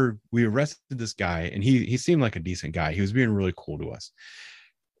remember we arrested this guy, and he seemed like a decent guy. He was being really cool to us.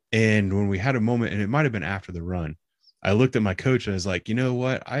 And when we had a moment, and it might have been after the run, I looked at my coach and I was like, you know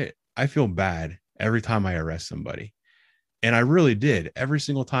what? I feel bad every time I arrest somebody. And I really did. Every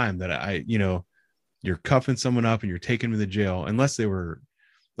single time that you're cuffing someone up and you're taking them to the jail, unless they were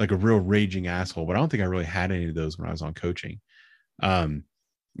like a real raging asshole. But I don't think I really had any of those when I was on coaching. I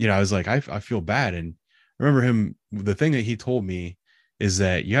was like, I feel bad. And I remember the thing that he told me is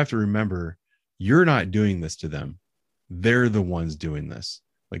that you have to remember, you're not doing this to them. They're the ones doing this.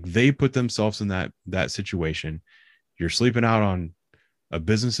 Like, they put themselves in that situation. You're sleeping out on a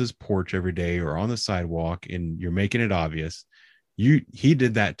business's porch every day or on the sidewalk, and you're making it obvious. He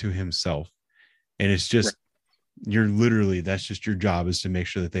did that to himself. And it's just, that's just your job, is to make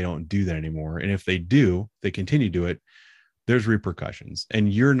sure that they don't do that anymore. And if they continue to do it, there's repercussions,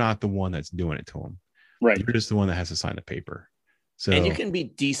 and you're not the one that's doing it to them. Right. You're just the one that has to sign the paper. So, and you can be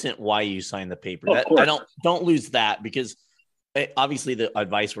decent why you sign the paper. Oh, of course. I don't lose that, because obviously the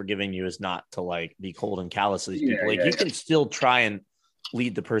advice we're giving you is not to like be cold and callous to these people. Like, you can still try and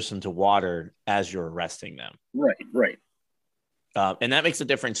lead the person to water as you're arresting them. Right. And that makes a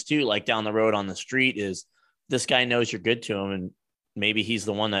difference too. Like, down the road on the street, is this guy knows you're good to him, and maybe he's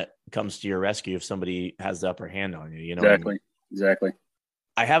the one that comes to your rescue if somebody has the upper hand on you. You know, Exactly.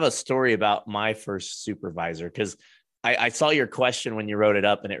 I have a story about my first supervisor, because I saw your question when you wrote it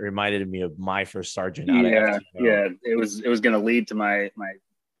up, and it reminded me of my first sergeant. Yeah. It was going to lead to my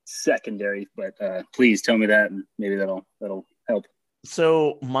secondary, but please tell me that, and maybe that'll help.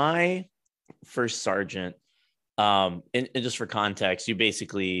 So my first sergeant, and just for context, you're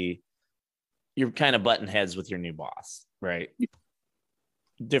kind of butting heads with your new boss, right?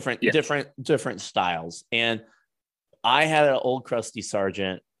 different, Yeah. different styles. And I had an old crusty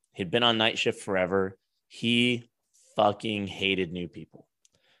sergeant. He'd been on night shift forever. He fucking hated new people,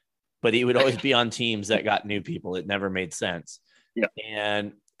 but he would always be on teams that got new people. It never made sense. Yeah.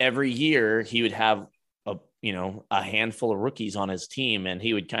 And every year he would have a handful of rookies on his team, and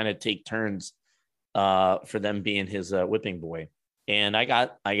he would kind of take turns for them being his whipping boy. And I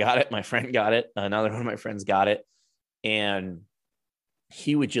got it. My friend got it. Another one of my friends got it. And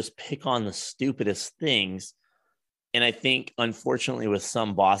he would just pick on the stupidest things. And I think, unfortunately, with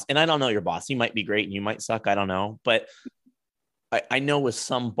some boss, and I don't know your boss, he might be great and you might suck. I don't know. But I know with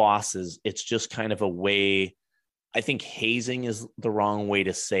some bosses, it's just kind of a way. I think hazing is the wrong way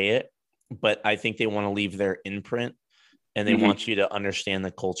to say it, but I think they want to leave their imprint and they want you to understand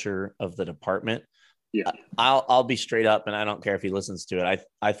the culture of the department. Yeah. I'll be straight up, and I don't care if he listens to it.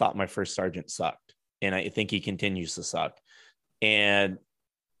 I thought my first sergeant sucked, and I think he continues to suck. And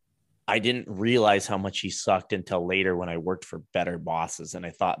I didn't realize how much he sucked until later when I worked for better bosses. And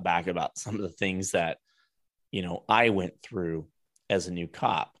I thought back about some of the things that, I went through as a new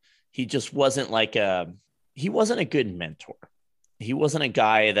cop. He just wasn't he wasn't a good mentor. He wasn't a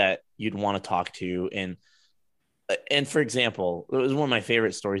guy that you'd want to talk to. And for example, it was one of my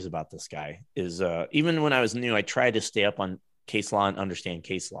favorite stories about this guy is even when I was new, I tried to stay up on case law and understand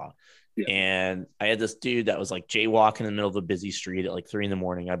case law. Yeah. And I had this dude that was like jaywalking in the middle of a busy street at like 3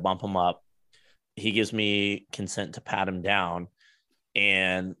 a.m. I bump him up. He gives me consent to pat him down.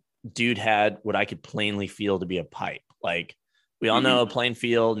 And dude had what I could plainly feel to be a pipe. Like we all know a plain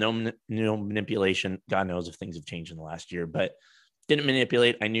feel, no manipulation. God knows if things have changed in the last year, but didn't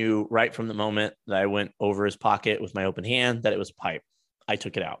manipulate. I knew right from the moment that I went over his pocket with my open hand that it was a pipe. I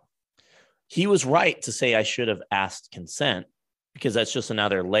took it out. He was right to say I should have asked consent, because that's just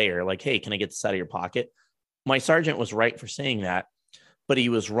another layer. Like, hey, can I get this out of your pocket? My sergeant was right for saying that, but he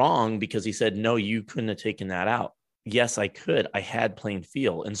was wrong because he said, no, you couldn't have taken that out. Yes, I could. I had plain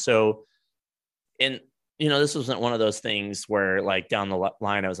feel. And so, this wasn't one of those things where like down the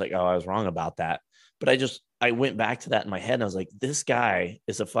line, I was like, oh, I was wrong about that. But I went back to that in my head and I was like, this guy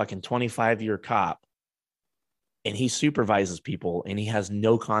is a fucking 25-year cop and he supervises people and he has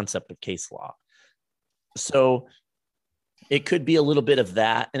no concept of case law. So it could be a little bit of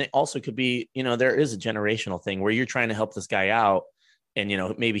that. And it also could be, there is a generational thing where you're trying to help this guy out and,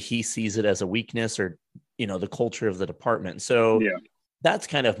 maybe he sees it as a weakness or, the culture of the department. So that's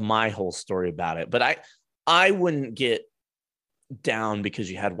kind of my whole story about it. But I wouldn't get down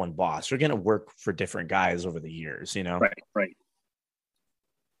because you had one boss. You're going to work for different guys over the years, Right.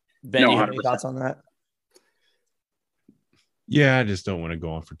 Ben, you have any thoughts on that? Yeah, I just don't want to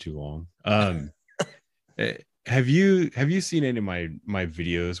go on for too long. Have you seen any of my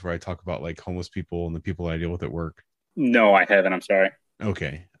videos where I talk about like homeless people and the people I deal with at work? No, I haven't. I'm sorry.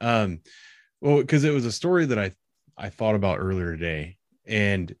 Okay. Well, because it was a story that I thought about earlier today,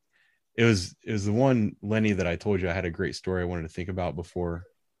 and it was the one, Lenny, that I told you I had a great story I wanted to think about before,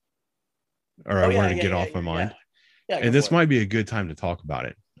 or I wanted to get off my mind. Yeah, and this might be a good time to talk about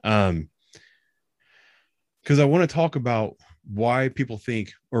it. Because I want to talk about why people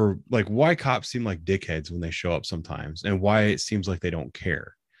think, or like why cops seem like dickheads when they show up sometimes, and why it seems like they don't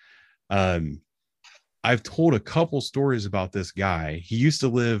care. I've told a couple stories about this guy. He used to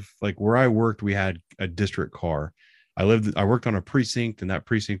live like where I worked. We had a district car. I worked on a precinct, and that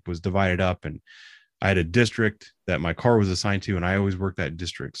precinct was divided up, and I had a district that my car was assigned to, and I always worked that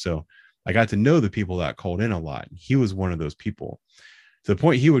district. So I got to know the people that called in a lot. He was one of those people, to the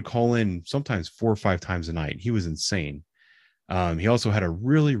point he would call in sometimes 4 or 5 times a night. He was insane. He also had a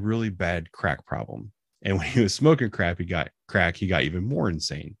really, really bad crack problem. And when he was smoking crack, he got even more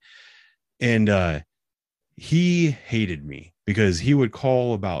insane. And he hated me because he would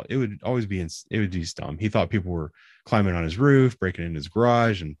call about, it would be dumb. He thought people were climbing on his roof, breaking in his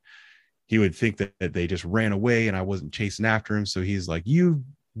garage, and he would think that they just ran away and I wasn't chasing after him. So he's like, you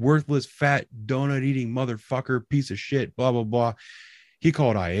worthless, fat, donut eating motherfucker, piece of shit, blah, blah, blah. He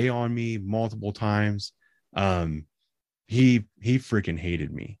called IA on me multiple times. He freaking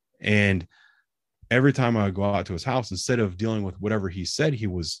hated me. And every time I would go out to his house, instead of dealing with whatever he said he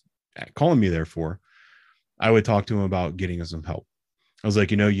was calling me there for, I would talk to him about getting him some help. I was like,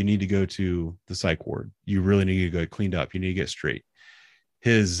 you need to go to the psych ward. You really need to get cleaned up. You need to get straight.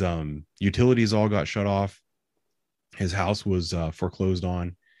 His utilities all got shut off. His house was foreclosed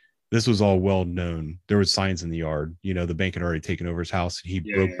on. This was all well known. There was signs in the yard. The bank had already taken over his house. He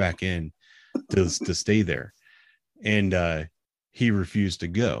broke back in to stay there. And he refused to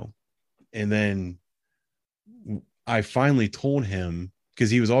go. And then I finally told him,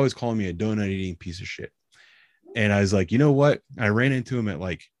 because he was always calling me a donut eating piece of shit. And I was like, you know what? I ran into him at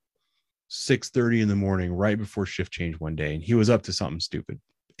like 6:30 in the morning, right before shift change one day. And he was up to something stupid.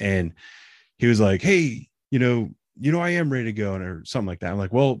 And he was like, hey, I am ready to go, and or something like that. I'm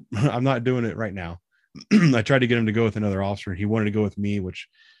like, well, I'm not doing it right now. I tried to get him to go with another officer, and he wanted to go with me, which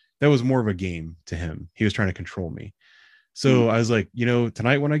that was more of a game to him. He was trying to control me. So I was like,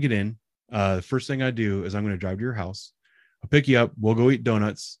 tonight when I get in, the first thing I do is I'm going to drive to your house. I'll pick you up. We'll go eat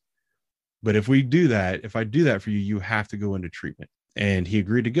donuts. But if I do that for you, you have to go into treatment. And he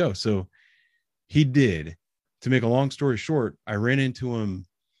agreed to go. So he did. To make a long story short, I ran into him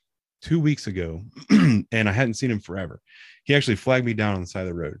 2 weeks ago and I hadn't seen him forever. He actually flagged me down on the side of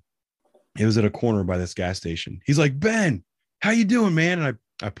the road. It was at a corner by this gas station. He's like, Ben, how you doing, man? And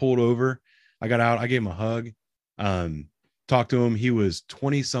I pulled over. I got out. I gave him a hug. Talked to him. He was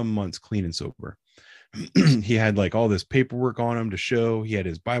 20 some months clean and sober. He had like all this paperwork on him to show. He had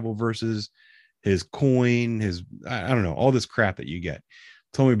his Bible verses, his coin, I don't know, all this crap that you get.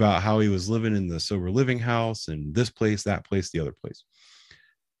 Told me about how he was living in the sober living house and this place, that place, the other place.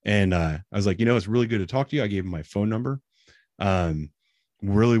 And I was like, it's really good to talk to you. I gave him my phone number.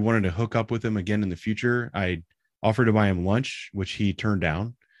 Really wanted to hook up with him again in the future. I offered to buy him lunch, which he turned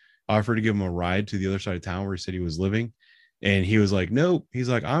down. I offered to give him a ride to the other side of town where he said he was living. And he was like, nope. He's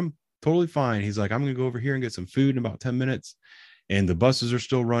like, I'm totally fine. He's like, I'm going to go over here and get some food in about 10 minutes. And the buses are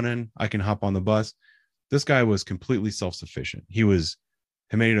still running. I can hop on the bus. This guy was completely self-sufficient. He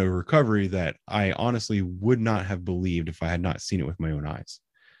made a recovery that I honestly would not have believed if I had not seen it with my own eyes.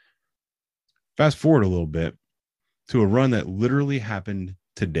 Fast forward a little bit to a run that literally happened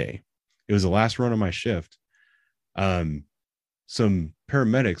today. It was the last run of my shift. Some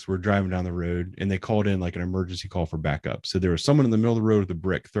paramedics were driving down the road and they called in like an emergency call for backup. So there was someone in the middle of the road with a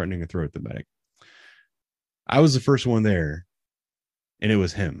brick threatening to throw at the medic. I was the first one there and it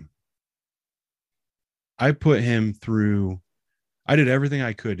was him. I did everything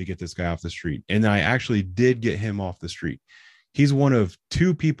I could to get this guy off the street. And I actually did get him off the street. He's one of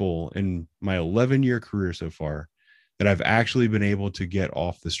two people in my 11-year career so far that I've actually been able to get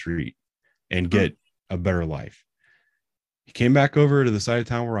off the street and get a better life. He came back over to the side of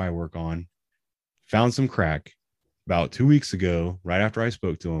town where I work on, found some crack about 2 weeks ago, right after I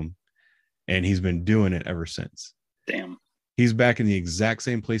spoke to him, and he's been doing it ever since. Damn. He's back in the exact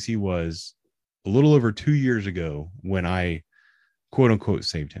same place he was a little over 2 years ago when I, quote unquote,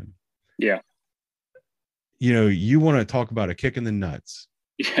 saved him. Yeah. You want to talk about a kick in the nuts.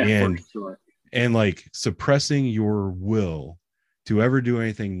 Yeah, for sure. And like suppressing your will to ever do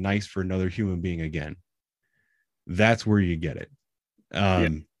anything nice for another human being again. That's where you get it.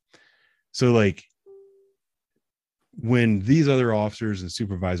 So like when these other officers and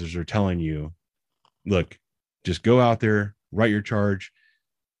supervisors are telling you, look, just go out there, write your charge,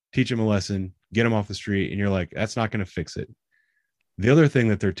 teach them a lesson, get them off the street. And you're like, that's not going to fix it. The other thing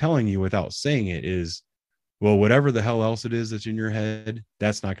that they're telling you without saying it is, well, whatever the hell else it is that's in your head,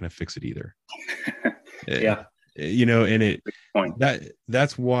 that's not going to fix it either. Yeah. And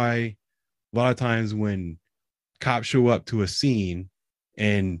that's why a lot of times when cops show up to a scene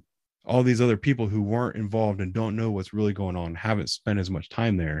and all these other people who weren't involved and don't know what's really going on, haven't spent as much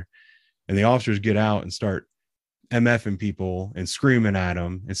time there, and the officers get out and start MFing people and screaming at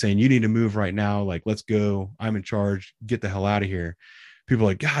them and saying, you need to move right now. Like, let's go. I'm in charge. Get the hell out of here. People are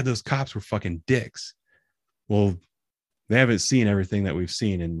like, God, those cops were fucking dicks. Well, they haven't seen everything that we've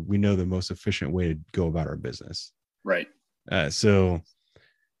seen, and we know the most efficient way to go about our business. Right. So,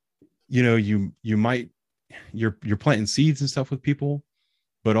 you're planting seeds and stuff with people,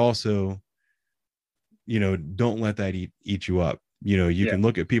 but also, don't let that eat you up. You can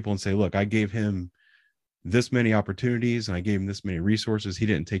look at people and say, look, I gave him this many opportunities and I gave him this many resources. He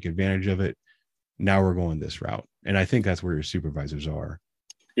didn't take advantage of it. Now we're going this route. And I think that's where your supervisors are.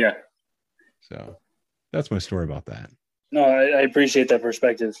 Yeah. So that's my story about that. No, I appreciate that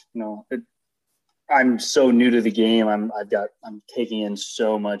perspective. I'm so new to the game. I'm taking in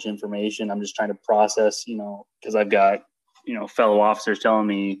so much information. I'm just trying to process, because I've got, fellow officers telling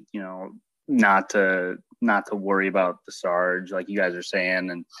me, not to worry about the Sarge, like you guys are saying.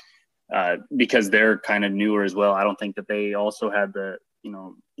 And because they're kind of newer as well, I don't think that they also had the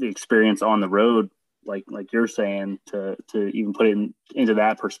experience on the road, like you're saying, to even put it into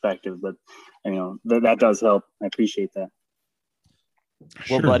that perspective. But, that does help. I appreciate that.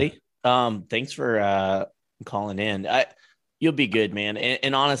 Well, Sure. buddy, thanks for calling in. You'll be good, man.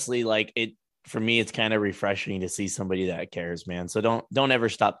 And honestly, like for me, it's kind of refreshing to see somebody that cares, man. So don't ever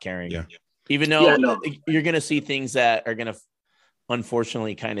stop caring. Yeah. Even though you're going to see things that are going to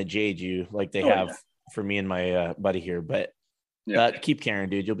unfortunately kind of jade you like they have for me and my buddy here, but keep caring,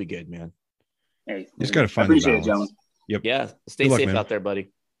 dude. You'll be good, man. Hey, You just got to I find the appreciate it, balance. gentlemen. Yep. Yeah. Stay Good luck, safe man. out there,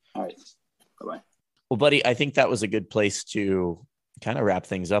 buddy. All right. Bye-bye. Well, buddy, I think that was a good place to kind of wrap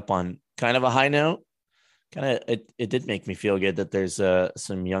things up on kind of a high note. It did make me feel good that there's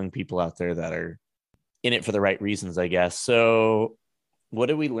some young people out there that are in it for the right reasons, I guess. So what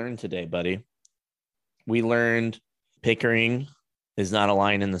did we learn today, buddy? We learned Pickering is not a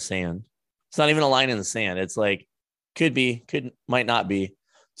line in the sand. It's not even a line in the sand. It's like might not be.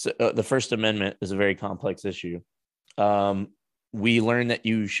 So the First Amendment is a very complex issue. We learned that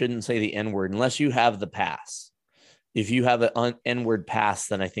you shouldn't say the N-word unless you have the pass. If you have an N-word pass,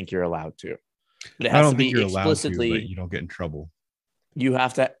 then I think you're allowed to. But it I has don't to be think you're allowed to, explicitly. but you don't get in trouble. You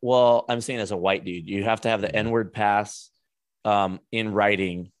have to. Well, I'm saying as a white dude, you have to have the N-word pass in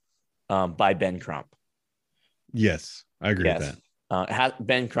writing by Ben Crump. Yes, I agree with that.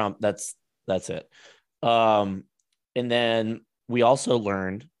 Ben Crump. That's it. And then we also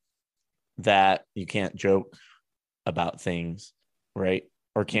learned that you can't joke about things, right?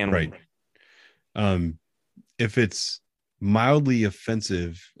 Or can Right. we? If it's mildly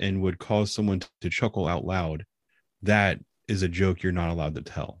offensive and would cause someone to chuckle out loud, that is a joke you're not allowed to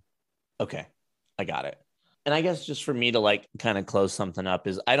tell. Okay, I got it. And I guess just for me to like kind of close something up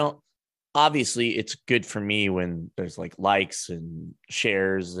is obviously it's good for me when there's like likes and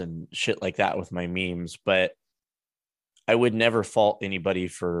shares and shit like that with my memes, but I would never fault anybody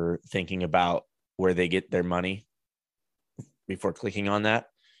for thinking about where they get their money before clicking on that.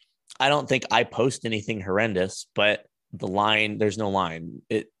 I don't think I post anything horrendous, but there's no line.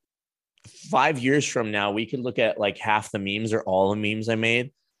 5 years from now, we could look at like half the memes or all the memes I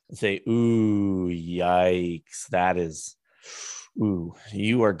made and say, ooh, yikes. That is, ooh,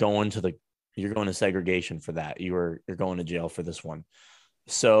 you're going to segregation for that. You're going to jail for this one.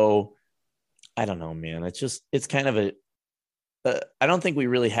 So I don't know, man. It's kind of I don't think we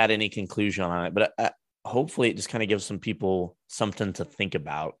really had any conclusion on it, but hopefully it just kind of gives some people something to think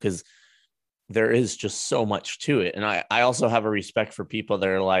about, because there is just so much to it. And I also have a respect for people that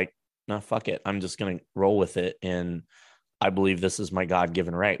are like, no, fuck it. I'm just going to roll with it. And I believe this is my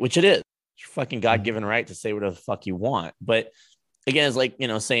God-given right, which it is. It's your fucking God-given right to say whatever the fuck you want. But again, it's like,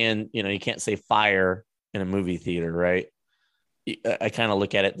 saying, you can't say fire in a movie theater, right? I kind of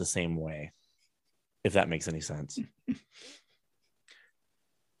look at it the same way, if that makes any sense.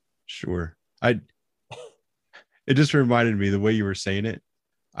 Sure. It just reminded me the way you were saying it.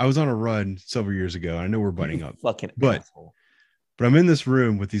 I was on a run several years ago. I know we're butting up, Fucking but asshole. I'm in this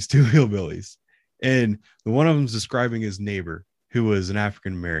room with these two hillbillies, and the one of them's describing his neighbor who was an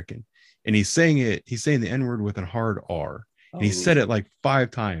African American, and he's saying the N-word with a hard R, and he said it like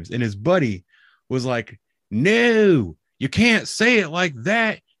 5 times, and his buddy was like, "No, you can't say it like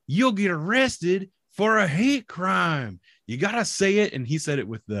that. You'll get arrested for a hate crime. You gotta say it." And he said it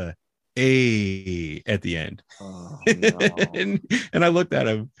with the A at the end. Oh, no. and I looked at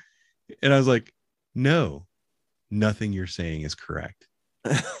him and I was like, no, nothing you're saying is correct.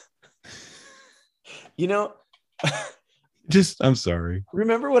 I'm sorry.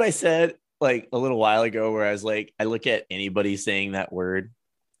 Remember what I said like a little while ago, where I was like, I look at anybody saying that word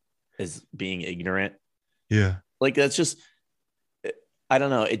as being ignorant. Yeah. Like, that's just, I don't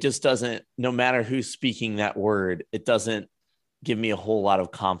know. It just doesn't, no matter who's speaking that word, it doesn't give me a whole lot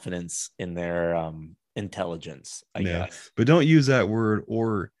of confidence in their intelligence, I guess. But don't use that word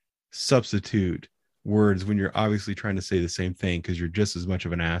or substitute words when you're obviously trying to say the same thing, because you're just as much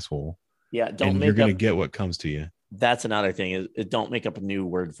of an asshole. Yeah, you're going to get what comes to you. That's another thing, is don't make up a new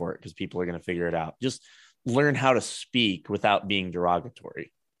word for it, because people are going to figure it out. Just learn how to speak without being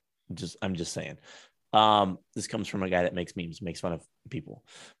derogatory. I'm just saying. This comes from a guy that makes memes, makes fun of people.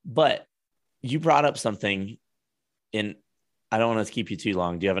 But you brought up something, and I don't want to keep you too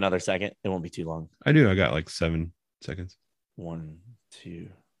long. Do you have another second? It won't be too long. I do. I got like 7 seconds. 1, 2, 3.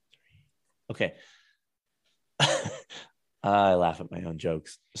 Okay. I laugh at my own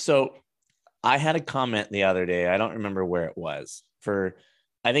jokes. So I had a comment the other day. I don't remember where it was. I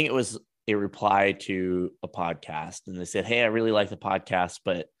think it was a reply to a podcast. And they said, hey, I really like the podcast,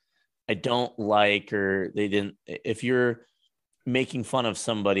 but I don't like, or they didn't, if you're making fun of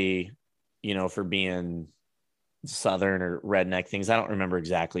somebody, for being Southern or redneck things, I don't remember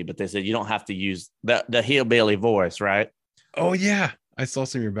exactly, but they said you don't have to use the hillbilly voice, right? Oh yeah, I saw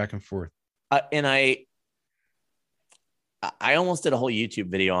some of your back and forth. And I almost did a whole YouTube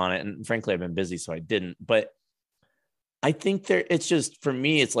video on it, and frankly, I've been busy, so I didn't. But I think it's just, for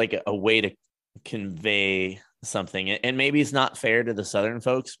me, it's like a way to convey something, and maybe it's not fair to the Southern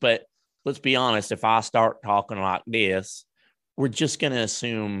folks, but let's be honest. If I start talking like this, we're just going to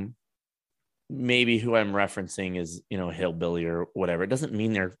assume maybe who I'm referencing is, a hillbilly or whatever. It doesn't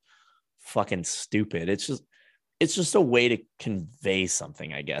mean they're fucking stupid. It's just a way to convey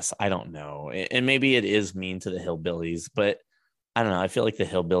something, I guess. I don't know. And maybe it is mean to the hillbillies, but I don't know. I feel like the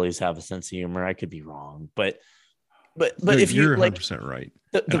hillbillies have a sense of humor. I could be wrong, but if you're you like 100% right.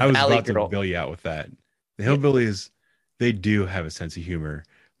 the And I was Valley about Girl, to bail you out with that. The Yeah. hillbillies, they do have a sense of humor.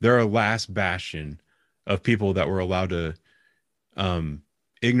 They're a last bastion of people that were allowed to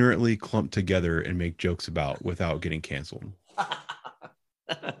ignorantly clump together and make jokes about without getting canceled.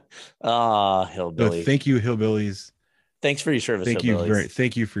 So hillbilly. thank you, hillbillies. Thanks for your service. Thank you hillbillies.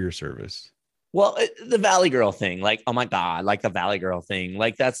 thank you for your service. Well, the Valley Girl thing, like, oh my God, like the Valley Girl thing,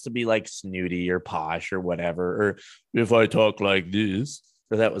 like that's to be like snooty or posh or whatever. Or if I talk like this,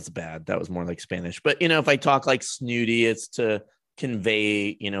 or that was bad. That was more like Spanish. But, if I talk like snooty, it's to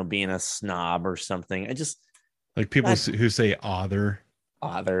convey, being a snob or something. I just, Like people who say other.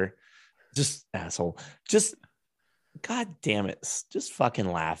 Just asshole. Just, God damn it. Just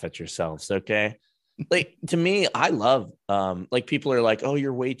fucking laugh at yourselves. Okay. Like, to me, I love like people are like, oh,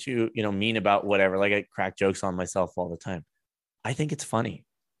 you're way too mean about whatever. Like, I crack jokes on myself all the time. I think it's funny.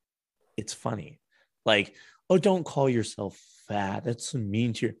 Like, oh, don't call yourself fat, that's so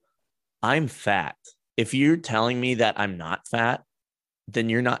mean to you. I'm fat. If you're telling me that I'm not fat, then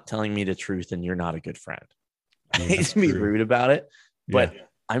you're not telling me the truth and you're not a good friend. I hate to be rude about it, but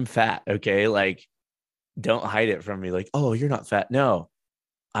I'm fat. Okay, like, don't hide it from me. Like, oh, you're not fat. No,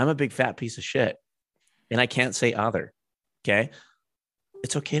 I'm a big fat piece of shit. And I can't say other. Okay.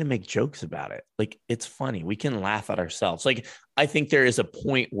 It's okay to make jokes about it. Like, it's funny. We can laugh at ourselves. Like, I think there is a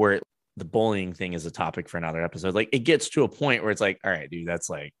point where the bullying thing is a topic for another episode. Like, it gets to a point where it's like, all right, dude, that's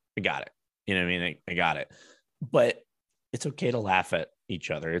like, I got it. You know what I mean? I got it. But it's okay to laugh at each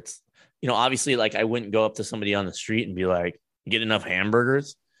other. It's, obviously, like, I wouldn't go up to somebody on the street and be like, get enough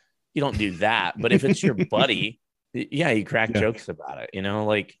hamburgers. You don't do that. But if it's your buddy, yeah, you crack jokes about it,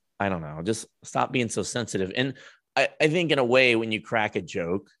 like, I don't know, just stop being so sensitive. And I think in a way, when you crack a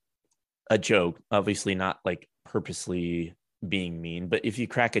joke, obviously not like purposely being mean, but if you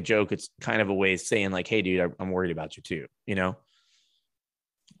crack a joke, it's kind of a way of saying like, hey, dude, I'm worried about you too,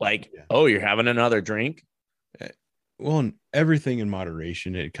 like, oh, you're having another drink. Well, everything in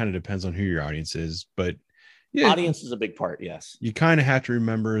moderation. It kind of depends on who your audience is, but audience is a big part. Yes. You kind of have to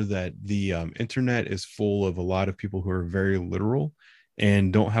remember that the internet is full of a lot of people who are very literal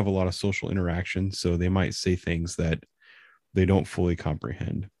and don't have a lot of social interaction. So they might say things that they don't fully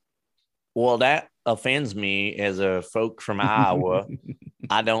comprehend. Well, that offends me as a folk from Iowa.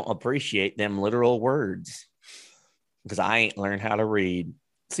 I don't appreciate them literal words because I ain't learned how to read.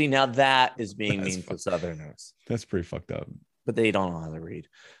 See, now that is being mean to Southerners. That's pretty fucked up. But they don't know how to read.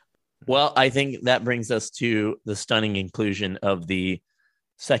 Well, I think that brings us to the stunning inclusion of the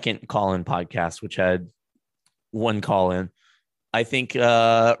second call-in podcast, which had one call-in. I think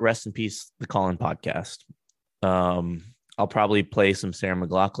rest in peace, the call-in podcast. I'll probably play some Sarah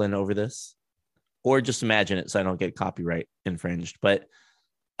McLachlan over this, or just imagine it so I don't get copyright infringed. But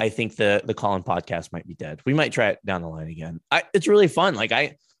I think the call-in podcast might be dead. We might try it down the line again. It's really fun. Like,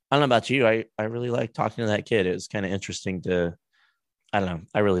 I don't know about you. I really like talking to that kid. It was kind of interesting to, I don't know.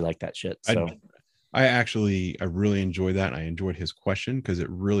 I really like that shit. So I really enjoyed that. And I enjoyed his question because it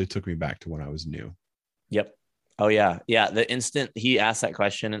really took me back to when I was new. Yep. Oh yeah. Yeah. The instant he asked that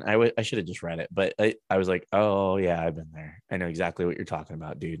question, and I should have just read it, but I was like, oh yeah, I've been there. I know exactly what you're talking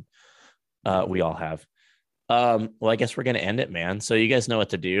about, dude. We all have. Well, I guess we're going to end it, man. So you guys know what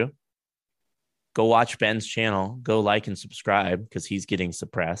to do. Go watch Ben's channel, go like and subscribe because he's getting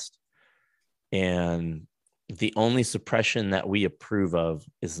suppressed. And the only suppression that we approve of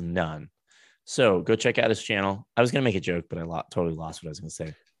is none. So go check out his channel. I was going to make a joke, but I totally lost what I was going to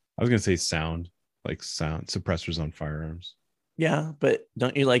say. I was going to say sound suppressors on firearms. Yeah, but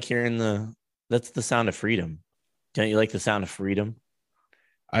don't you like hearing that's the sound of freedom? Don't you like the sound of freedom?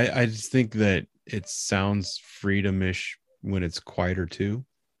 I just think that it sounds freedom-ish when it's quieter too.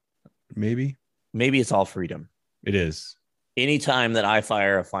 Maybe it's all freedom. It is. Anytime that I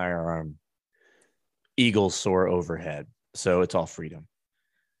fire a firearm, eagles soar overhead. So it's all freedom.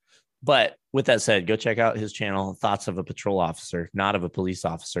 But with that said, go check out his channel, Thoughts of a Patrol Officer, not of a Police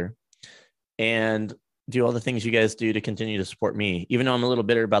Officer, and do all the things you guys do to continue to support me. Even though I'm a little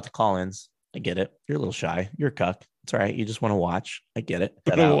bitter about the call-ins, I get it. You're a little shy. You're a cuck. It's all right. You just want to watch. I get it.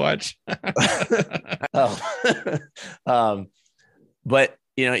 Watch. But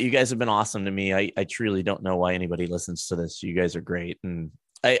you guys have been awesome to me. I truly don't know why anybody listens to this. You guys are great. And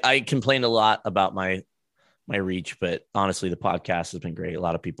I complained a lot about my reach, but honestly, the podcast has been great. A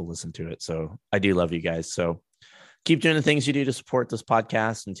lot of people listen to it. So I do love you guys. So keep doing the things you do to support this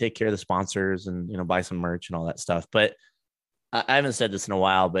podcast and take care of the sponsors and, buy some merch and all that stuff. But I haven't said this in a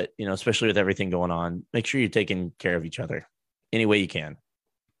while, but especially with everything going on, make sure you're taking care of each other any way you can,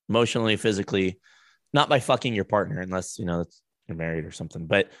 emotionally, physically, not by fucking your partner unless you're married or something,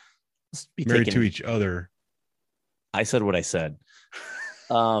 but just be Married taking, to each other. I said what I said.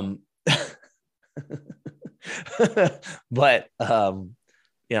 But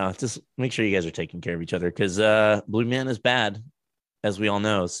just make sure you guys are taking care of each other, because Blue Man is bad, as we all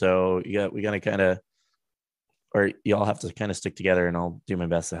know. So we gotta kind of, or y'all have to kind of stick together, and I'll do my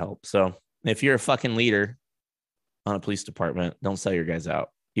best to help. So if you're a fucking leader on a police department, don't sell your guys out,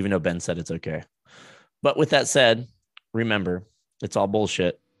 even though Ben said it's okay. But with that said, remember, it's all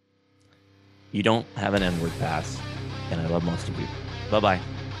bullshit. You don't have an N-word pass, and I love most of you. Bye-bye.